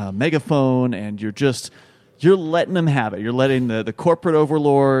a megaphone and you're letting them have it. You're letting the corporate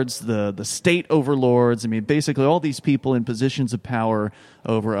overlords, the state overlords, basically all these people in positions of power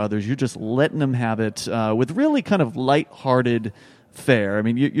over others, you're just letting them have it with really kind of lighthearted fare.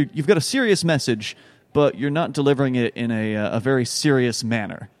 You've got a serious message, but you're not delivering it in a very serious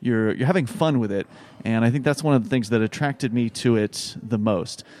manner. You're having fun with it, and I think that's one of the things that attracted me to it the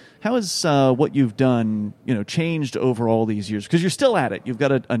most. How has what you've done, changed over all these years? Because you're still at it. You've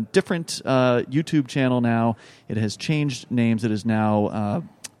got a different YouTube channel now. It has changed names. It is now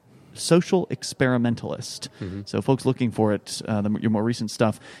Social Experimentalist. Mm-hmm. So folks looking for it, your more recent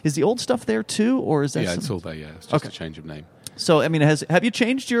stuff. Is the old stuff there too, or is that? Yeah, it's all there. Yeah, it's just a change of name. So have you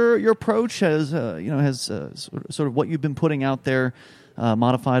changed your approach? Has sort of what you've been putting out there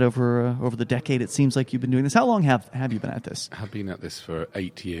modified over the decade? It seems like you've been doing this. How long have you been at this? I've been at this for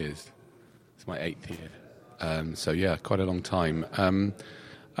 8 years. It's my 8th year. So yeah, quite a long time. I'm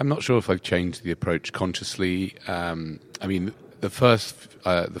not sure if I've changed the approach consciously. The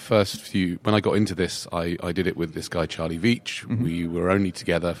first few, when I got into this, I did it with this guy Charlie Veach. Mm-hmm. We were only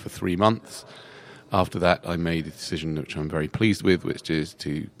together for 3 months. After that, I made a decision which I'm very pleased with, which is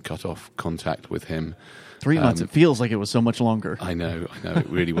to cut off contact with him. 3 months. It feels like it was so much longer. I know. It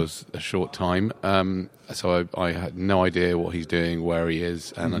really was a short time. So I had no idea what he's doing, where he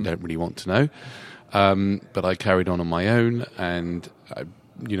is, and I don't really want to know. But I carried on my own, and I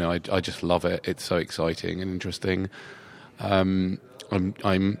just love it. It's so exciting and interesting.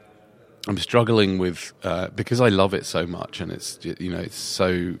 I'm struggling with because I love it so much, and it's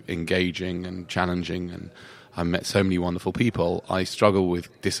so engaging and challenging, and I've met so many wonderful people. I struggle with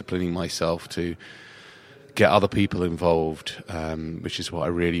disciplining myself to get other people involved, which is what I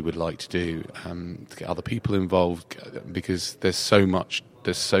really would like to do. To get other people involved because there's so much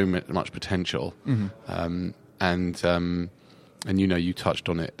potential, mm-hmm. And you touched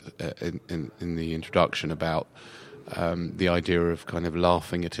on it in the introduction about the idea of kind of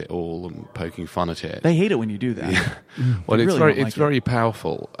laughing at it all and poking fun at it. They hate it when you do that. Yeah. Well, it's very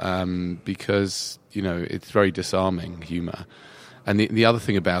powerful because it's very disarming humor. And the other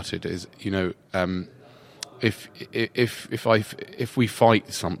thing about it is, if we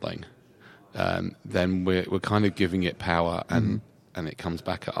fight something, then we're kind of giving it power, and it comes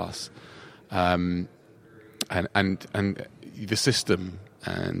back at us. And the system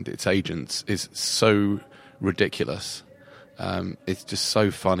and its agents is so ridiculous. It's just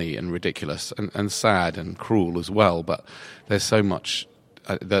so funny and ridiculous and sad and cruel as well. But there's so much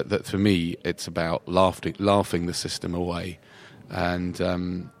that for me, it's about laughing the system away. And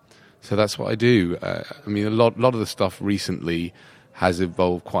so that's what I do. I mean, a lot of the stuff recently has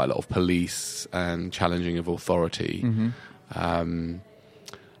involved quite a lot of police and challenging of authority.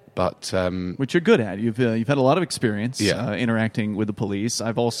 But which you're good at. You've had a lot of experience interacting with the police.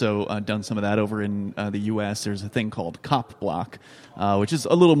 I've also done some of that over in the U.S. There's a thing called Cop Block, which is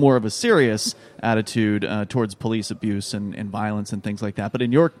a little more of a serious attitude towards police abuse and violence and things like that. But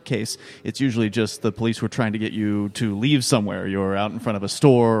in your case, it's usually just the police who are trying to get you to leave somewhere. You're out in front of a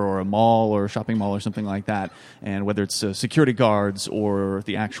store or a mall or a shopping mall or something like that. And whether it's security guards or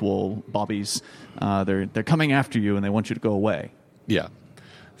the actual bobbies, they're coming after you and they want you to go away. Yeah.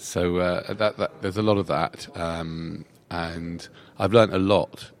 So that there's a lot of that, and I've learned a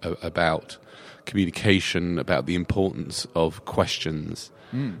lot about communication, about the importance of questions,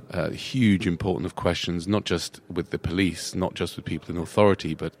 huge importance of questions, not just with the police, not just with people in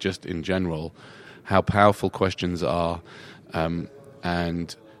authority, but just in general, how powerful questions are,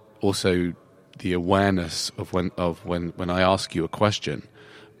 and also the awareness of when I ask you a question,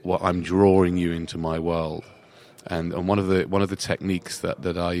 what I'm drawing you into my world. And one of the techniques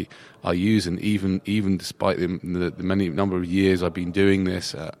that I use, and even despite the many number of years I've been doing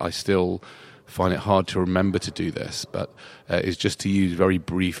this, I still find it hard to remember to do this. But is just to use very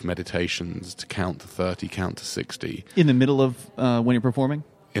brief meditations to count to 30, count to 60. In the middle of when you're performing?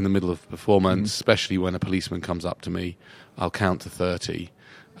 In the middle of performance, especially when a policeman comes up to me, I'll count to 30,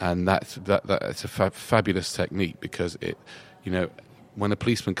 and that's a fabulous technique because it, when a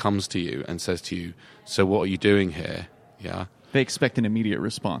policeman comes to you and says to you, "So what are you doing here?" Yeah, they expect an immediate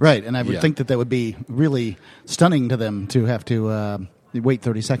response, right? And I would think that would be really stunning to them to have to wait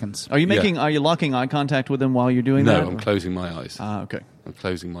 30 seconds. Are you Are you locking eye contact with them while you're doing that? No, I'm closing my eyes. Okay. I'm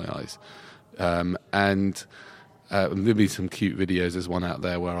closing my eyes, and there'll be some cute videos. There's one out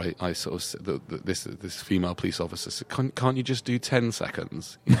there where I sort of this female police officer said, "Can't you just do 10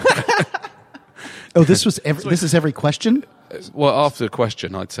 seconds?" Oh, this is every question. Well, after a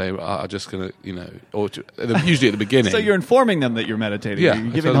question, I'd say I'm just going to, or usually at the beginning. So you're informing them that you're meditating. Yeah,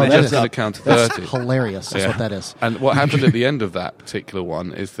 you're giving them just going to count to 30. That's hilarious. That's what that is. And what happened at the end of that particular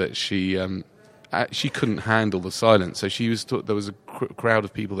one is that she couldn't handle the silence. So there was a crowd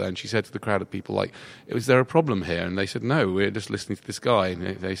of people there, and she said to the crowd of people, like, "Is there a problem here?" And they said, "No, we're just listening to this guy."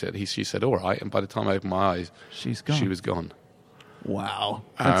 And she said, "All right." And by the time I opened my eyes, she was gone. Wow,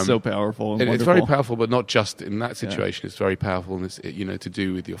 that's so powerful and it's very powerful, but not just in that situation. It's very powerful, and it's to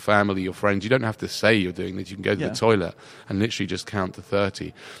do with your family, your friends. You don't have to say you're doing this. You can go to the toilet and literally just count to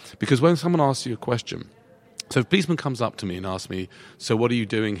 30. Because when someone asks you a question, so if a policeman comes up to me and asks me, "So what are you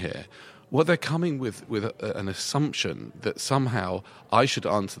doing here?" What they're coming with an assumption that somehow I should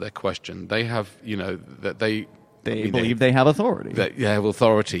answer their question. They have, that they believe they have authority. They have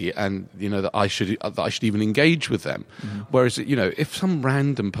authority, and that I should even engage with them. Whereas if some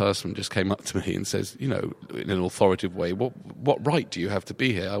random person just came up to me and says, in an authoritative way, what right do you have to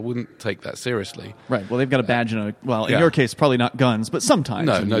be here? I wouldn't take that seriously. Right. Well, they've got a badge and in your case, probably not guns, but sometimes.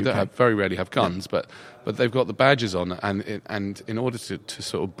 No, they very rarely have guns, but they've got the badges on, and in order to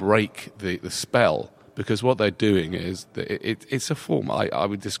sort of break the spell. Because what they're doing is it's a form, I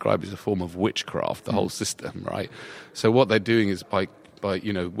would describe as a form of witchcraft, the whole system, right? So what they're doing is by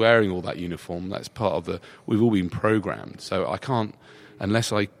wearing all that uniform, that's part of we've all been programmed. So I can't,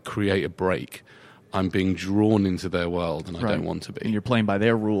 unless I create a break, I'm being drawn into their world, and I don't want to be. And you're playing by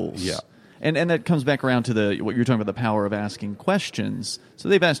their rules. Yeah. And that comes back around to what you're talking about, the power of asking questions. So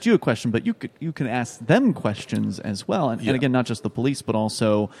they've asked you a question, but you can ask them questions as well. And again, not just the police, but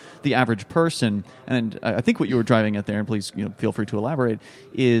also the average person. And I think what you were driving at there, and please feel free to elaborate,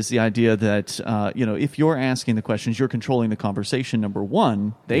 is the idea that if you're asking the questions, you're controlling the conversation. Number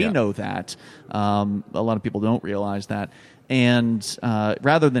one, they know that. A lot of people don't realize that. And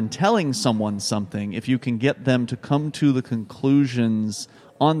rather than telling someone something, if you can get them to come to the conclusions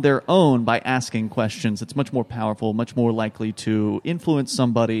on their own by asking questions, it's much more powerful, much more likely to influence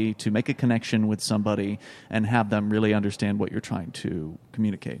somebody, to make a connection with somebody, and have them really understand what you're trying to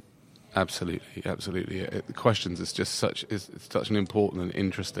communicate. Absolutely. The questions is just such an important and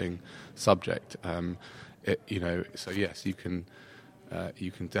interesting subject. So yes, you can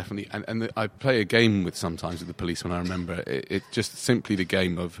definitely. And I play a game sometimes with the police when I remember it's just simply the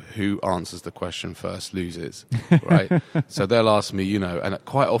game of who answers the question first loses, right? So they'll ask me, and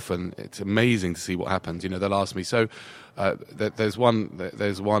quite often it's amazing to see what happens. They'll ask me. So there's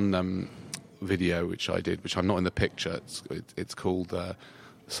one video which I did, which I'm not in the picture. It's called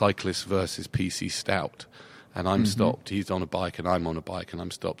Cyclist versus PC Stout, and I'm stopped. He's on a bike and I'm on a bike, and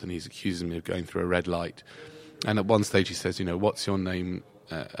I'm stopped, and he's accusing me of going through a red light. And at one stage he says, what's your name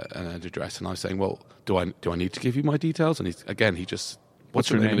and address? And I'm saying, well, do I need to give you my details? And he just, what's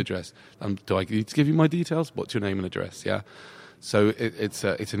your name and address? Do I need to give you my details? What's your name and address? Yeah. So it's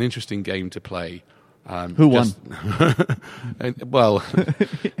an interesting game to play. Who won? Well,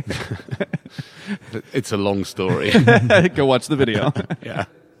 it's a long story. Go watch the video. Yeah.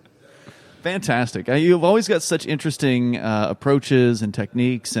 Fantastic. You've always got such interesting approaches and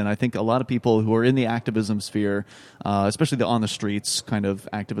techniques, and I think a lot of people who are in the activism sphere, especially the on-the-streets kind of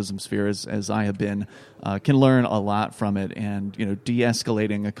activism sphere, as I have been, can learn a lot from it, and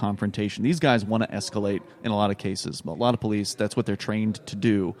de-escalating a confrontation. These guys want to escalate in a lot of cases. A lot of police, that's what they're trained to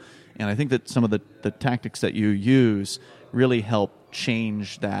do. And I think that some of the tactics that you use really help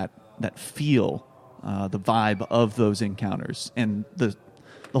change that feel, the vibe of those encounters. And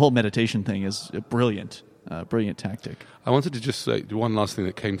the whole meditation thing is a brilliant tactic. I wanted to just say one last thing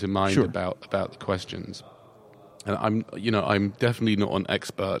that came to mind about the questions. And I'm definitely not an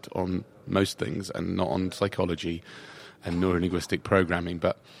expert on most things, and not on psychology and neurolinguistic programming.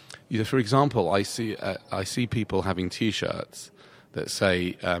 But for example, I see people having T-shirts that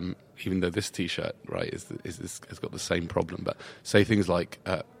say, even though this T-shirt, right, has got the same problem, but say things like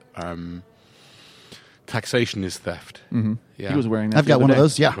taxation is theft. Mm-hmm. Yeah. He was wearing that. I've got one of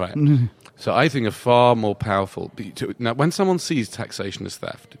those. Yeah. Right. So I think a far more powerful. Now, when someone sees taxation as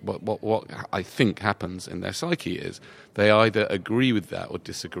theft, what I think happens in their psyche is they either agree with that or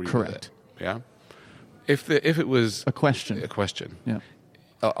disagree with it. Yeah. If it was a question. Yeah.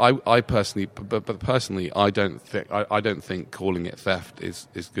 I personally, I don't think calling it theft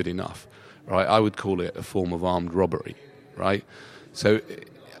is good enough, right? I would call it a form of armed robbery, right? So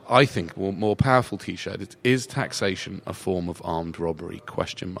I think more powerful T-shirt is taxation a form of armed robbery? ?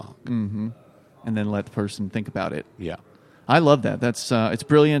 Mm-hmm. And then let the person think about it. Yeah. I love that. That's it's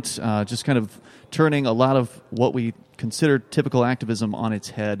brilliant. Just kind of turning a lot of what we consider typical activism on its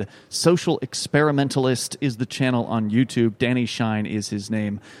head. Social Experimentalist is the channel on YouTube. Danny Shine is his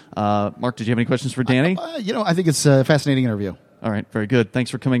name. Mark, did you have any questions for Danny? I think it's a fascinating interview. All right, very good. Thanks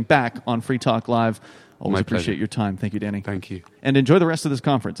for coming back on Free Talk Live. Always My appreciate pleasure. your time. Thank you, Danny. Thank you. And enjoy the rest of this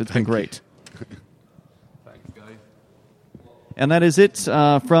conference. It's been great. And that is it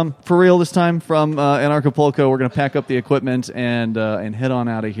for real this time from Anarchapulco. We're going to pack up the equipment and head on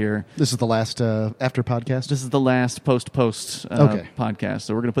out of here. This is the last after podcast? This is the last post podcast.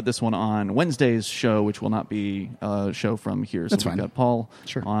 So we're going to put this one on Wednesday's show, which will not be a show from here. So That's we've fine. got Paul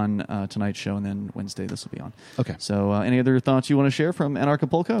on tonight's show, and then Wednesday this will be on. Okay. So any other thoughts you want to share from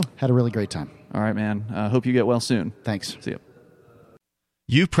Anarchapulco? Had a really great time. All right, man. Hope you get well soon. Thanks. See you.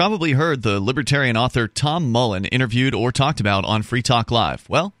 You've probably heard the libertarian author Tom Mullen interviewed or talked about on Free Talk Live.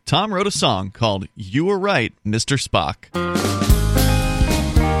 Well, Tom wrote a song called You Were Right, Mr. Spock.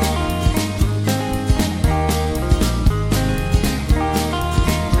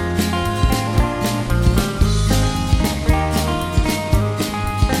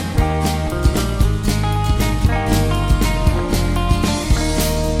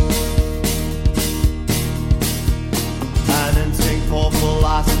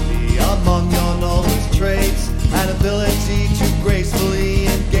 Among your noblest traits, an ability to gracefully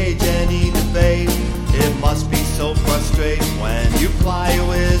engage any debate. It must be so frustrating when you ply your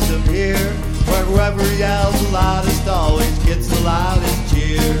wisdom here, where whoever yells the loudest always gets the loudest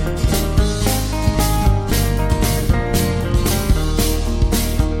cheer.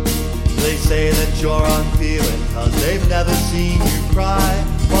 They say that you're unfeeling, cause they've never seen you cry,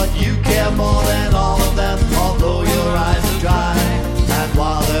 but you care more than all of them, although your eyes are dry. And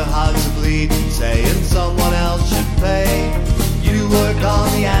while their hearts are bleeding, saying someone else should pay, you work on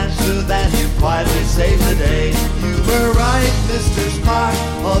the answer, then you quietly save the day. You were right, Mr. Spock,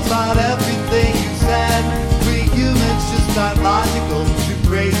 about everything you said. We humans just aren't logical, too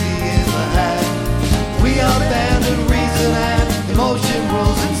crazy in the head. We abandon reason and emotion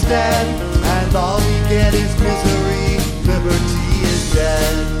rules instead, and all we get is misery, liberty is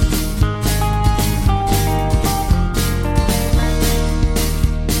dead.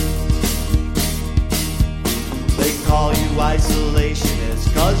 Call you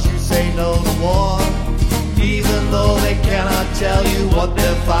isolationist, cause you say what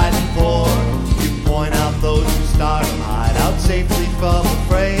they're fighting for. You point out those who start them, hide out safely from the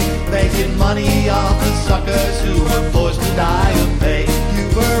fray, making money off the suckers who were forced to die of pain. You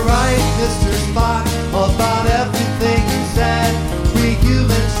were right, Mr. Spock, about everything you said. We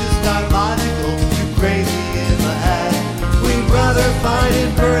humans just aren't logical, too crazy in the head. We'd rather find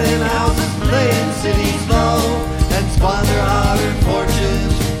and burning houses, playing cities low, and squander hard-earned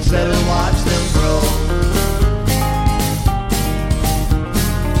fortunes instead of watch them grow.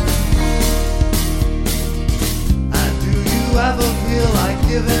 And do you ever feel like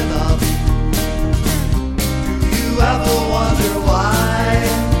giving up? Do you ever wonder why?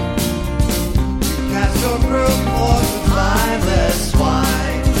 Cast your broom for the mindless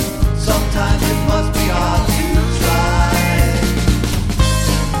swine. Sometimes it must be hard to try.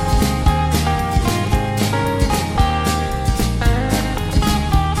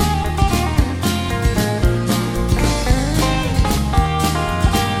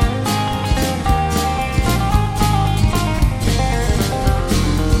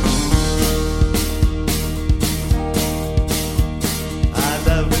 And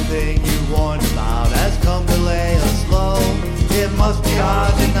everything you warned about has come to lay us low. It must be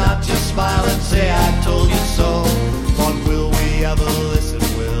hard to not just smile and say I told you so. But will we ever listen?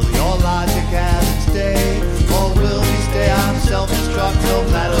 Will your logic have its day? Or will we stay on self-destruct no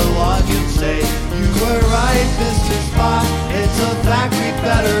matter what you say? You were right, Mr. Spock, it's a fact we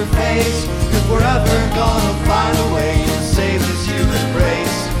better face if we're ever gonna find a way to save this human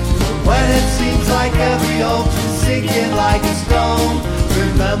race. But when it seems like every hope is sinking like a stone,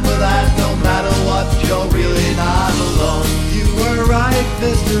 remember that no matter what, you're really not alone. You were right,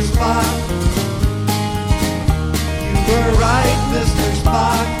 Mr. Spock. You were right, Mr.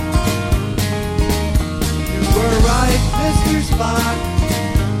 Spock. You were right, Mr. Spock.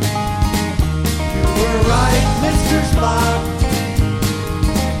 You were right, Mr. Spock.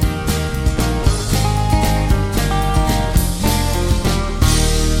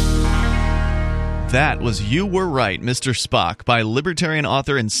 That was You Were Right, Mr. Spock by libertarian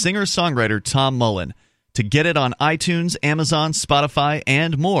author and singer-songwriter Tom Mullen. To get it on iTunes, Amazon, Spotify,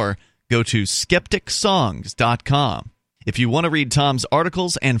 and more, go to skepticsongs.com. If you want to read Tom's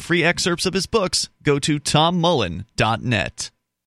articles and free excerpts of his books, go to tommullen.net.